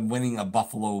aftermath of winning a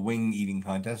buffalo wing eating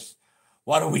contest.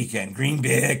 What a weekend. Green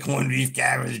beer, corned beef,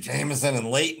 cabbage, Jameson,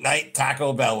 and late night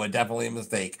Taco Bell were definitely a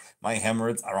mistake. My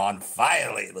hemorrhoids are on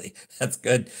fire lately. That's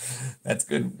good. That's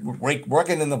good.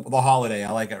 Working in the holiday.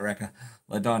 I like it, Rekka.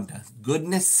 LaDonta.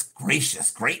 Goodness gracious.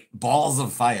 Great balls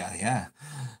of fire. Yeah.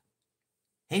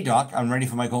 Hey, Doc, I'm ready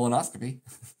for my colonoscopy.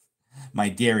 My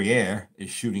derriere is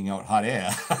shooting out hot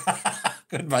air.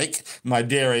 Good, Mike. My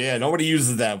derriere. Nobody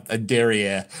uses that, a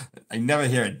derriere. I never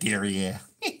hear a derriere.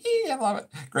 I love it.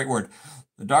 Great word.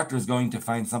 The doctor is going to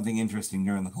find something interesting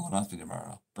during the colonoscopy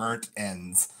tomorrow. Burnt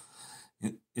ends.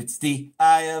 It's the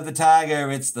eye of the tiger.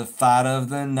 It's the fight of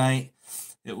the night.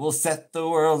 It will set the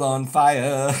world on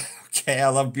fire. Okay, I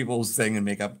love people who sing and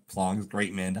make up songs.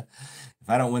 Great, Manda. If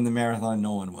I don't win the marathon,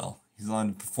 no one will. He's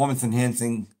on performance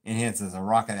enhances. A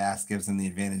rocket ass gives him the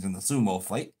advantage in the sumo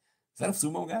fight. Is that a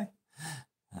sumo guy?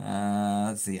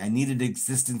 Let's see. I needed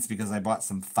existence because I bought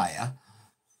some fire.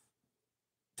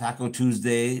 Taco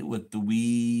Tuesday with the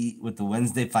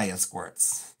Wednesday fire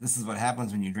squirts. This is what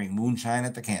happens when you drink moonshine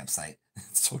at the campsite.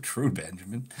 It's so true,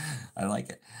 Benjamin. I like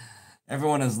it.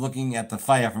 Everyone is looking at the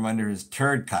fire from under his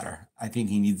turd cutter. I think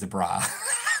he needs a bra.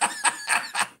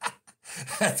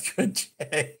 That's good,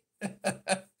 Jay.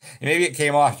 Maybe it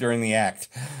came off during the act.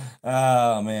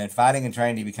 Oh, man. Fighting and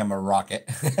trying to become a rocket.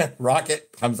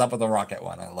 Rocket comes up with a rocket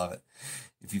one. I love it.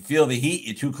 If you feel the heat,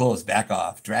 you're too close. Back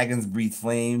off. Dragons breathe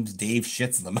flames. Dave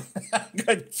shits them.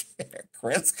 Good,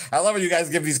 Chris. I love when you guys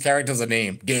give these characters a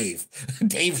name. Dave.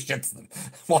 Dave shits them.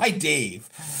 Why Dave?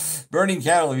 Burning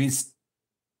calories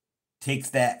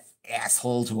takes that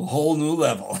asshole to a whole new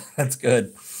level. That's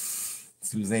good.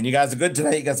 Suzanne, you guys are good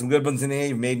tonight. You got some good ones in here.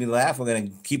 You've made me laugh. We're going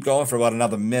to keep going for about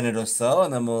another minute or so,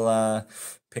 and then we'll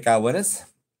pick our winners.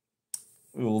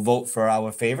 We will vote for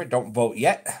our favorite. Don't vote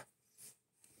yet.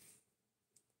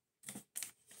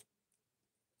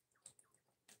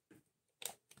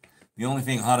 The only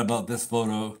thing hot about this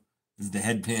photo is the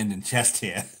headband and chest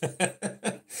hair.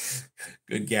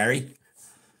 Good, Gary.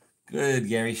 Good,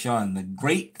 Gary Sean. The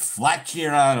Great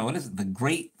Flatcherino. What is it? The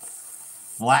Great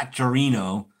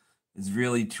Flatcherino is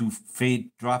really to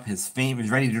drop his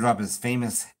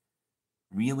famous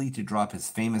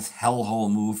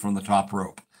hellhole move from the top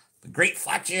rope. The Great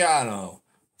Flatcherino.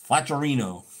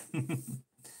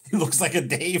 He looks like a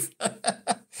Dave.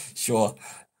 Sure.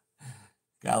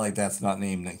 Guy like that's not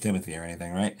named like Timothy or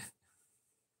anything, right?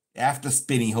 After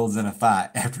Spinny holds in a fight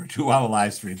after a 2-hour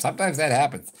live stream. Sometimes that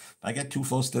happens. If I get too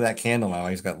close to that candle, my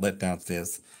wife's got lit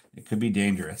downstairs. It could be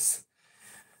dangerous.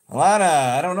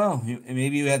 Alana, I don't know.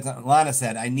 Maybe you had something. Alana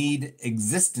said, I need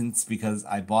existence because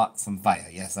I bought some fire.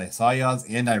 Yes, I saw yours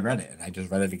and I read it. And I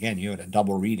just read it again. You had a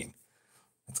double reading.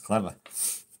 That's clever.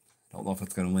 Don't know if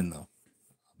it's going to win, though.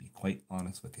 I'll be quite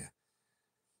honest with you.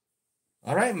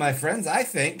 All right, my friends. I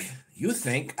think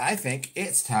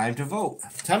it's time to vote.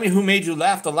 Tell me who made you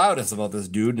laugh the loudest about this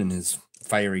dude and his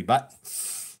fiery butt.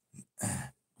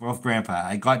 Wolf Grandpa,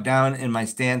 I got down in my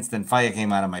stance, then fire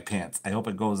came out of my pants. I hope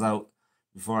it goes out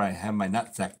before I have my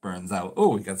nutsack burns out.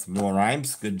 Oh, we got some more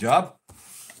rhymes. Good job.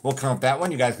 We'll count that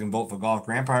one. You guys can vote for Golf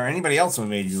Grandpa or anybody else who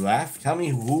made you laugh. Tell me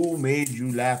who made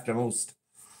you laugh the most.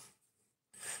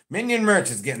 Minion Merch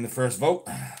is getting the first vote.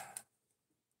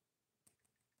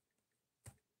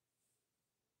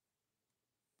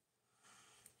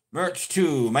 Merch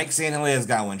 2. Mike St. Hilaire's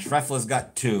got one. Schreffler's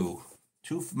got 2.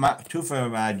 Two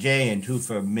for Jay and 2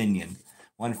 for Minion.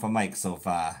 1 for Mike so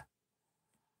far.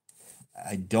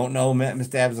 I don't know,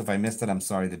 Mr. Abbs, if I missed it. I'm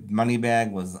sorry. The money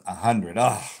bag was 100.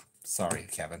 Oh, sorry,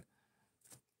 Kevin.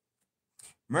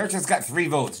 Merch has got 3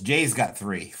 votes. Jay's got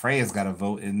 3. Freya's got a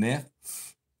vote in there.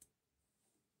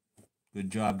 Good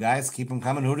job, guys. Keep them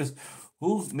coming.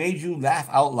 Who made you laugh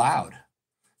out loud?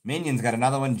 Minion's got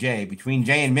another one. Jay. Between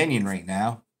Jay and Minion right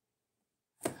now.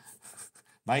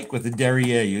 Mike with the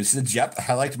derriere usage. Yep,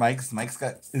 I liked Mike's.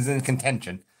 Is in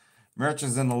contention. Merch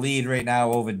is in the lead right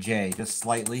now over Jay, just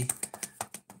slightly.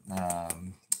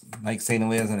 Mike St.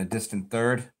 Hilaire's in a distant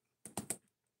third.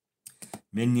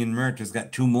 Minion Merch has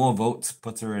got 2 more votes.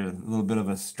 Puts her at a little bit of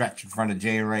a stretch in front of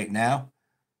Jay right now.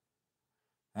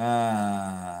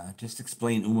 Just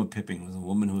explain. Uma Pipping was a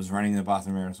woman who was running the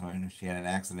Boston Marathon. She had an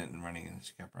accident and running, and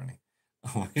she kept running.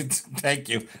 Oh, thank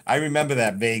you. I remember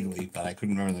that vaguely, but I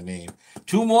couldn't remember the name.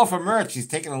 2 more for Merch. He's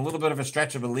taking a little bit of a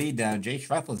stretch of a lead now. Jay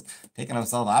Schreffler's taking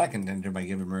himself out of contention by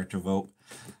giving Merch a vote.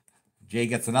 Jay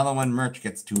gets another one. Merch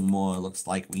gets 2 more. Looks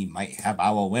like we might have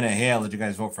our winner here. Let you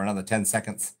guys vote for another 10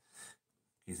 seconds.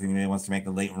 In case anybody wants to make a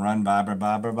late run, Barbara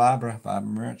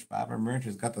Merch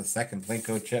has got the second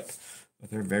Plinko chip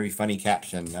with her very funny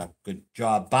caption. Good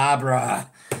job, Barbara.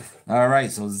 All right,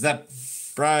 so Zep,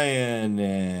 Brian,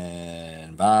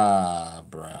 and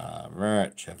Barbara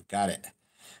Merch have got it.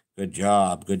 Good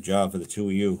job for the 2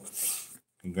 of you.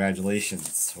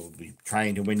 Congratulations. We'll be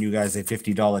trying to win you guys a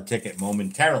 $50 ticket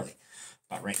momentarily.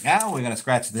 But right now, we're going to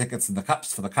scratch the tickets and the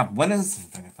cups for the cup winners.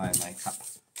 If I can find my cup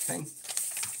thing.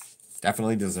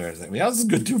 Definitely deserves it. This is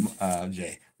good too,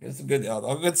 Jay. This is good,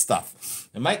 all good stuff.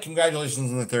 And Mike,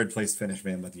 congratulations on the 3rd place finish,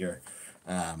 man, with your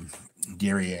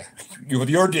derriere. With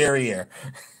your derriere.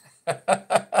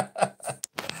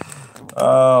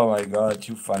 Oh my God,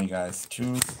 too funny, guys.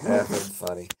 Too effing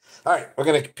funny. All right, we're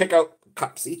going to pick out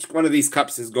cups. Each one of these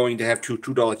cups is going to have two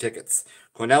 $2 tickets.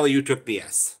 Cornelli, you took the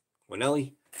S.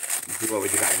 Cornelli, what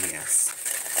would you got in the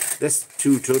S? This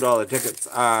 $2 tickets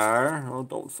are, oh,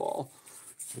 don't fall.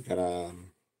 We got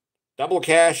double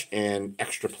cash and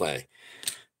extra play.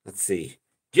 Let's see.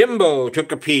 Jimbo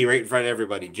took a P right in front of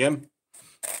everybody. Jim,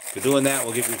 for doing that,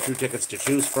 we'll give you 2 tickets to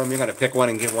choose from. You're going to pick one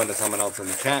and give one to someone else in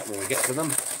the chat when we get to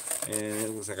them. And it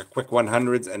looks like a quick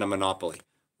 100s and a Monopoly.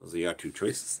 Those are your 2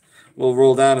 choices. We'll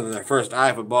roll down to the first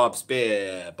eye for Bob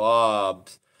Spear.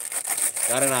 Bob's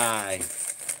got an eye.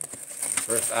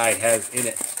 First eye has in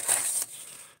it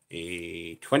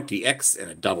a 20X and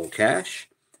a double cash.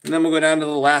 And then we'll go down to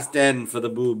the last end for the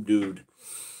boob dude.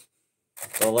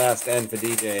 The last end for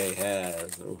DJ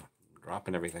has, oh,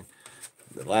 dropping everything.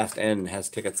 The last end has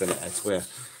tickets in it, I swear.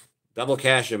 Double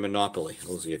cash and Monopoly.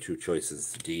 Those are your 2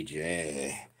 choices,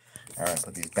 DJ. All right,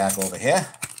 put these back over here.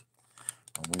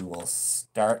 And we will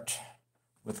start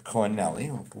with Cornelli.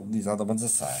 We'll pull these other ones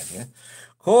aside here.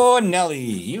 Cornelli,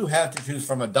 you have to choose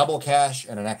from a double cash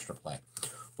and an extra play.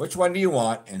 Which one do you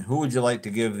want, and who would you like to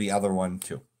give the other one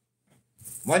to?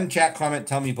 One chat comment,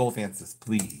 tell me both answers,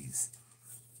 please.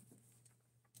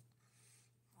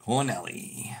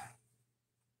 Cornelli.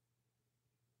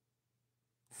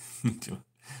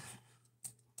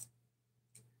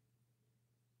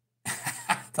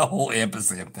 The whole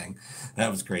ampersand thing.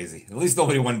 That was crazy. At least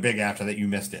nobody won big after that. You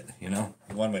missed it, you know?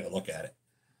 One way to look at it.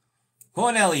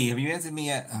 Cornelli, have you answered me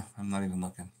yet? Oh, I'm not even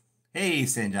looking. Hey,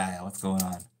 Sanjaya, what's going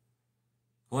on?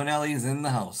 Cornelli's in the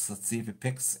house. Let's see if it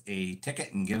picks a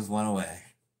ticket and gives one away.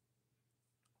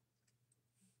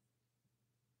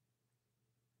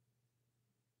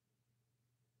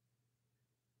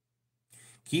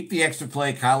 Keep the extra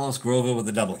play, Carlos Grover with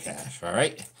the double cash, all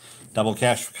right? Double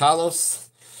cash for Carlos.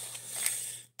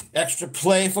 Extra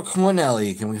play for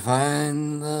Cornelli. Can we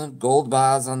find the gold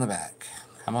bars on the back?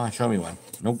 Come on, show me one.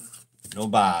 Nope. No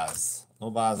bars. No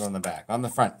bars on the back. On the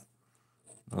front.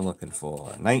 We're looking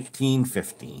for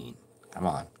 1915. Come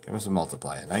on. Give us a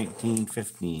multiplier.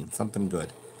 1915. Something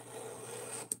good.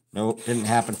 Nope. Didn't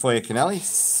happen for you, Cornelli.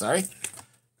 Sorry.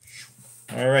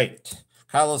 All right.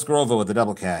 Carlos Grover with the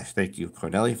double cash. Thank you,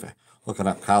 Cornelli, for hooking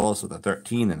up Carlos with a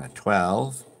 13 and a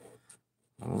 12.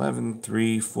 11,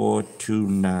 3, 4, 2,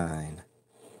 9.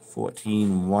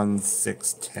 14, 1,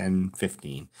 6, 10,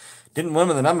 15. Didn't win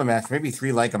with a number match. Maybe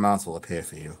 3 like amounts will appear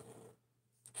for you.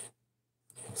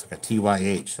 Looks like a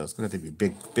TYH, so it's going to have to be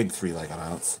big 3 like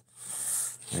amounts.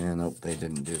 And nope, they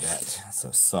didn't do that.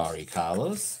 So sorry,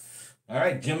 Carlos. All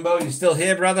right, Jimbo, you still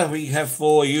here, brother? We have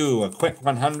for you a quick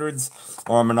 100s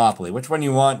or a Monopoly. Which one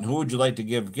you want? Who would you like to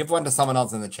give? Give one to someone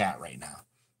else in the chat right now.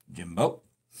 Jimbo.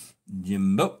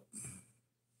 Jimbo.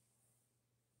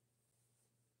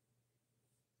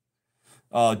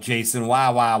 Oh, Jason,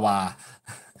 wah.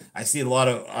 I see a lot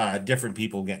of different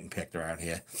people getting picked around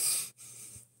here.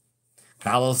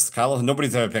 Carlos,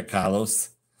 nobody's ever picked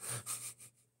Carlos.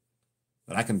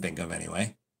 That I can think of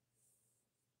anyway.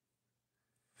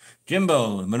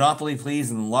 Jimbo, Monopoly,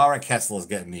 please, and Laura Kessel is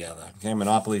getting the other. Okay,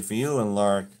 Monopoly for you, and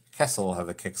Laura Kessel will have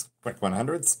the quick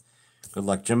 100s. Good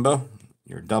luck, Jimbo.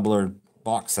 Your doubler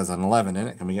box has an 11 in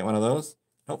it. Can we get one of those?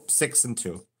 Nope, 6 and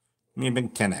 2. Give me a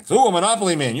big 10x. Ooh,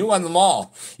 Monopoly man, you won them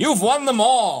all. You've won them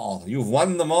all. You've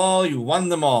won them all. You won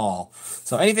them all.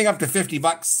 So anything up to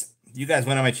 $50, you guys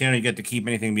went on my channel. You get to keep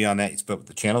anything beyond that. You split with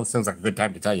the channel. It sounds like a good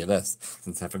time to tell you this,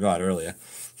 since I forgot earlier.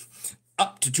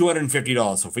 Up to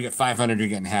 $250. So if we get 500, you're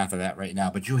getting half of that right now.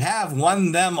 But you have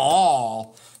won them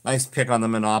all. Nice pick on the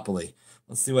Monopoly.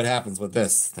 Let's see what happens with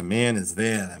this. The man is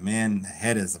there. The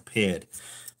head has appeared.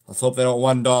 Let's hope they don't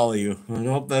 $1 you. I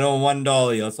hope they don't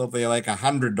 $1 you. Let's hope they like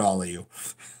 $100 you.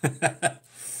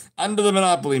 Under the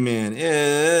Monopoly man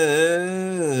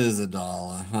is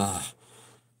 $1.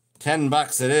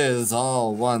 $10 it is.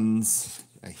 All ones.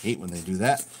 I hate when they do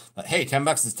that. But hey,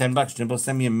 $10 is $10. Jimbo,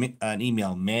 send me an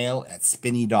email,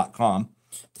 mail@spinny.com.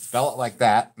 Spell it like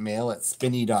that,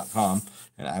 mail@spinny.com,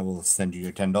 and I will send you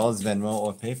your $10 Venmo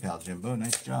or PayPal, Jimbo.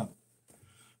 Nice job.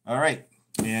 All right.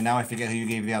 And now I forget who you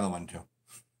gave the other one to.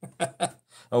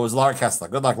 Oh, it was Laura Kessler.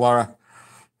 Good luck, Laura.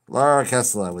 Laura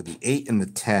Kessler with the 8 and the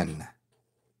 10.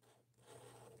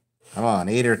 Come on,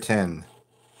 8 or 10.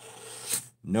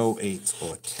 No 8s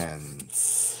or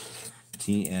 10s.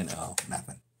 TNO,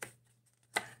 nothing.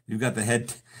 You've got the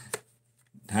head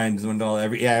times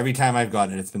 $1 every time I've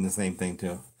gotten it, it's been the same thing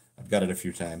too. I've got it a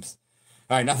few times.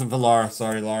 All right, nothing for Laura.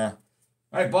 Sorry, Laura.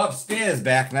 All right, Bob Spear is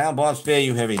back now. Bob Spear,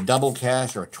 you have a double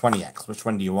cash or a 20X. Which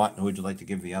one do you want? And who would you like to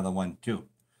give the other one to?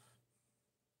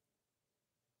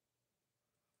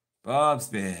 Bob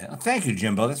Spear. Oh, thank you,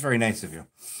 Jimbo. That's very nice of you.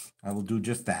 I will do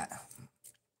just that.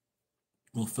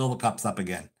 We'll fill the cups up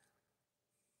again.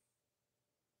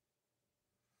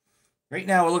 Right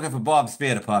now, we're looking for Bob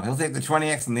Spear to pop. He'll take the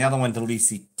 20X and the other one to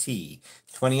Lisa T.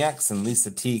 20X and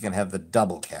Lisa T can have the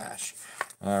double cash.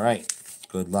 All right.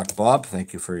 Good luck, Bob.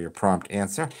 Thank you for your prompt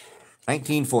answer.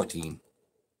 1914.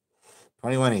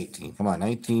 2118. Come on,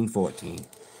 1914.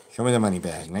 Show me the money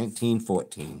bag.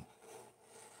 1914.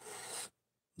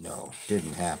 No,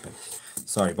 didn't happen.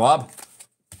 Sorry, Bob.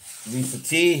 Lisa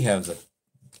T has a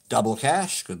double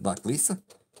cash. Good luck, Lisa.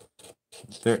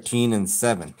 13 and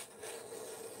 7.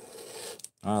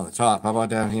 On the top. How about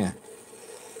down here?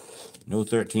 No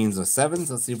 13s or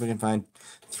 7s. Let's see if we can find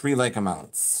 3 like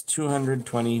amounts. 200,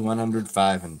 20, 100,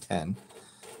 5, and 10.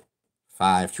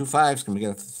 5. 2 5s. Can we get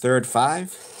a third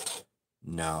 5?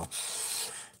 No.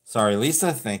 Sorry,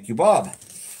 Lisa. Thank you, Bob.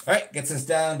 All right. Gets us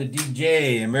down to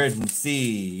DJ Emergency.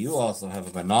 You also have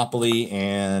a Monopoly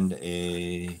and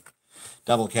a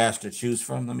double cash to choose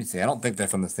from. Let me see. I don't think they're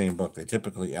from the same book. They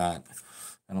typically aren't.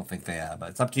 I don't think they are, but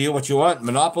it's up to you what you want.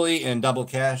 Monopoly and double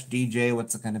cash. DJ,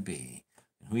 what's it going to be?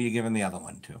 Who are you giving the other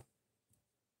one to?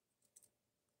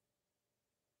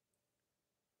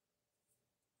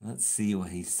 Let's see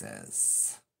what he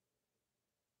says.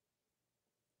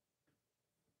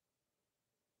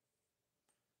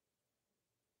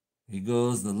 Here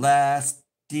goes the last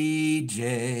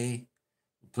DJ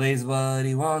who plays what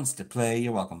he wants to play.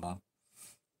 You're welcome, Bob.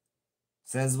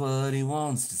 Says what he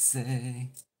wants to say.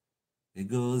 Here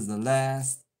goes the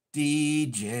last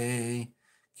DJ.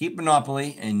 Keep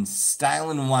Monopoly and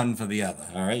Styling 1 for the other.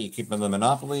 All right, you keep the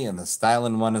Monopoly and the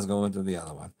Styling 1 is going to the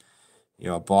other one.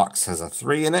 Your box has a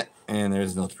 3 in it, and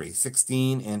there's no 3.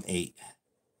 16 and 8.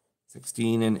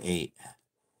 16 and 8.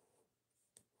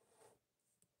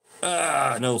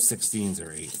 No 16s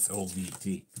or 8s.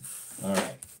 OVT. All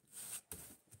right.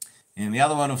 And the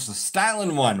other one was the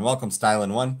Styling 1. Welcome,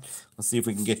 Styling 1. Let's see if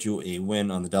we can get you a win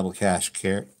on the double cash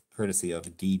courtesy of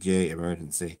DJ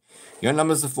Emergency. Your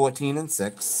numbers are 14 and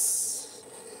 6.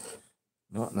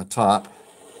 Not in the top.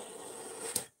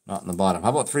 Not in the bottom. How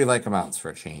about 3 like amounts for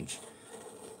a change?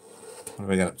 What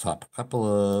do we got up top? A couple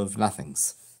of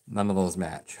nothings. None of those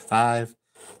match. 5,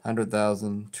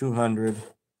 100,000, 200,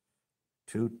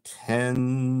 2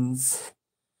 10s.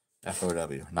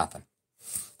 FOW. Nothing.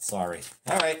 Sorry.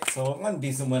 All right. So one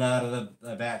decent win out of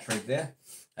the batch right there.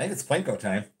 I think it's Plinko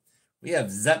time. We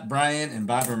have Zep Bryant and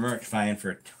Barbara Murch vying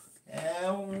for a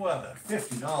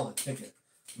 $50 ticket.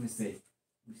 Let me see.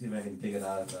 Let me see if I can dig it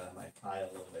out of my pile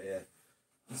over here.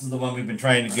 This is the one we've been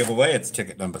trying to give away. It's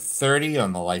ticket number 30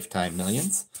 on the Lifetime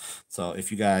Millions. So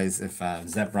if you guys, if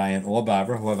Zep Bryant or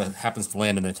Barbara, whoever happens to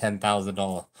land in the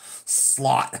 $10,000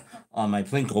 slot on my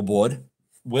Plinko board,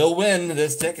 will win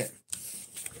this ticket.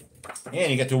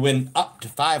 And you get to win up to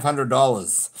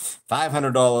 $500.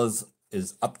 $500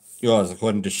 is up yours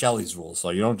according to Shelly's rules. So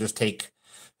you don't just take.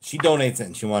 She donates it,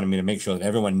 and she wanted me to make sure that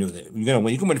everyone knew that you're gonna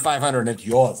win. You can win 500, and it's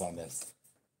yours on this.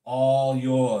 All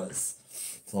yours.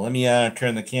 So let me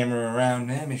turn the camera around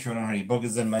there. Make sure I don't have any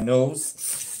boogers in my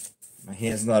nose. My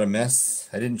hair's not a mess.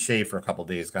 I didn't shave for a couple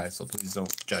days, guys. So please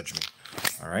don't judge me.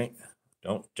 All right,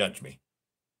 don't judge me.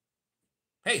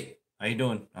 Hey, how you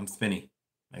doing? I'm Spinny.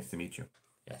 Nice to meet you.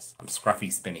 Yes, I'm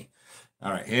Scruffy Spinny.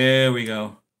 All right, here we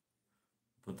go.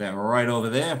 Put that right over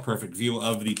there. Perfect view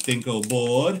of the Plinko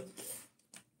board.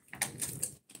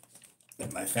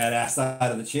 Get my fat ass out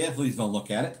of the chair. Please don't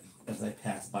look at it as I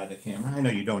pass by the camera. I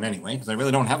know you don't anyway, because I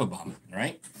really don't have a bum, all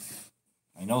right?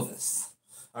 I know this.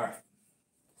 All right.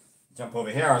 Jump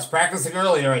over here. I was practicing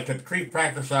earlier. I took 3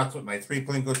 practice shots with my 3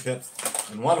 Plinko chips,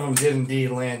 and one of them did indeed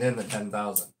land in the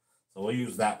 10,000. So we'll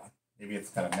use that one. Maybe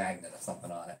it's got a magnet or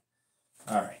something on it.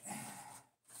 All right.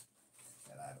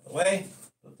 Get out of the way.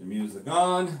 Put the music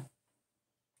on.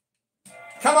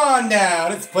 Come on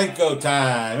down. It's Plinko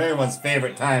time. Everyone's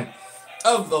favorite time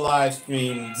of the live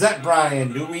stream. Zep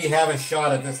Bryan, do we have a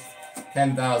shot at this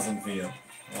 10,000 for you?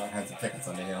 Well, it has the tickets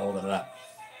under here. Hold it up.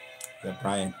 Zep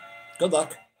Bryan, good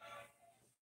luck.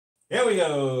 Here we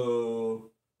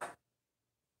go.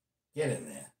 Get in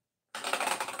there.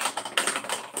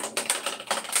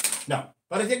 No,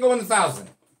 but I did go in the 1,000.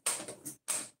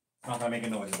 Not if I make a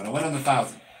noise, but I went on the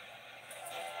 1,000.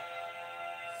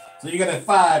 So you got a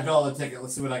 $5 ticket.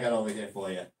 Let's see what I got over here for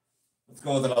you. Let's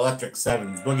go with an electric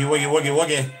sevens. Boogie, woogie, woogie,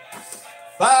 woogie.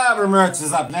 Barbara Mertz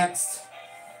is up next.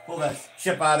 Pull that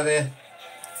chip out of there.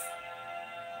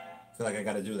 I feel like I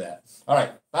got to do that. All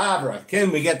right, Barbara,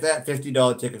 can we get that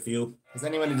 $50 ticket for you? Does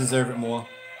anyone deserve it more?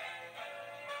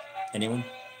 Anyone?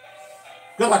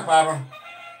 Good luck, Barbara.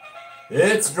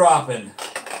 It's dropping.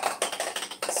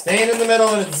 Staying in the middle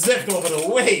and it's zipped over the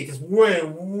way. Just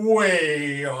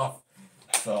way off.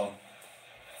 So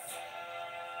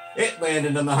it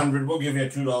landed on the 100. We'll give you a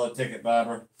 $2 ticket,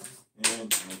 Barbara.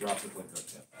 And we'll drop the clicker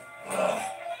tip.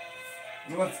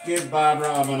 Let's give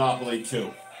Barbara a Monopoly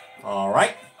 2. All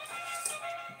right.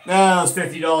 Now those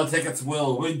 $50 tickets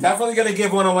we're definitely going to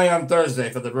give one away on Thursday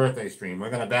for the birthday stream.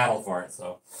 We're going to battle for it.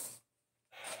 So,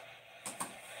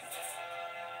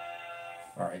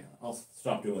 all right, I'll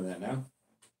stop doing that now.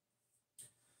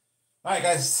 All right,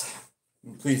 guys.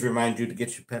 Please remind you to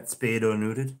get your pet spayed or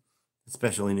neutered,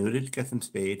 especially neutered. Get them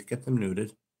spayed, get them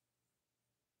neutered.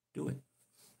 Do it.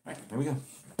 All right, here we go.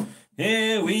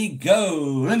 Here we go.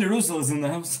 Linda Russo is in the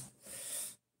house.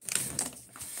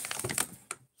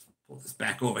 Pull this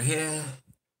back over here.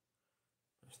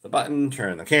 Push the button,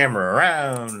 turn the camera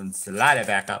around, and slide it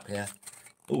back up here.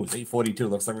 Oh, it's 8:42.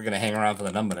 Looks like we're going to hang around for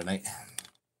the number tonight.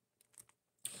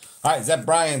 All right, Zep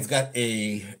Bryan's got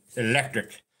a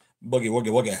electric boogie, woogie,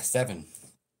 woogie, 7. See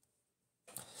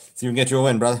if we can get you a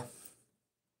win, brother.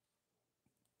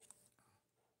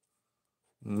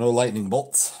 No lightning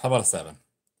bolts. How about a 7?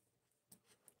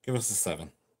 Give us a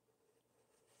 7.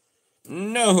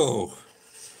 No.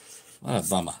 What a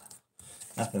bummer.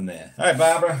 Nothing there. All right,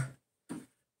 Barbara.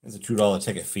 There's a $2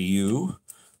 ticket for you.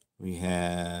 We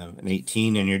have an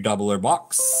 18 in your doubler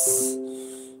box.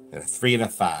 Got a 3 and a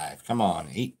 5. Come on.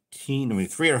 18. I mean,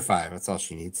 3 or 5. That's all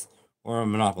she needs. Or a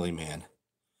Monopoly man.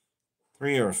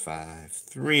 3 or a 5.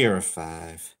 3 or a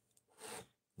 5.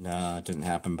 No, it didn't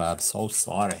happen, Bob. So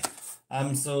sorry.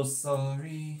 I'm so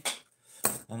sorry,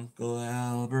 Uncle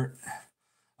Albert.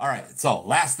 All right, so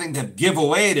last thing to give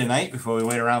away tonight before we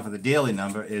wait around for the daily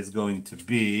number is going to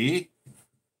be...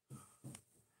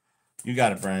 You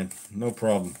got it, Brian. No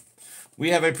problem.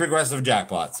 We have a progressive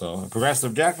jackpot. So a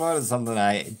progressive jackpot is something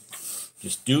I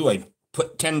just do. I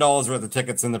put $10 worth of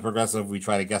tickets in the progressive. We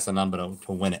try to guess a number to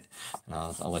win it.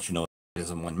 I'll let you know what it is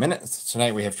in 1 minute. So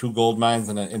tonight we have 2 gold mines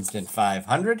and an instant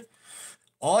 500.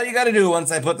 All you got to do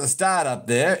once I put the start up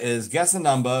there is guess a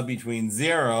number between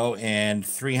 0 and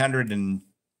 311.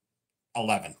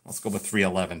 Let's go with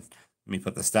 311. Let me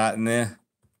put the start in there.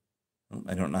 Oh,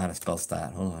 I don't know how to spell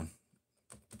start. Hold on.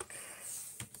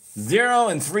 0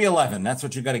 and 311. That's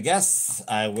what you got to guess.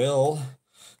 I will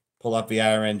pull up the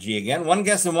RNG again. One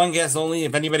guess and one guess only.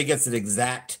 If anybody gets it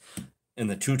exact in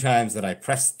the 2 times that I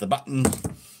pressed the button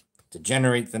to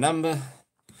generate the number,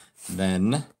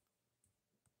 then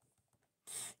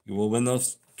you will win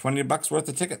those $20 worth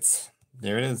of tickets.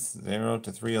 There it is, 0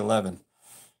 to 311.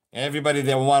 Everybody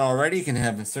that won already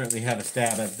can certainly have a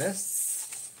stab at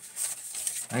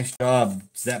this. Nice job,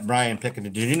 Zep Bryan, picking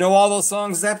it. Did you know all those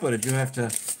songs, Zep, or did you have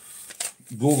to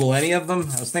Google any of them?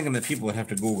 I was thinking that people would have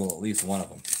to Google at least one of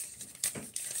them.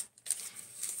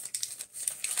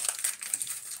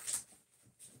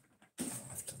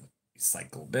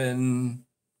 Recycle bin.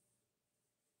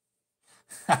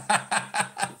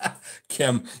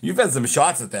 Kim, you've had some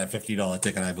shots at that $50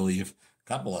 ticket, I believe. A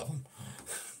couple of them.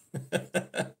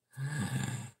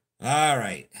 All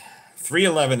right.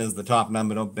 311 is the top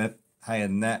number. Don't bet higher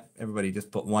than that. Everybody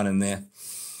just put 1 in there.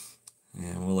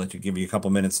 And we'll give you a couple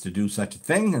minutes to do such a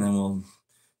thing, and then we'll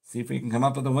see if we can come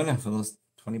up with a winner for those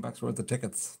 $20 worth of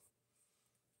tickets.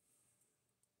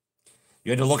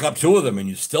 You had to look up 2 of them, and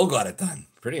you still got it done.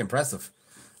 Pretty impressive.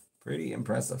 Pretty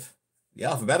impressive. The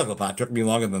alphabetical part took me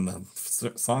longer than the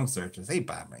song searches. Hey,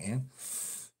 Bob, man.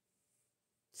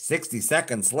 60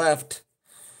 seconds left.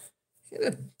 Had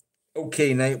an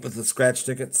okay night with the scratch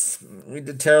tickets. We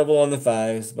did terrible on the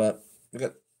 5s, but we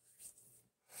got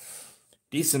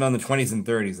decent on the 20s and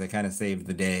 30s. They kind of saved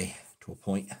the day to a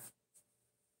point.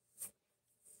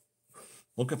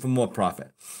 Looking for more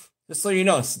profit. Just so you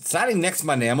know, starting next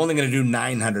Monday, I'm only going to do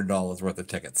 $900 worth of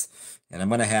tickets. And I'm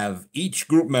going to have each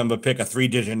group member pick a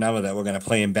 3-digit number that we're going to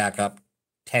play him back up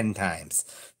 10 times.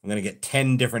 I'm going to get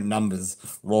 10 different numbers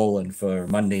rolling for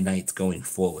Monday nights going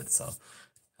forward. So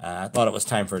I thought it was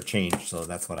time for a change. So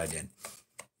that's what I did.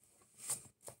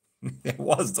 It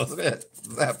was, wasn't it?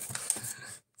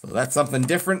 So that's something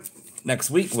different. Next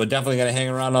week, we're definitely going to hang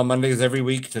around on Mondays every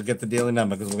week to get the daily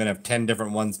number because we're going to have 10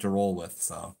 different ones to roll with.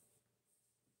 So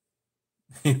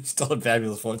you still had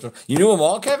Fabulous Fortune. You knew them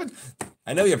all, Kevin?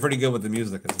 I know you're pretty good with the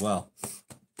music as well.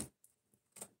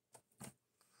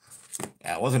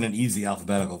 Yeah, it wasn't an easy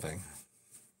alphabetical thing.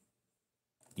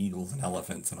 Eagles and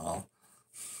elephants and all.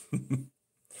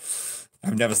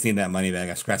 I've never seen that money bag.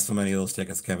 I've scratched so many of those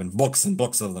tickets, Kevin. Books and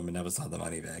books of them and never saw the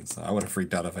money bag. So I would have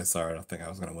freaked out if I saw it. I think I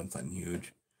was going to win something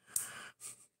huge.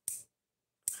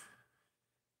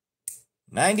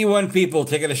 91 people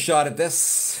taking a shot at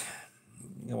this.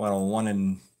 You want a 1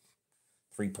 in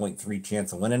 3.3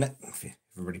 chance of winning it. If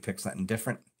everybody picks something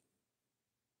different.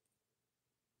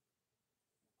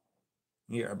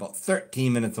 You're about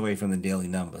 13 minutes away from the daily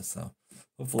number, so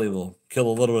hopefully we'll kill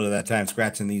a little bit of that time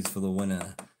scratching these for the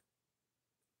winner.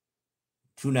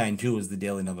 292 is the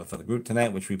daily number for the group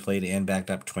tonight, which we played and backed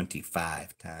up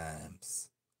 25 times.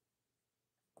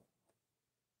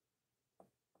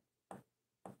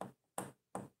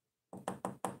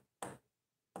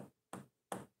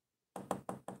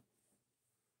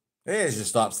 There's your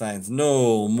stop signs.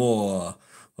 No more.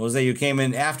 Jose, you came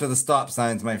in after the stop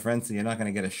signs, my friend, so you're not going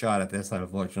to get a shot at this,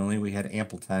 unfortunately. We had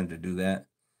ample time to do that.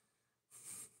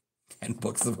 10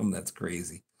 books of them, that's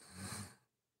crazy.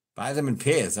 Buy them in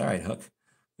pairs. All right, Hook.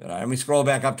 Let me scroll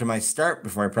back up to my start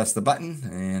before I press the button,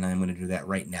 and I'm going to do that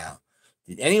right now.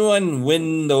 Did anyone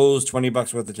win those 20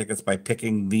 bucks worth of tickets by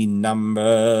picking the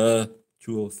number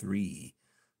 203?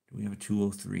 Do we have a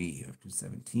 203? We have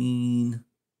 217.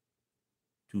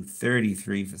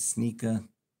 233 for Sneaker.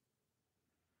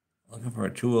 Looking for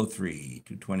a 203,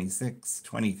 226,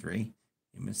 23.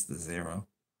 You missed the 0.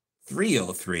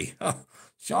 303. Oh,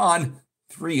 Sean,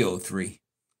 303.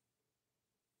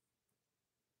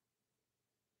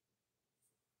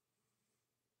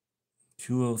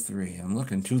 $203. I'm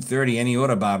looking 230. Any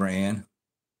order, Barbara Ann?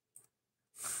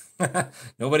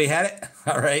 Nobody had it?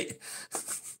 All right.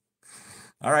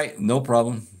 All right, no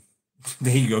problem.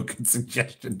 There you go. Good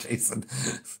suggestion, Jason.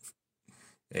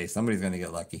 Hey, somebody's going to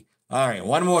get lucky. All right,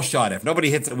 one more shot. If nobody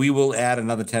hits it, we will add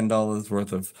another $10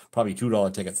 worth of probably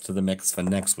 $2 tickets to the mix for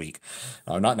next week.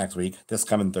 Not next week, this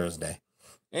coming Thursday.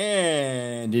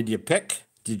 And did you pick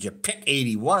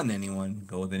 81, anyone?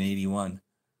 Go with an 81.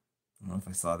 I don't know if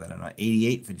I saw that or not.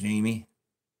 88 for Jamie.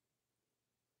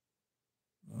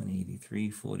 183,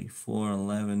 44,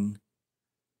 11.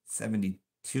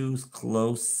 72's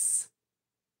close.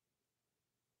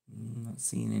 I'm not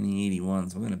seeing any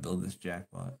 81s. We're going to build this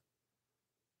jackpot.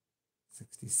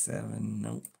 67.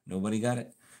 Nope. Nobody got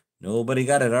it. Nobody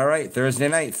got it. All right. Thursday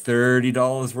night,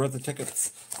 $30 worth of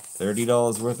tickets.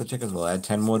 $30 worth of tickets. We'll add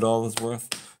 10 more dollars worth.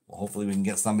 Well, hopefully we can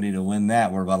get somebody to win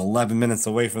that. We're about 11 minutes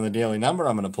away from the daily number.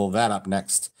 I'm going to pull that up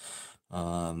next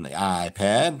on the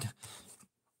iPad.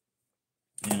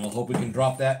 And we'll hope we can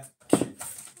drop that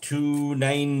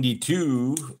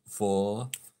 292 for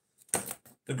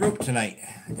the group tonight.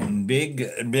 And big.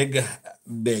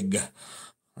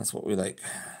 That's what we like.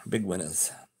 Big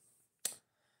winners.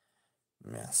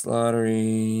 Mass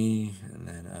lottery. And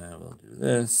then I will do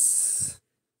this.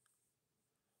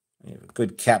 We have a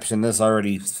good caption. This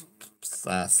already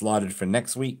slotted for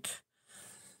next week.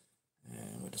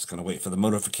 And we're just going to wait for the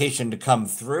notification to come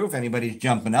through. If anybody's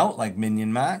jumping out like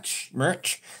Minion merch,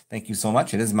 thank you so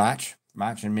much. It is March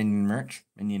and Minion merch.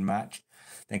 Minion March.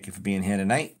 Thank you for being here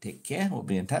tonight. Take care. We'll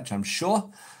be in touch, I'm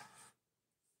sure.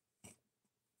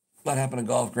 What happened to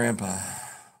Golf Grandpa?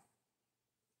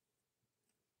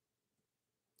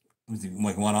 Was he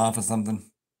like one off or something?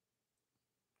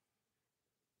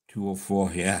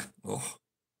 204, yeah. Oh.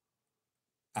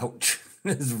 Ouch.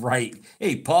 Is right.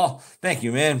 Hey, Paul. Thank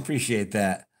you, man. Appreciate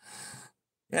that.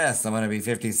 Yes, I'm going to be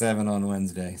 57 on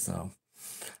Wednesday, so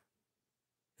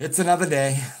it's another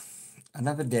day.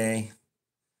 Another day.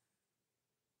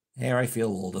 Here I feel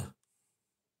older.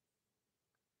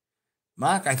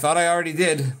 Mark, I thought I already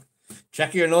did.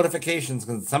 Check your notifications,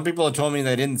 because some people have told me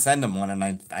they didn't send them one,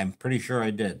 and I'm pretty sure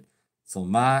I did. So,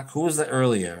 Mark, who was it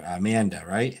earlier? Amanda,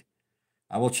 right?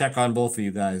 I will check on both of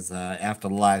you guys after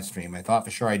the live stream. I thought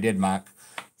for sure I did, Mark.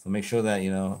 So make sure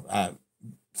that,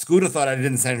 Scooter thought I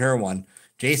didn't send her one.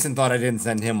 Jason thought I didn't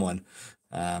send him one.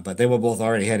 But they were both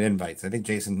already had invites. I think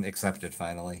Jason accepted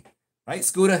finally. Right,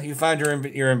 Scooter? You found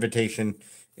your invitation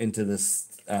into this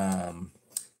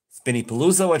Spinny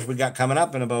Palooza, which we got coming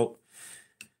up in about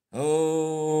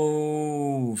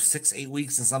 6-8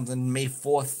 weeks or something, May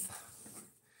 4th.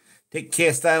 Take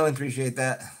care, Styling. Appreciate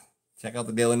that. Check out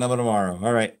the daily number tomorrow.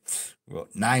 All right. We're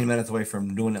 9 minutes away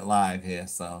from doing it live here,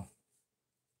 so.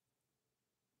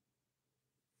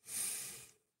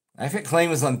 I think claim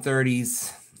was on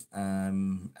 30s.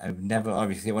 I've never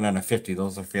obviously went on a 50.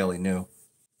 Those are fairly new.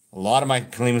 A lot of my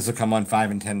claims have come on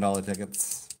 $5 and $10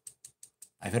 tickets.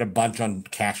 I've hit a bunch on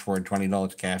cash word,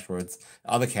 $20 cash words,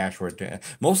 other cash word.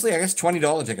 Mostly, I guess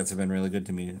 $20 tickets have been really good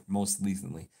to me most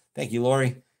recently. Thank you,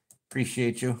 Lori.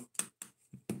 Appreciate you.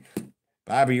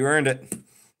 Bobby, you earned it.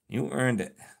 You earned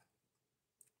it.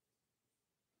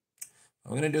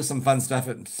 We're going to do some fun stuff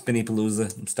at Spinny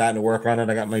Palooza. I'm starting to work on it.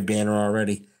 I got my banner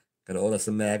already. Got to order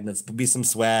some magnets. There'll be some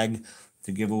swag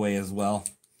to give away as well.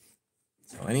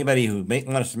 So anybody who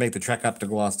wants to make the trek up to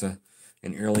Gloucester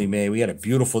in early May, we had a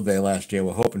beautiful day last year.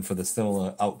 We're hoping for the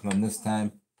similar outcome this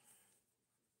time.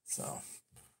 So,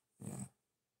 yeah.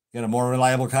 Got a more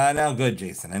reliable car now? Good,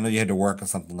 Jason. I know you had to work or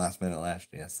something last minute last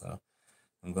year, so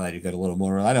I'm glad you got a little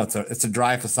more. I know it's a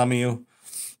drive for some of you,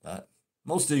 but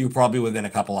most of you probably within a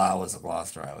couple hours of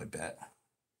Gloucester, I would bet.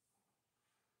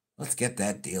 Let's get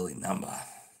that daily number.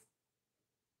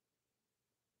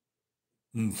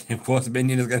 Of course,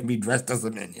 Minion is going to be dressed as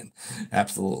a Minion.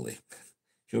 Absolutely.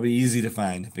 She'll be easy to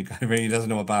find because he doesn't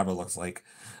know what Barbara looks like.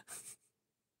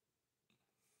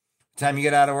 Time you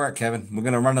get out of work, Kevin. We're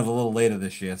going to run it a little later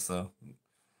this year, so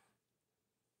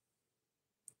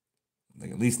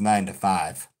like at least 9 to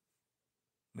 5.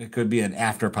 It could be an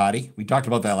after party. We talked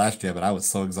about that last year, but I was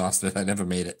so exhausted I never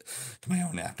made it to my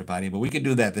own after party. But we could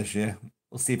do that this year.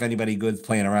 We'll see if anybody good's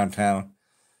playing around town.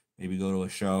 Maybe go to a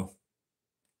show.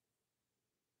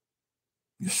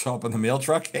 You show up in the mail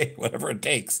truck? Hey, whatever it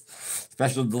takes.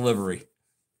 Special delivery.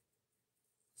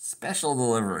 Special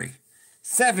delivery.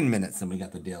 7 minutes and we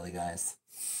got the daily, guys.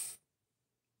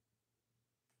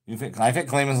 I fit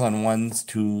claimants on 1s,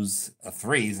 2s,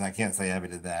 3s, and I can't say I ever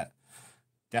did that.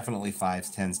 Definitely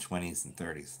 5s, 10s, 20s, and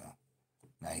 30s, though.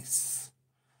 Nice.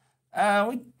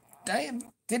 I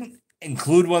didn't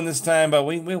include one this time, but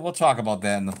we'll talk about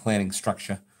that in the planning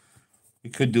structure. We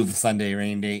could do the Sunday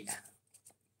rain date.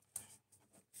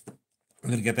 We're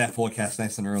going to get that forecast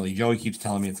nice and early. Joey keeps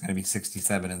telling me it's going to be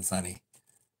 67 and sunny.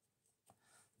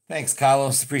 Thanks,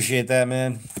 Carlos. Appreciate that,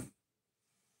 man.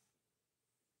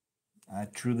 I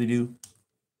truly do.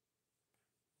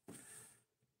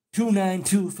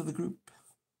 292 for the group.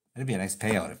 That'd be a nice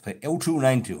payout. If play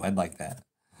 0292. I'd like that.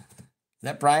 Is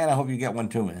that Brian? I hope you get one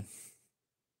too, man.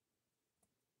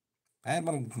 I had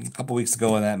one a couple weeks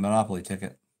ago with that Monopoly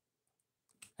ticket.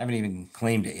 I haven't even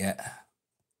claimed it yet.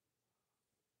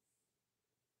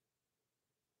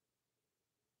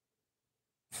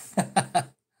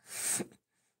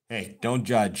 Hey, don't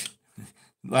judge.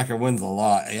 Lecker wins a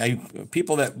lot.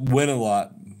 People that win a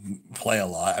lot play a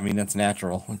lot. I mean, that's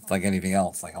natural. It's like anything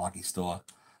else, like a lucky store.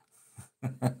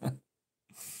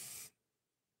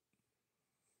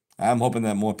 I'm hoping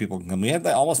that more people can come. We had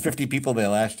almost 50 people there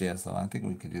last year, so I think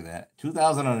we could do that.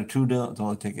 $2,000 on a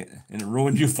 $2 ticket, and it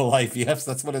ruined you for life. Yes,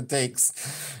 that's what it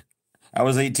takes. I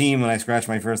was 18 when I scratched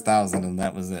my first 1,000, and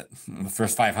that was it. The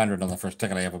first 500 on the first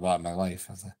ticket I ever bought in my life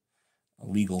as a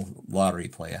legal lottery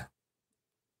player.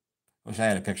 Wish I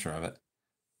had a picture of it.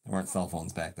 There weren't cell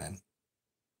phones back then.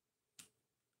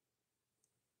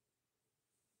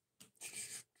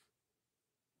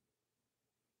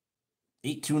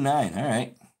 $829. All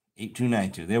right.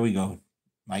 8292. There we go.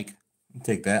 Mike, I'll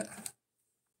take that.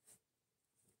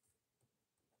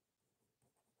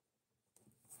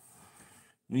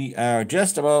 We are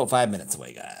just about 5 minutes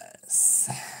away, guys.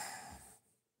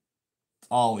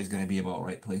 Always going to be about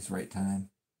right place, right time.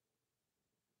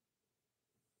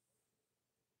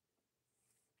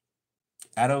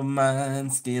 I don't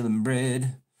mind stealing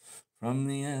bread from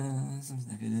the eyes of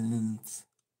seconds.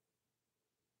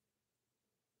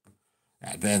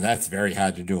 That's very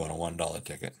hard to do on a $1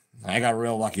 ticket. I got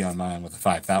real lucky on mine with the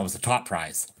 5. That was the top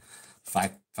prize.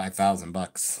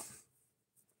 $5,000.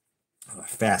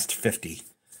 Fast 50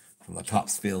 from the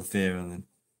Topsfield Fair and the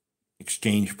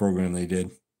exchange program they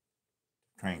did.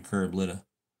 Try and curb litter.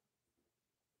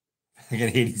 I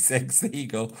got 86. There you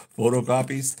go.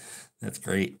 Photocopies. That's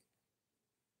great.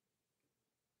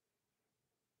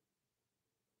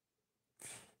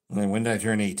 When did I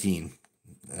turn 18?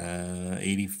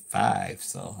 85.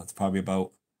 So that's probably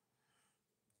about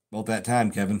that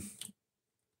time, Kevin.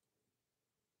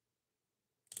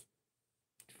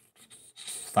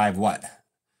 5 what?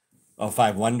 Oh,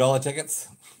 5 $1 tickets?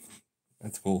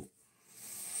 That's cool.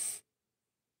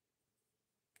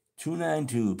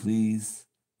 292, please.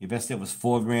 Your best hit was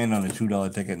 $4,000 on a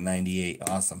 $2 ticket, 98.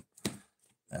 Awesome.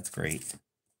 That's great.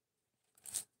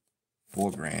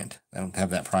 $4,000. I don't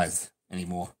have that prize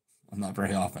anymore. Not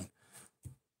very often.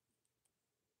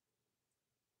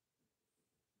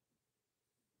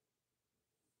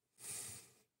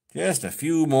 Just a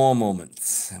few more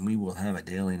moments, and we will have a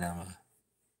daily number.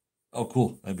 Oh,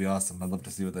 cool. That'd be awesome. I'd love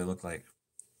to see what they look like.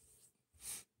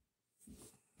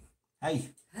 Hi.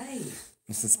 Hi.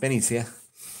 Mr. Spinny's here.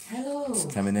 Hello.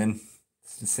 Just coming in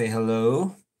to say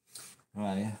hello. How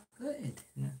are you? Good.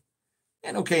 Yeah.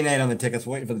 And okay night on the tickets.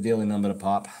 Waiting for the daily number to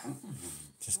pop.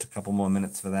 Just a couple more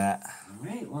minutes for that. All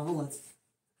right. Well, let's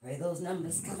pray those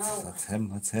numbers come out. Let's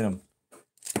hit them.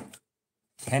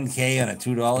 10K on a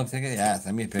 $2 ticket? Yeah,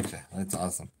 send me a picture. That's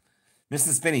awesome.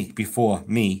 Mrs. Spinney, before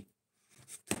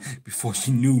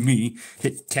she knew me,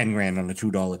 hit 10 grand on a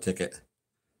 $2 ticket.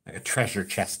 Like a treasure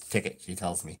chest ticket, she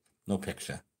tells me. No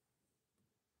picture.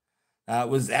 It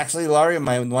was actually, Laurie,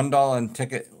 my $1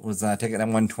 ticket was a ticket at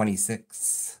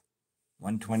 126.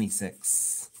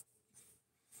 126.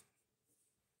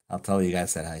 I'll tell you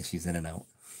guys that hi. She's in and out.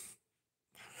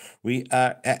 We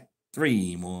are at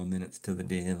 3 more minutes to the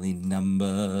daily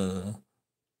number.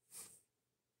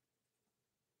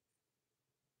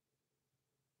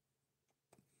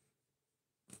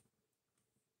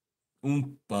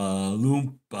 Oompa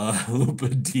loompa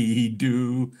loompa dee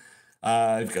doo.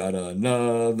 I've got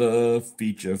another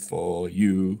feature for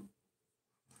you.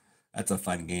 That's a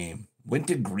fun game.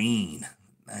 Winter Green,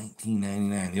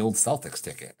 1999. The old Celtics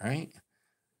ticket, right?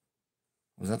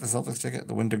 Was that the Celtics ticket?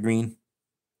 The Winter Green?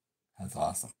 That's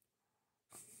awesome.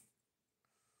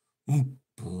 Oompa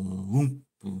loompa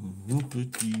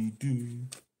loompa dee doo.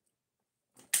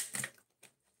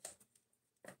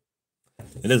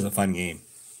 It is a fun game.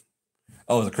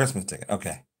 Oh, it was a Christmas ticket.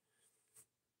 Okay.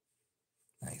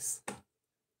 Nice.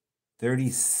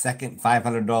 32nd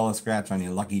 $500 scratch on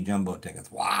your lucky jumbo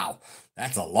tickets. Wow.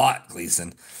 That's a lot,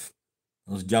 Gleason.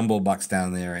 Those jumbo bucks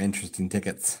down there are interesting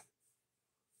tickets.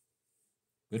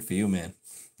 Good for you, man.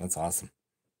 That's awesome.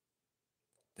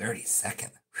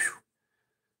 32nd. Whew.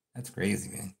 That's crazy,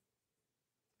 man.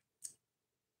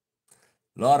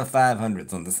 A lot of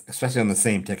 500s on this, especially on the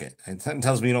same ticket. And something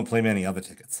tells me you don't play many other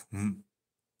tickets.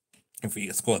 If we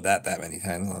scored that many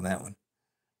times on that one.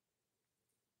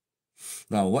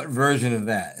 Now, what version of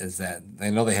that is that?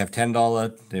 I know they have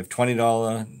 $10, they have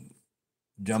 $20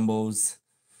 jumbos.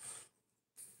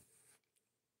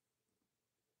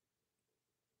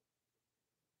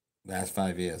 Last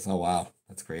 5 years. Oh, wow.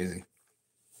 That's crazy.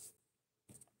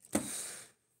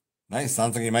 Nice.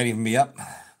 Sounds like you might even be up.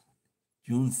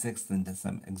 June 6th and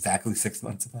December. Exactly 6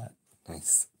 months of that.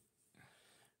 Nice.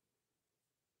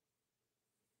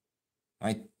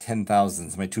 My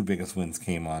 10,000s, my two biggest wins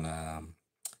came on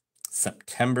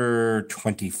September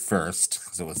 21st,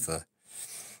 because it was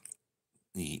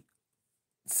the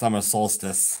summer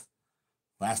solstice,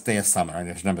 last day of summer. I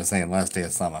just remember saying last day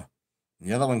of summer.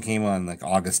 The other one came on like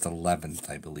August 11th,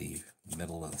 I believe,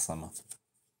 middle of the summer.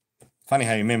 Funny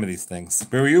how you remember these things.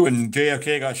 Where were you when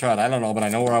JFK got shot? I don't know, but I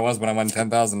know where I was when I won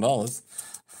 $10,000.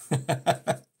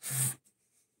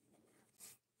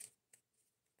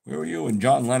 Where were you when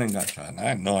John Lennon got shot? I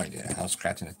have no idea. I was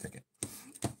scratching a ticket.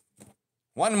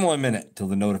 1 more minute till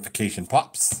the notification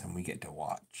pops, and we get to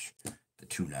watch the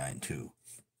 292.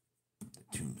 The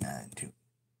 292.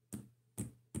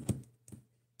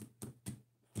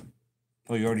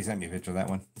 Oh, you already sent me a picture of that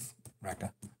one,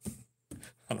 Raka.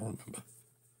 I don't remember.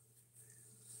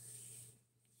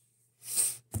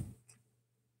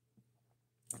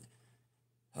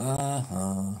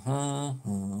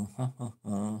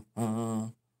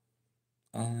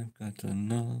 I've got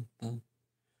another.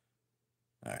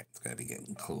 All right, it's got to be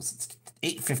getting close. It's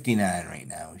 8:59 right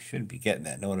now. We should be getting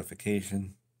that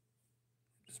notification.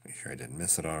 Just make sure I didn't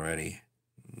miss it already.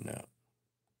 No.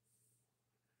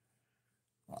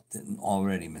 Well, didn't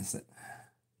already miss it.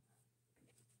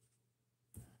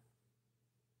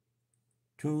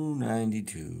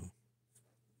 292.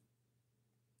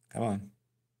 Come on.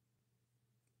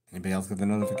 Anybody else get the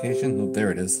notification? Oh,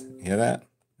 there it is. You hear that?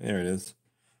 There it is.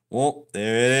 Oh,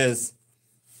 there it is.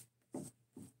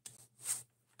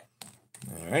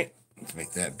 All right, let's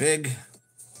make that big.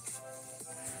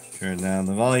 Turn down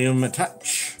the volume a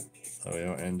touch so we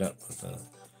don't end up with a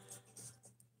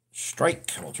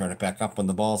strike. We'll turn it back up when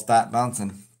the balls start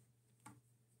bouncing.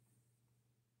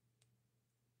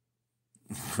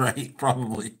 Right,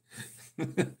 probably.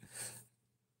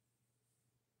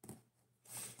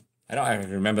 I don't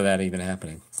even remember that even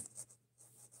happening.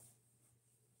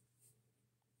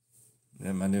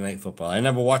 Yeah, Monday Night Football. I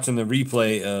remember watching the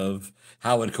replay of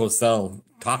Howard Cosell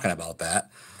talking about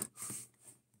that.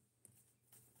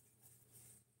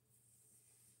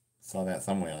 Saw that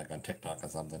somewhere, like on TikTok or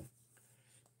something.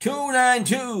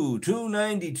 292,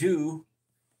 292,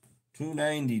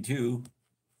 292.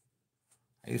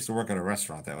 I used to work at a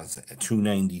restaurant that was at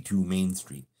 292 Main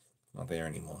Street. Not there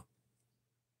anymore.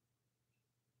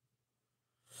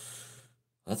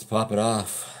 Let's pop it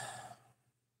off.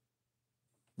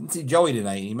 Didn't see Joey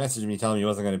tonight. He messaged me telling me he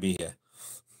wasn't going to be here.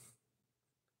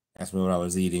 Asked me what I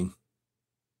was eating.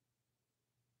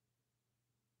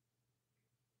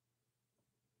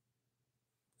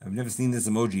 I've never seen this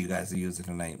emoji you guys are using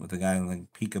tonight with the guy like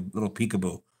little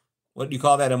peekaboo. What do you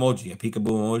call that emoji? A peekaboo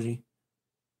emoji?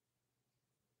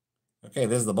 Okay,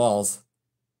 there's the balls.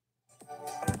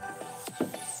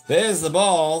 There's the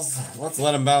balls. Let's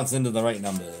let them bounce into the right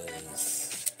numbers.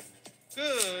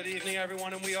 Good evening,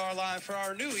 everyone, and we are live for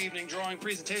our new evening drawing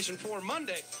presentation for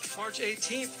Monday, March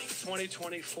 18th,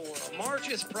 2024. March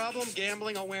is Problem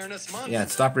Gambling Awareness Month. Yeah,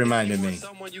 stop reminding me. If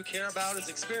someone you care about is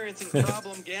experiencing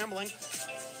problem gambling,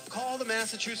 call the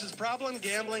Massachusetts Problem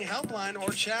Gambling Helpline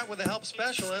or chat with a help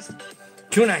specialist.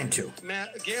 292.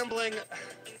 Gambling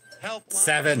Helpline.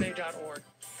 7.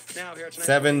 Now here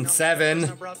tonight. 7.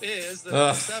 Number up is the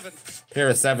number 7. Pair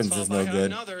of sevens is no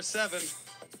good. Another 7.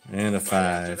 And a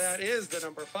 5. That is the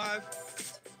number 5.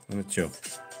 And a 2.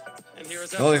 And here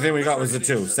is the only thing we got was the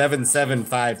 2. 7, 7,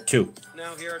 5, 2.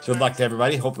 Good luck to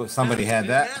everybody. Hope somebody had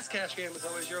that. Mass Cash game is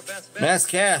always your best bet. Mass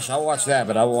Cash. I'll watch that,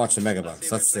 but I will watch the Mega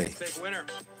Bucks. Let's see.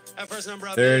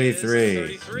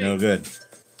 33. No good.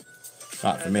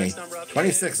 Not for me.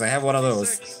 26. I have one of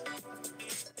those.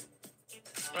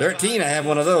 13. I have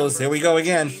one of those. Here we go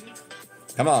again.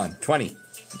 Come on. 20.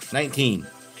 19.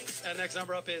 And next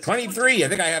number up is 23. I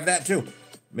think I have that too.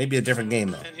 Maybe a different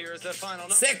game though. And here is the final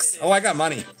number. 6. Oh, I got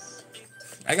money.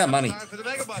 I got money.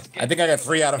 I think I got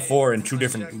 3 out of 4 in 2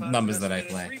 different numbers that I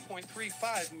play.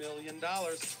 $3.35 million.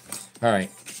 All right.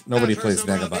 Nobody plays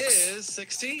Mega Bucks. Is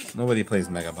 16. Nobody plays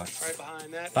Mega Bucks. Right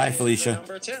behind that. Bye, Felicia.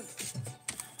 Number 10.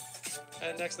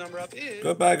 And next number up is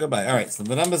Goodbye, goodbye. All right. So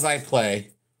the numbers I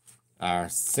play are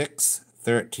 6,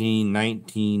 13,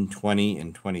 19, 20,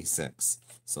 and 26.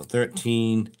 So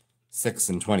 13, 6,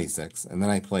 and 26. And then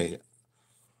I play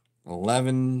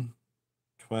 11,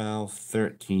 12,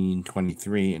 13,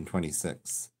 23, and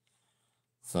 26.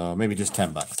 So maybe just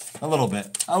 $10. A little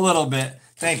bit. A little bit.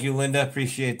 Thank you, Linda.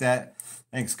 Appreciate that.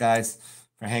 Thanks, guys,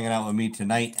 for hanging out with me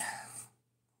tonight.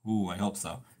 Ooh, I hope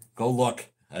so. Go look.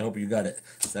 I hope you got it.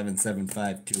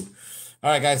 7752. All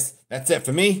right, guys. That's it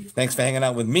for me. Thanks for hanging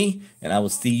out with me. And I will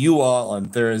see you all on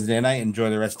Thursday night. Enjoy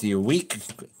the rest of your week.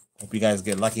 Hope you guys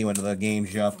get lucky with the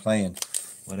games you're playing.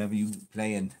 Whatever you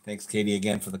playing. Thanks, Katie,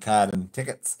 again for the card and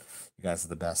tickets. You guys are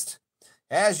the best.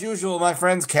 As usual, my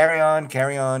friends, carry on,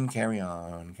 carry on, carry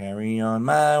on, carry on,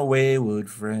 my wayward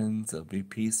friends. There'll be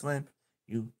peace when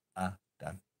you are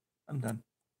done. I'm done.